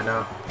going in right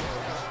now.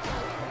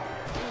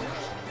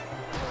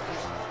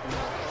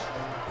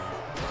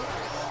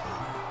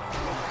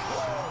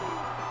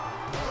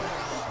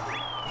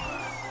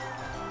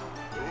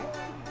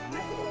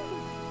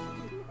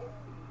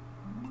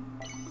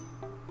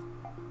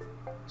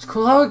 It's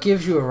cool how it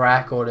gives you a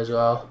record as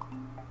well.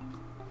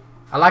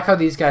 I like how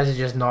these guys are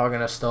just not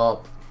gonna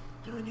stop.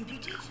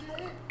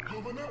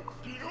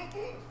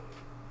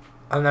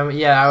 And then,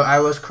 yeah, I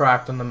was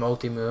correct on the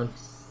multi-moon.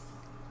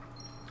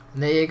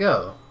 And there you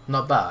go.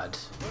 Not bad.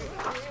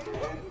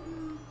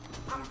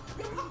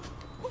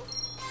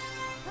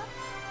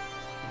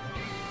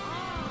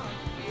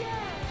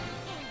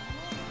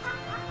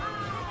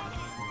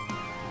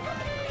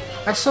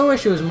 I so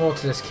wish there was more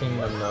to this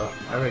kingdom though.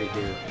 I really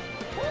do.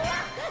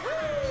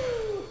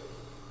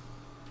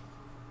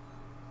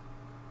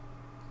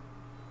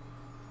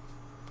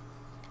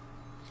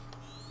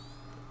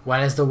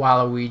 When is the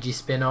Waluigi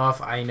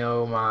spin-off? I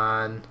know,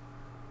 man.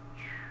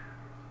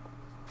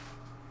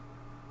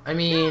 I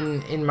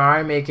mean, in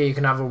Mario Maker you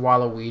can have a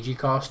Waluigi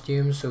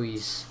costume, so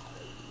he's...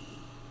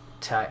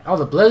 Oh,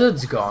 the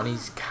blizzard's gone.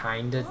 He's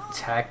kinda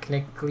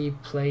technically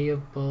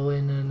playable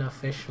in an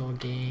official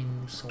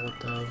game,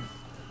 sort of.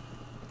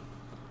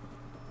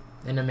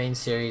 In a main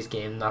series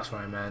game, that's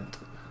what I meant.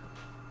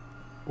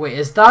 Wait,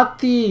 is that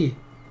the...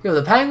 Yo,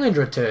 the penguins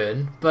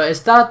return, but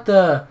is that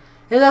the...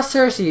 Is that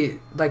seriously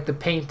like the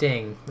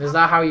painting? Is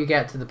that how you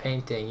get to the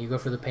painting? You go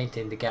for the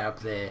painting to get up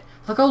there.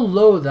 Look how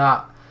low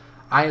that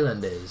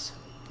island is.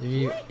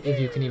 If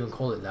you can even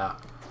call it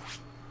that.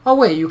 Oh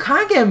wait, you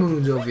can't get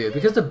moons over here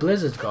because the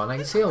blizzard's gone. I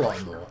can see a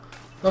lot more.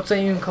 Looks like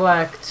you can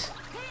collect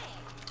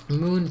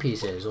moon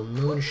pieces or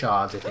moon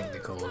shards, I think they're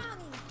called.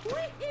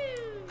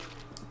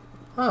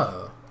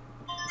 Oh.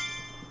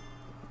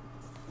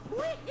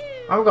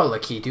 I've got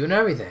Lakitu and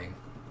everything.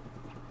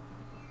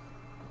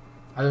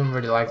 I don't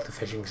really like the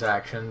fishing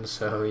section,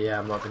 so yeah,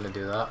 I'm not going to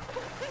do that.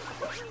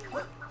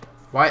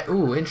 Why?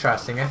 Ooh,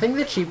 interesting. I think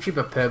the Cheep Cheep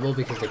are purple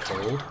because they're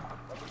cold.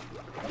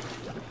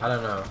 I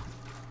don't know.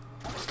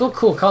 Still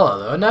cool color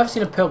though. I've never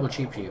seen a purple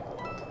Cheep Cheep.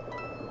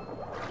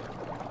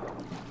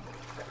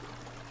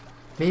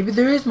 Maybe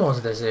there is more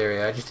to this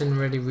area. I just didn't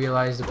really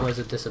realize the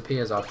blizzard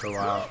disappears after a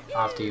while,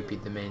 after you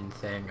beat the main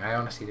thing. I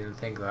honestly didn't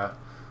think that.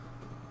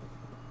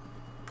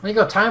 Well, you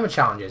got timer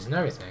challenges and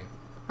everything.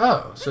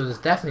 Oh, so there's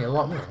definitely a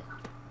lot more.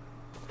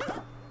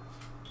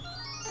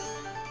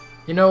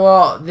 You know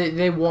what?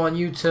 They want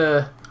you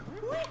to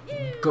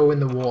go in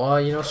the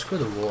water. You know, screw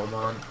the water,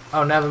 man.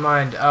 Oh, never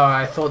mind. Oh,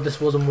 I thought this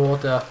wasn't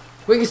water.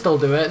 We can still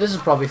do it. This is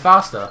probably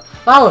faster.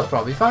 That was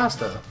probably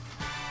faster.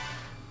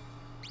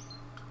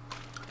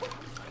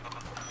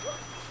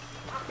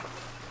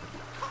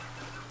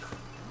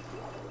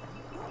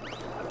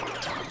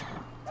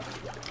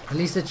 At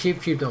least the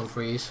Cheep Cheep don't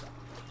freeze.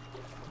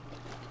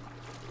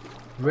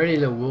 Really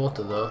low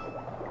water though.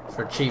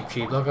 For Cheep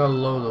Cheep. Look how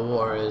low the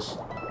water is.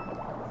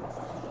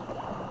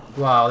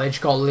 Wow, they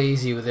just got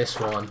lazy with this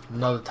one.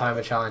 Another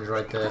timer challenge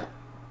right there.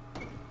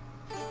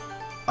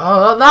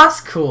 Oh, that's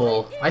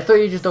cool. I thought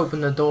you just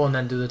open the door and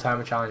then do the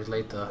timer challenge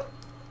later.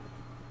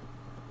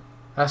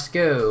 Let's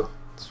go.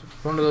 It's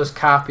one of those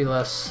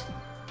capulous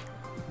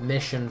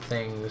mission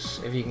things,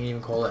 if you can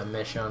even call it a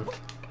mission.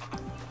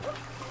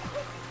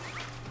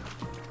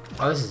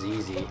 Oh, this is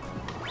easy.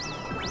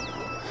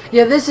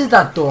 Yeah, this is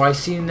that door I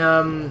seen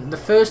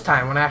the first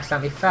time when I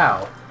accidentally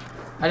fell.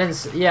 I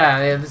didn't.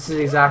 Yeah, this is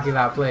exactly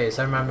that place.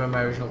 I remember in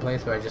my original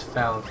playthrough, I just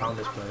fell and found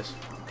this place.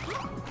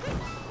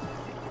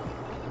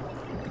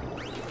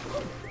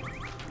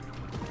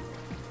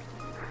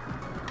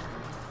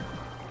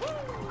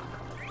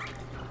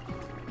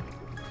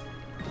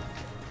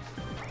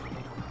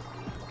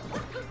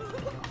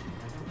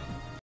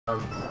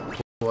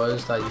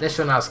 Was like this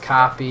one has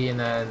Cappy and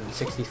then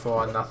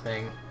 64 and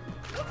nothing.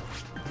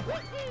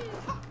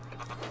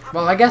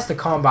 Well, I guess the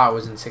combat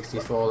was in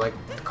 64, like,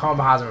 the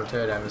combat hasn't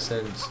returned ever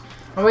since.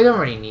 And we don't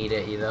really need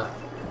it either.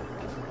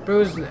 But it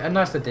was a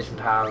nice addition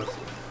to have,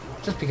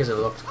 just because it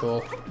looked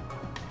cool.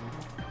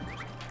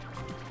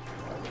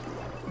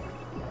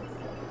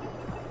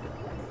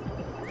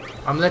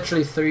 I'm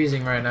literally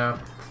freezing right now.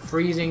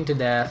 Freezing to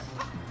death.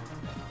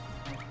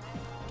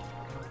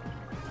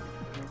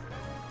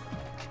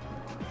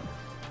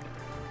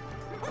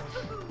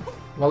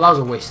 Well, that was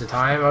a waste of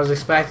time. I was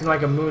expecting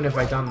like a moon if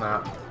I'd done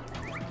that.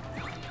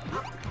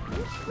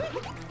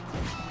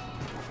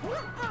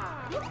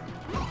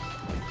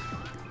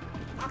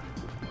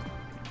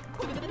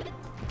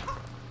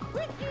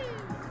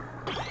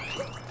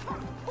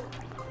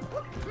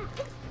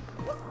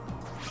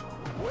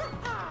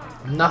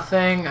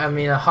 Nothing. I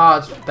mean, a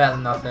heart's better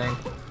than nothing.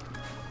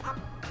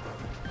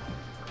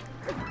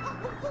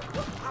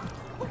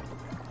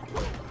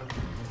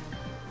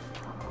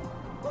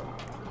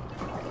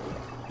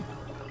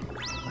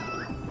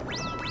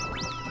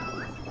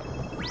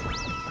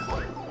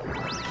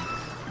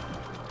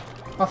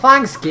 Well,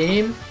 thanks,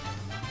 game.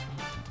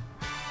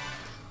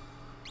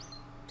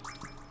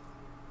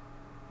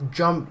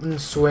 Jump and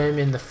swim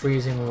in the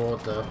freezing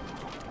water.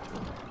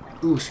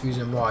 Ooh, excuse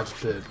me, I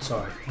just burped,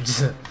 sorry.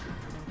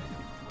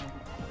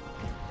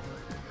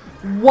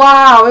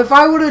 Wow, if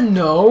I would have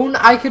known,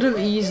 I could have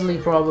easily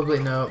probably...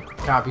 Nope,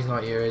 Cappy's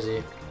not here, is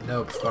he?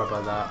 Nope, forgot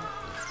about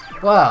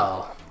that.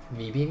 Well,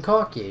 me being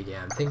cocky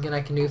again, thinking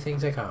I can do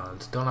things I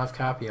can't. Don't have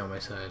Cappy on my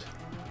side.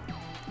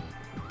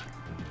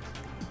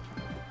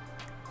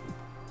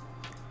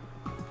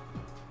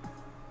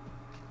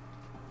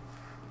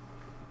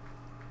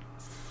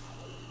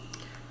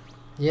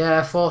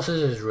 Yeah,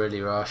 Forces is really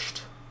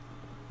rushed.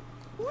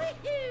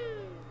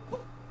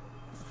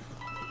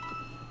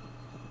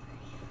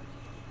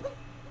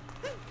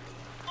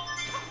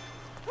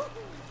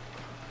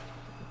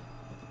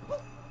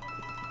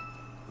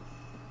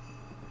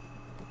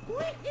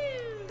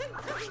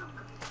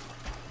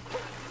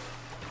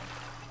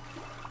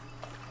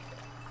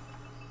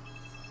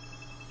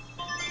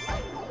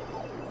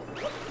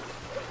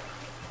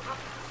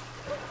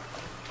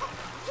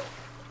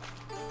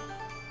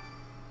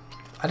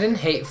 I didn't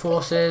hate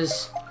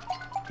Forces.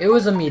 It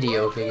was a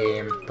mediocre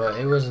game, but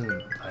it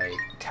wasn't like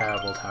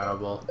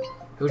terrible.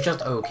 It was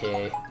just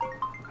okay.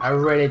 I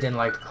really didn't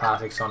like the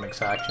classic Sonic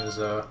sections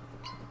though.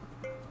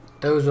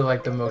 Those were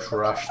like the most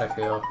rushed, I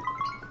feel.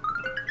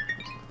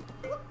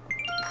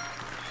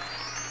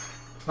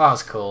 That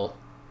was cool.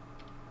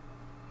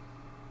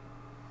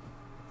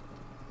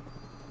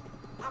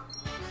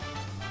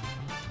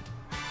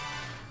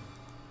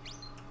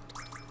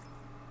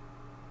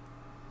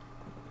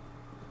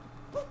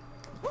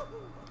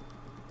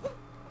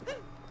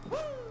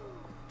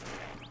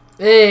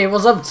 Hey,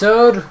 what's up,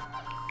 Toad?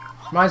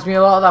 Reminds me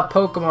a lot of that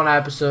Pokemon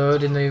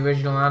episode in the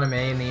original anime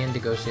in the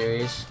Indigo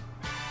series.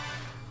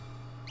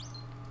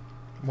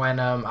 When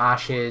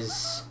Ash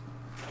is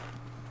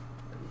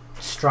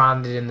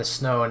stranded in the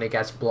snow and it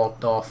gets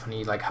blocked off and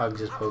he like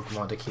hugs his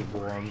Pokemon to keep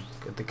warm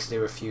because they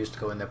refuse to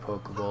go in their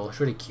Pokeball. It's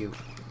really cute.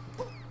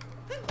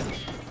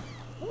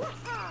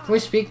 Can we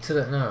speak to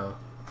that? No.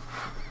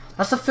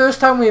 That's the first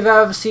time we've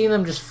ever seen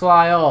them just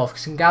fly off,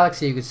 because in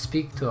Galaxy you could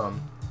speak to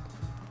them.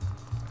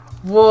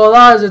 Whoa,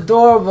 that is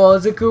adorable.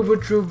 It's a Koopa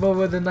Troopa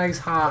with a nice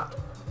hat.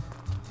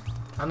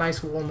 A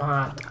nice warm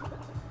hat.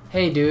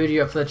 Hey dude,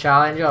 you up for the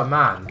challenge? Oh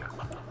man.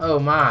 Oh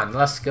man,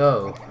 let's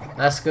go.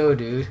 Let's go,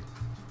 dude.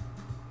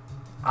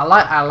 I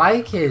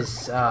like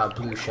his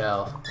blue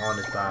shell on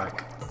his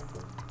back.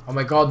 Oh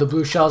my god, the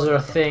blue shells are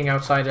a thing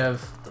outside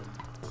of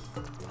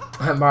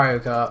Mario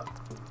Kart.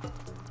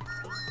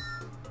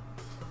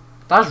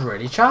 That's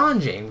really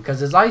challenging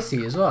because it's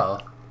icy as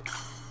well.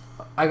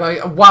 I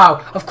got,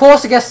 wow, of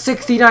course it gets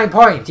 69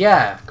 points.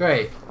 Yeah,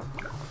 great.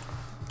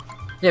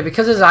 Yeah,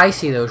 because it's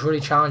icy though, it's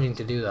really challenging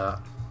to do that.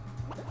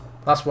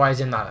 That's why it's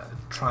in that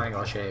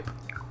triangle shape.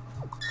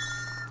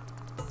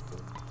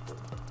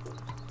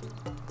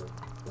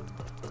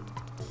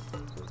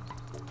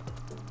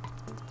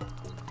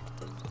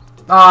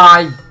 Ah,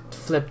 I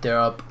flipped her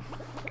up.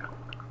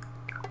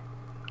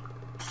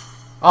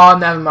 Oh,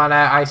 never mind,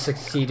 I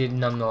succeeded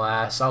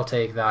nonetheless. I'll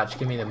take that. Just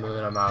give me the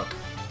moon, I'm out.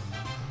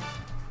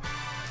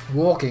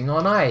 Walking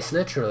on ice,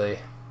 literally.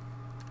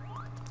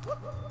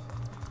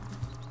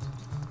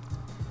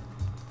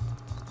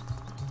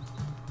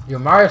 Yo,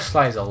 Mario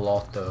slides a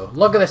lot though.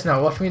 Look at this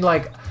now, watch me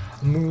like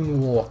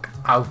moonwalk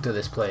out of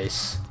this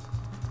place.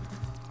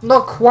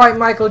 Not quite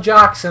Michael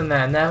Jackson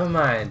then, never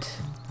mind.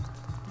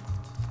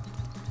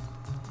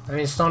 I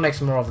mean,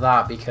 Sonic's more of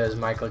that because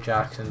Michael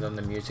Jackson done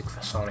the music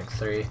for Sonic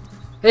 3.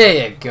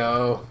 There you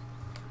go.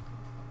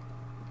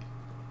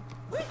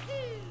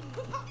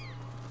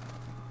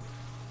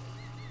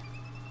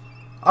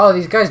 Oh,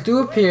 these guys do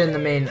appear in the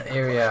main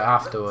area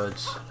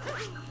afterwards.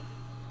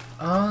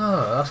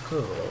 Oh, that's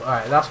cool.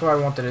 Alright, that's what I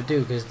wanted to do,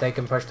 because they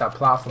can push that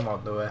platform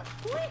out the way.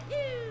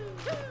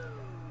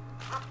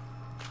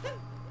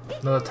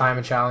 Another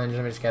timer challenge.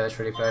 Let me just get this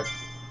really quick.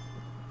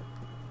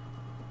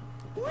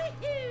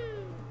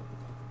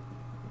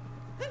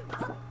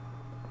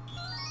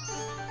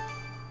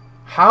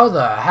 How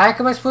the heck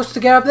am I supposed to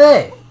get up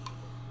there?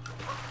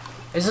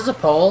 Is this a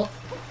pole?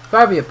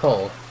 Better be a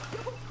pole.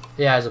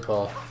 Yeah, it's a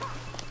pole.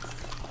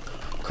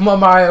 Come on,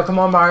 Mario. Come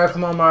on, Mario.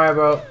 Come on, Mario,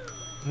 bro.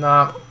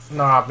 Nah,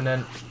 not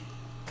happening.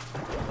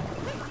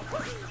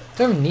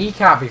 Don't need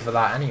Cappy for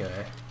that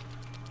anyway.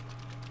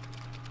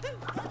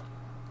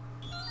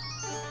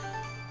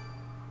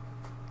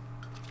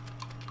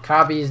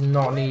 Cappy is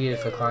not needed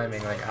for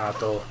climbing, like,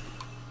 at all.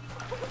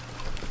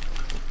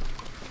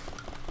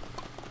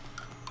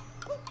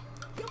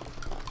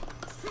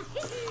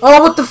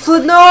 Oh, what the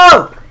flip?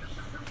 No!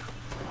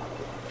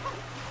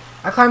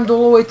 I climbed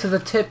all the way to the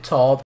tip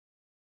top.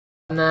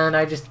 And then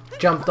I just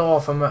jumped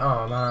off and went,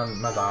 oh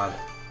man, my bad.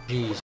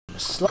 Jeez.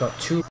 Got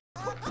two.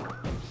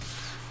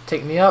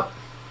 take me up.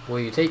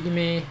 Where are you taking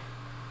me?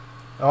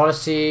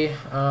 Odyssey.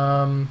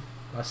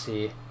 Let's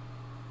see.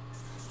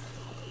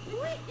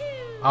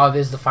 Oh,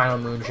 there's the final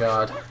moon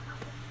shard.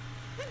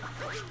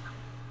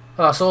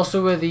 Oh, that's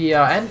also where the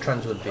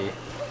entrance would be.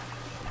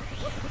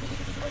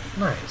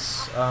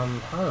 Nice. How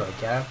do I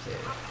get up there?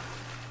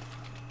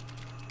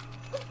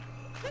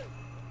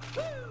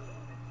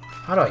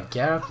 How do I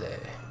get up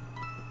there?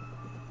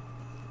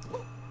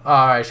 Oh,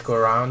 I just go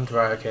around.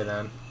 Right, okay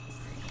then.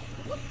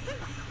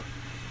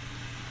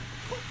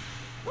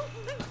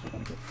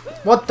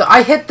 What the?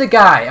 I hit the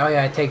guy! Oh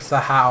yeah, it takes the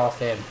hat off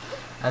him.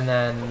 And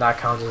then that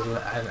counts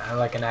as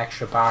like an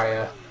extra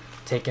barrier,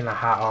 taking the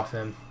hat off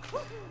him.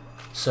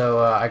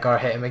 So I gotta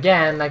hit him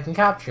again, and I can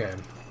capture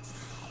him.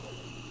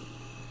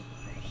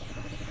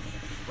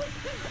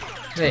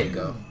 There you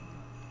go.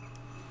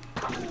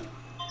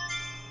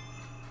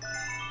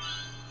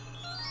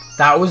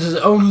 That was his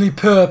only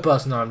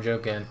purpose. No, I'm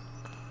joking.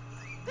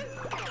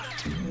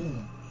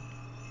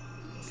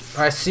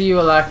 Alright, see you,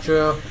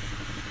 Electro.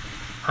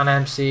 And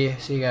MC.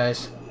 See you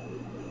guys.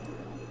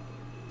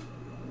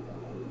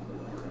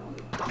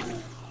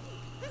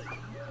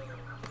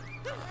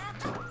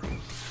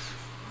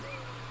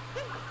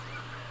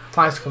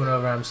 Thanks for coming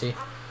over, MC.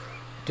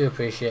 Do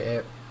appreciate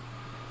it.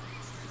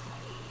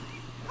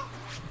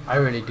 I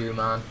really do,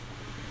 man.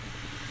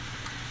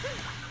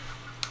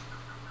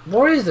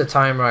 What is the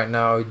time right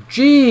now?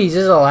 Jeez, is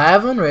it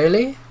 11?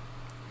 Really?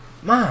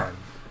 Man.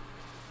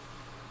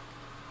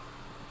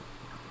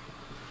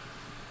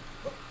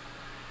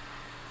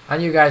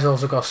 And you guys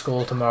also got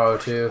school tomorrow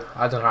too.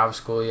 I don't have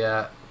school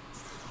yet.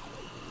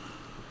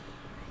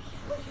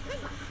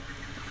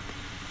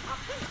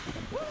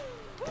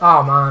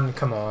 Oh man,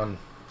 come on.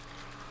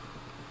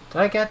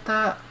 Did I get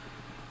that?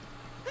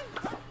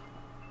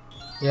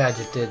 Yeah, I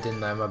just did,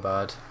 didn't I? My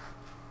bad.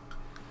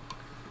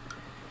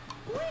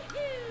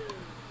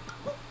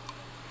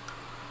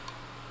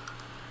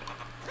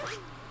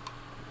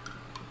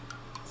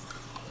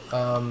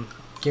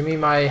 Give me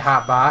my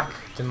hat back.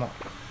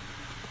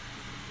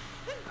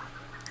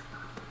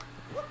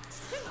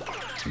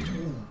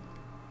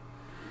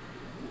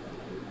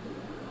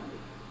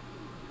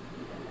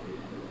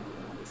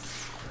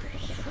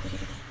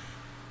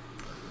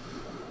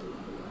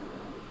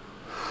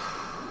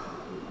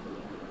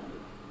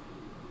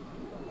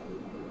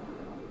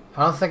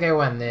 I don't think I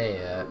went there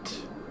yet.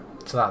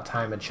 To that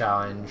timer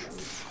challenge.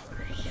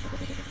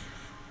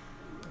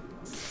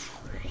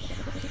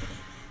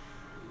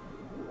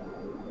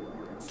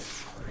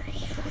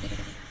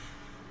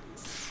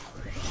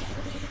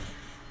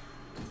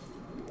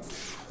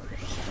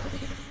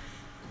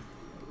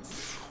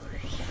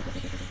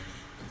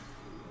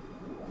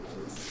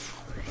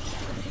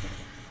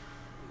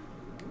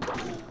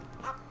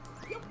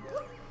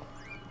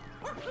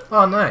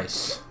 Oh,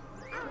 nice.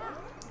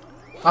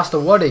 That's the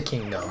Woody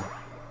Kingdom.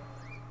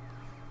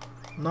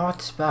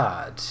 Not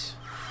bad.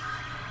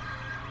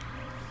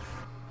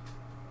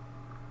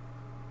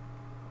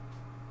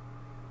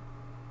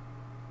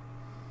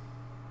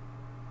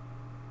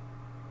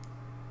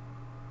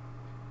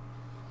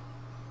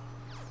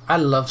 I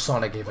love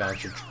Sonic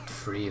Adventure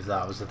 3 if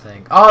that was the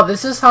thing. Oh,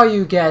 this is how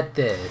you get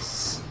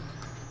this.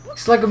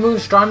 It's like a Moon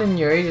Stranding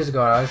here ages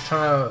ago. I was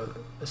trying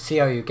to see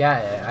how you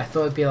get it. I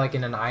thought it'd be like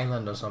in an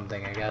island or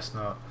something. I guess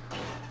not.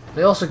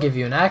 They also give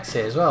you an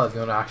exit as well if you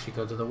want to actually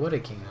go to the Woody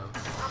Kingdom.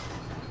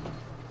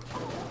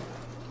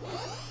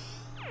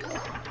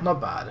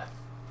 Not bad.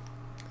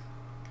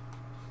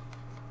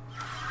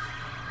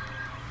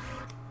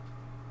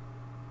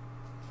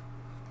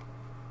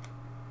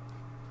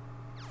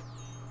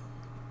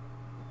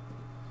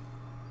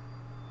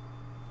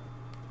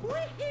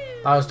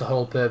 That was the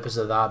whole purpose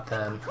of that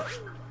then.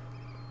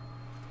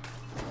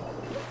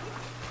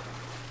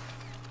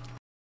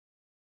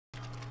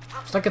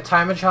 It's like a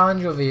timer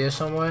challenge over here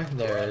somewhere.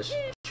 There it is.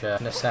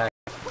 In a sec.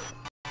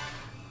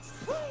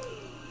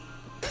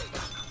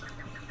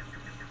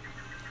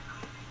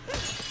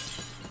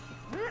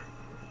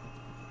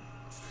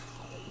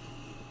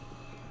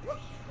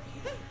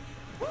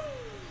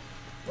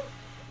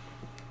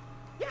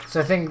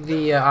 So I think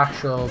the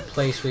actual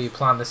place where you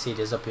plant the seed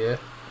is up here.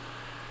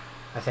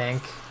 I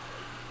think.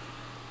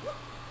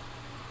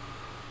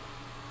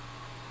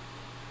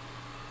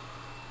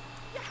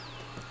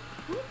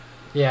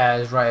 Yeah,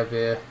 it's right up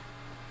here.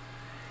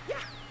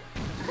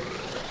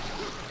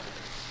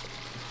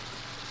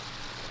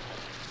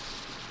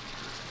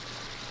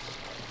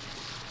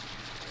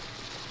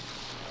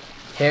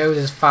 Heroes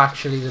is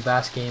factually the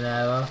best game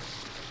ever.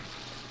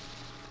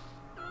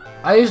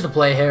 I used to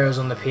play Heroes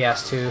on the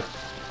PS2.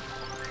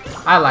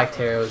 I liked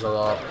Heroes a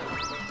lot.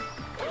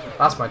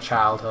 That's my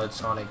childhood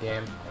Sonic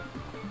game.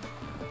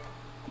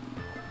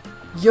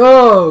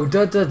 Yo!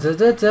 Da da da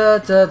da da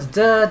da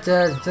da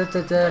da da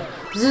da da.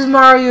 This is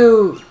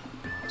Mario,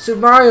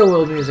 Super Mario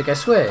World music, I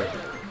swear.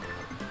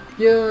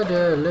 Yo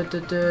da da da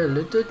da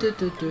da da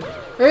da da.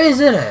 There is,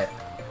 isn't it?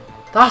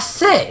 That's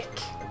sick.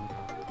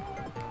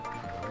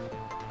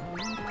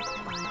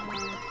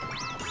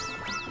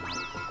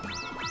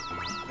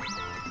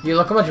 You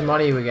look how much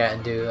money we're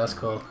getting, dude. That's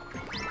cool.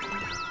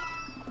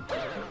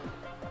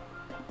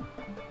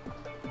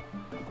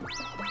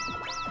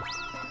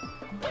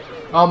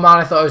 Oh man,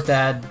 I thought I was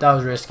dead. That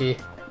was risky.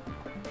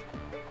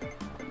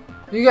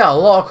 You get a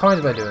lot of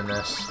coins by doing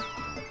this.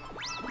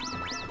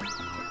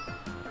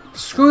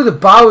 Screw the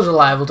Bowser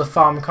level to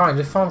farm coins.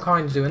 We farm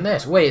coins doing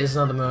this. Wait, there's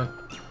another moon.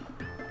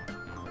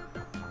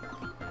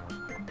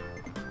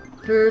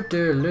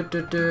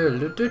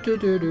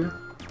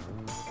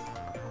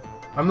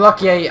 I'm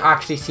lucky I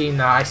actually seen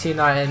that. I seen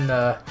that in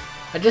the...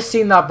 I just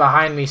seen that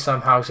behind me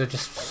somehow, so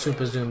just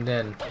super zoomed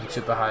in and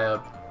super high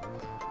up.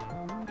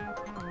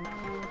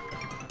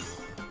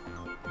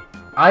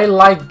 I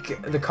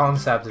like the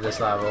concept of this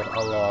level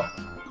a lot.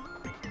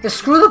 Yeah,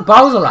 screw the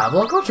Bowser level.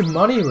 Look how much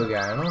money we're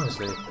getting,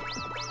 honestly.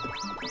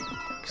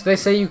 Because they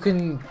say you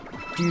can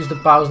use the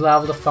Bowser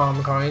level to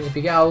farm coins, but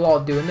you get a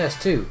lot doing this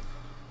too.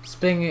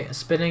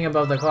 Spinning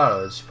above the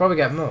clouds. You probably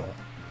get more.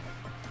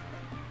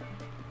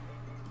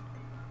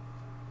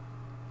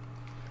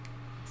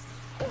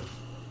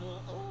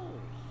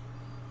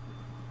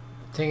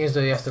 Thing is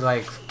though, you have to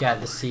like get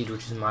the seed,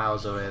 which is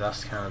miles away.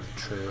 That's kind of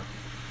true.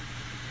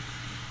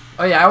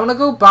 Oh yeah, I want to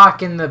go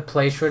back in the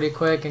place really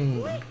quick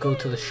and go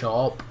to the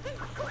shop,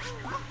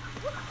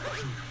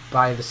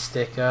 buy the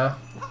sticker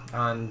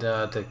and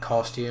the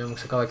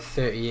costumes. I got like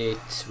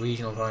 38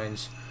 regional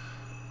coins.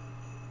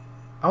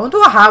 I wonder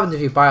what happens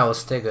if you buy all the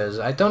stickers.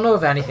 I don't know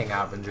if anything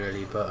happens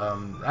really, but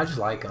I just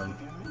like them.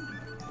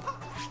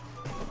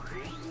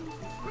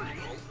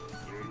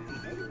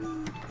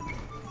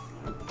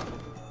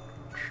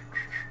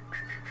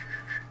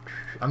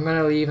 I'm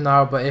gonna leave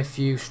now, but if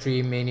you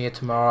stream Mania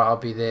tomorrow, I'll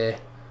be there.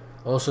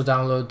 Also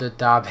download the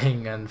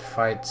dabbing and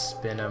fight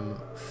spinner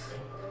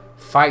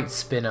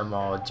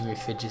mod. Jimmy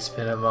Fidget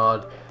Spinner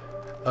mod.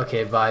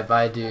 Okay,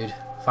 bye dude.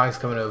 Thanks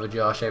for coming over,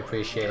 Josh. I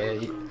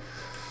appreciate it.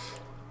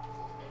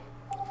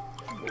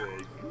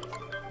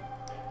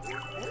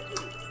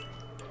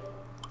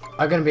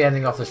 I'm gonna be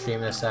ending off the stream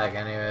in a sec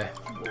anyway.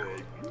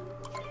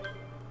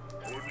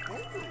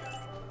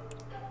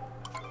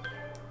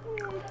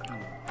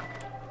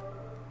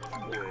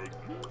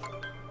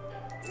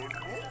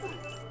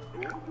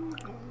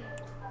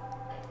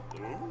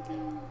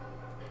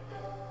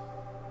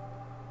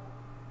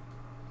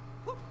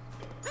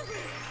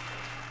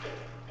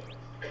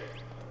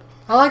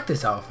 I like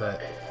this outfit.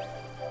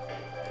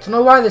 Don't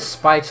know why there's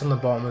spikes on the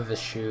bottom of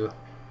his shoe.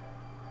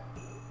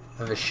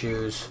 Of his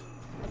shoes.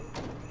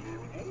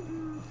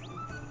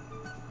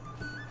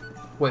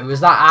 Wait, was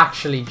that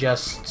actually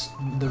just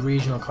the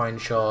regional coin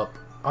shop?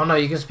 Oh no,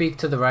 you can speak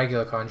to the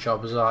regular coin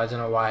shop as well. I don't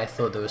know why I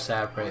thought they were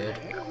separated.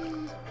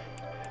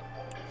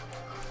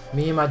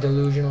 Me and my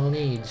delusional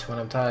needs when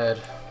I'm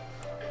tired.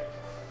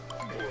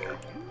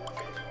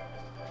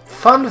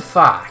 Fun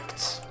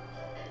fact.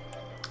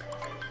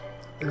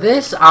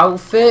 This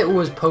outfit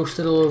was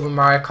posted all over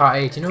Mario Kart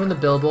 8. You know in the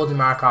billboard in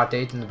Mario Kart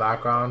 8 in the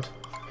background?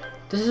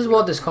 This is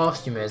what this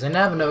costume is. I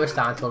never noticed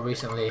that until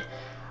recently.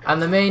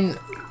 And the main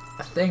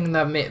thing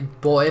that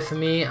bought it for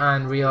me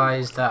and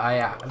realized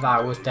that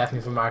that was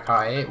definitely from Mario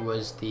Kart 8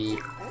 was the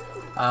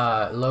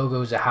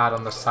logos it had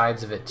on the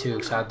sides of it too.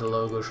 Because I had the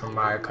logos from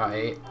Mario Kart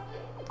 8.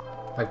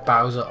 Like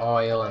Bowser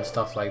Oil and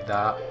stuff like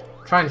that.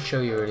 I'm trying to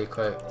show you really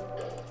quick.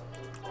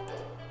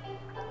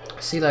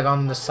 See, like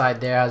on the side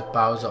there has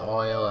Bowser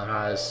Oil and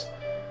has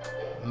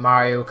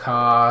Mario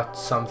Kart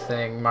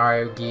something,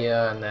 Mario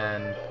Gear, and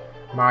then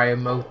Mario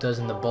Motors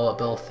and the Bullet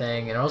Bill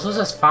thing, and it also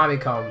says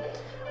Famicom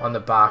on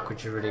the back,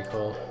 which is really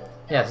cool.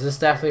 Yes, this is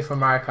definitely from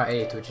Mario Kart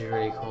 8, which is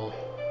really cool.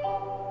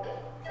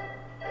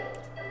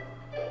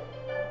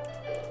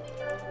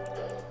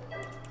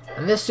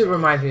 And this suit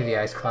reminds me of the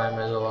Ice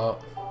Climbers a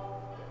lot.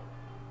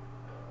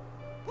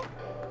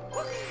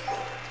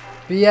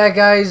 But yeah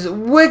guys,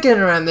 we're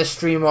gonna end the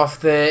stream off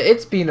there.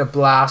 It's been a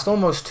blast,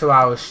 almost 2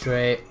 hours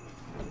straight.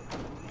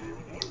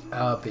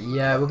 But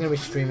yeah, we're gonna be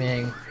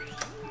streaming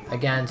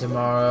again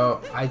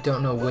tomorrow. I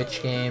don't know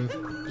which game,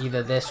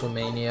 either this or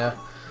Mania.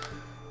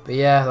 But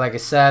yeah, like I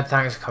said,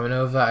 thanks for coming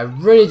over. I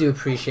really do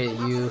appreciate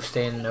you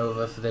staying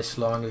over for this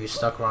long. If you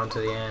stuck around to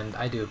the end,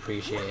 I do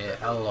appreciate it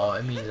a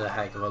lot. It means a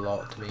heck of a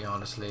lot to me,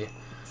 honestly.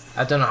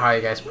 I don't know how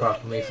you guys put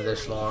up with me for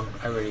this long.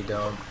 I really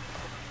don't.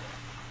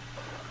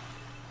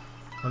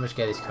 Let me just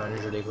get these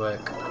coins really quick.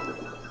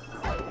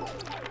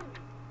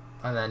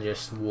 And then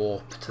just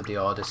warp to the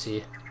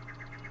Odyssey.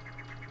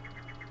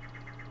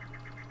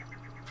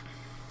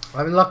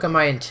 Let me look at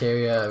my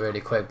interior really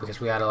quick because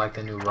we added like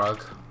the new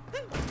rug.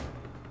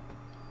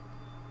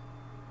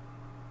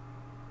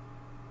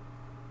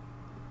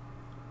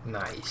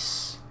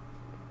 Nice.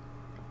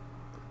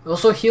 It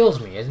also heals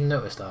me, I didn't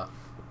notice that.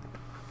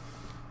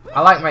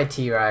 I like my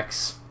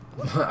T-Rex.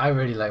 I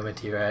really like my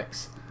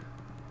T-Rex.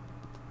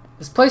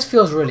 This place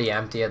feels really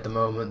empty at the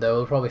moment though.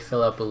 We'll probably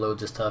fill up with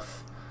loads of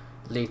stuff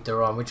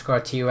later on. We just got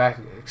a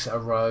T-Rex, a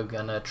rug,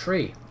 and a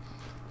tree.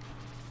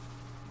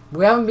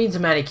 We haven't been to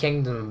many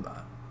kingdoms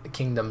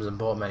and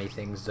bought many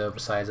things though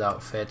besides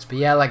outfits. But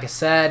yeah, like I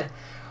said,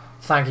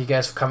 thank you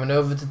guys for coming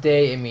over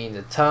today. It means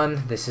a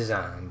ton. This is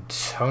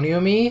Antonio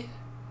Me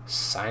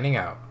signing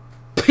out.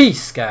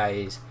 Peace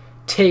guys.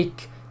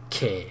 Take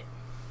care.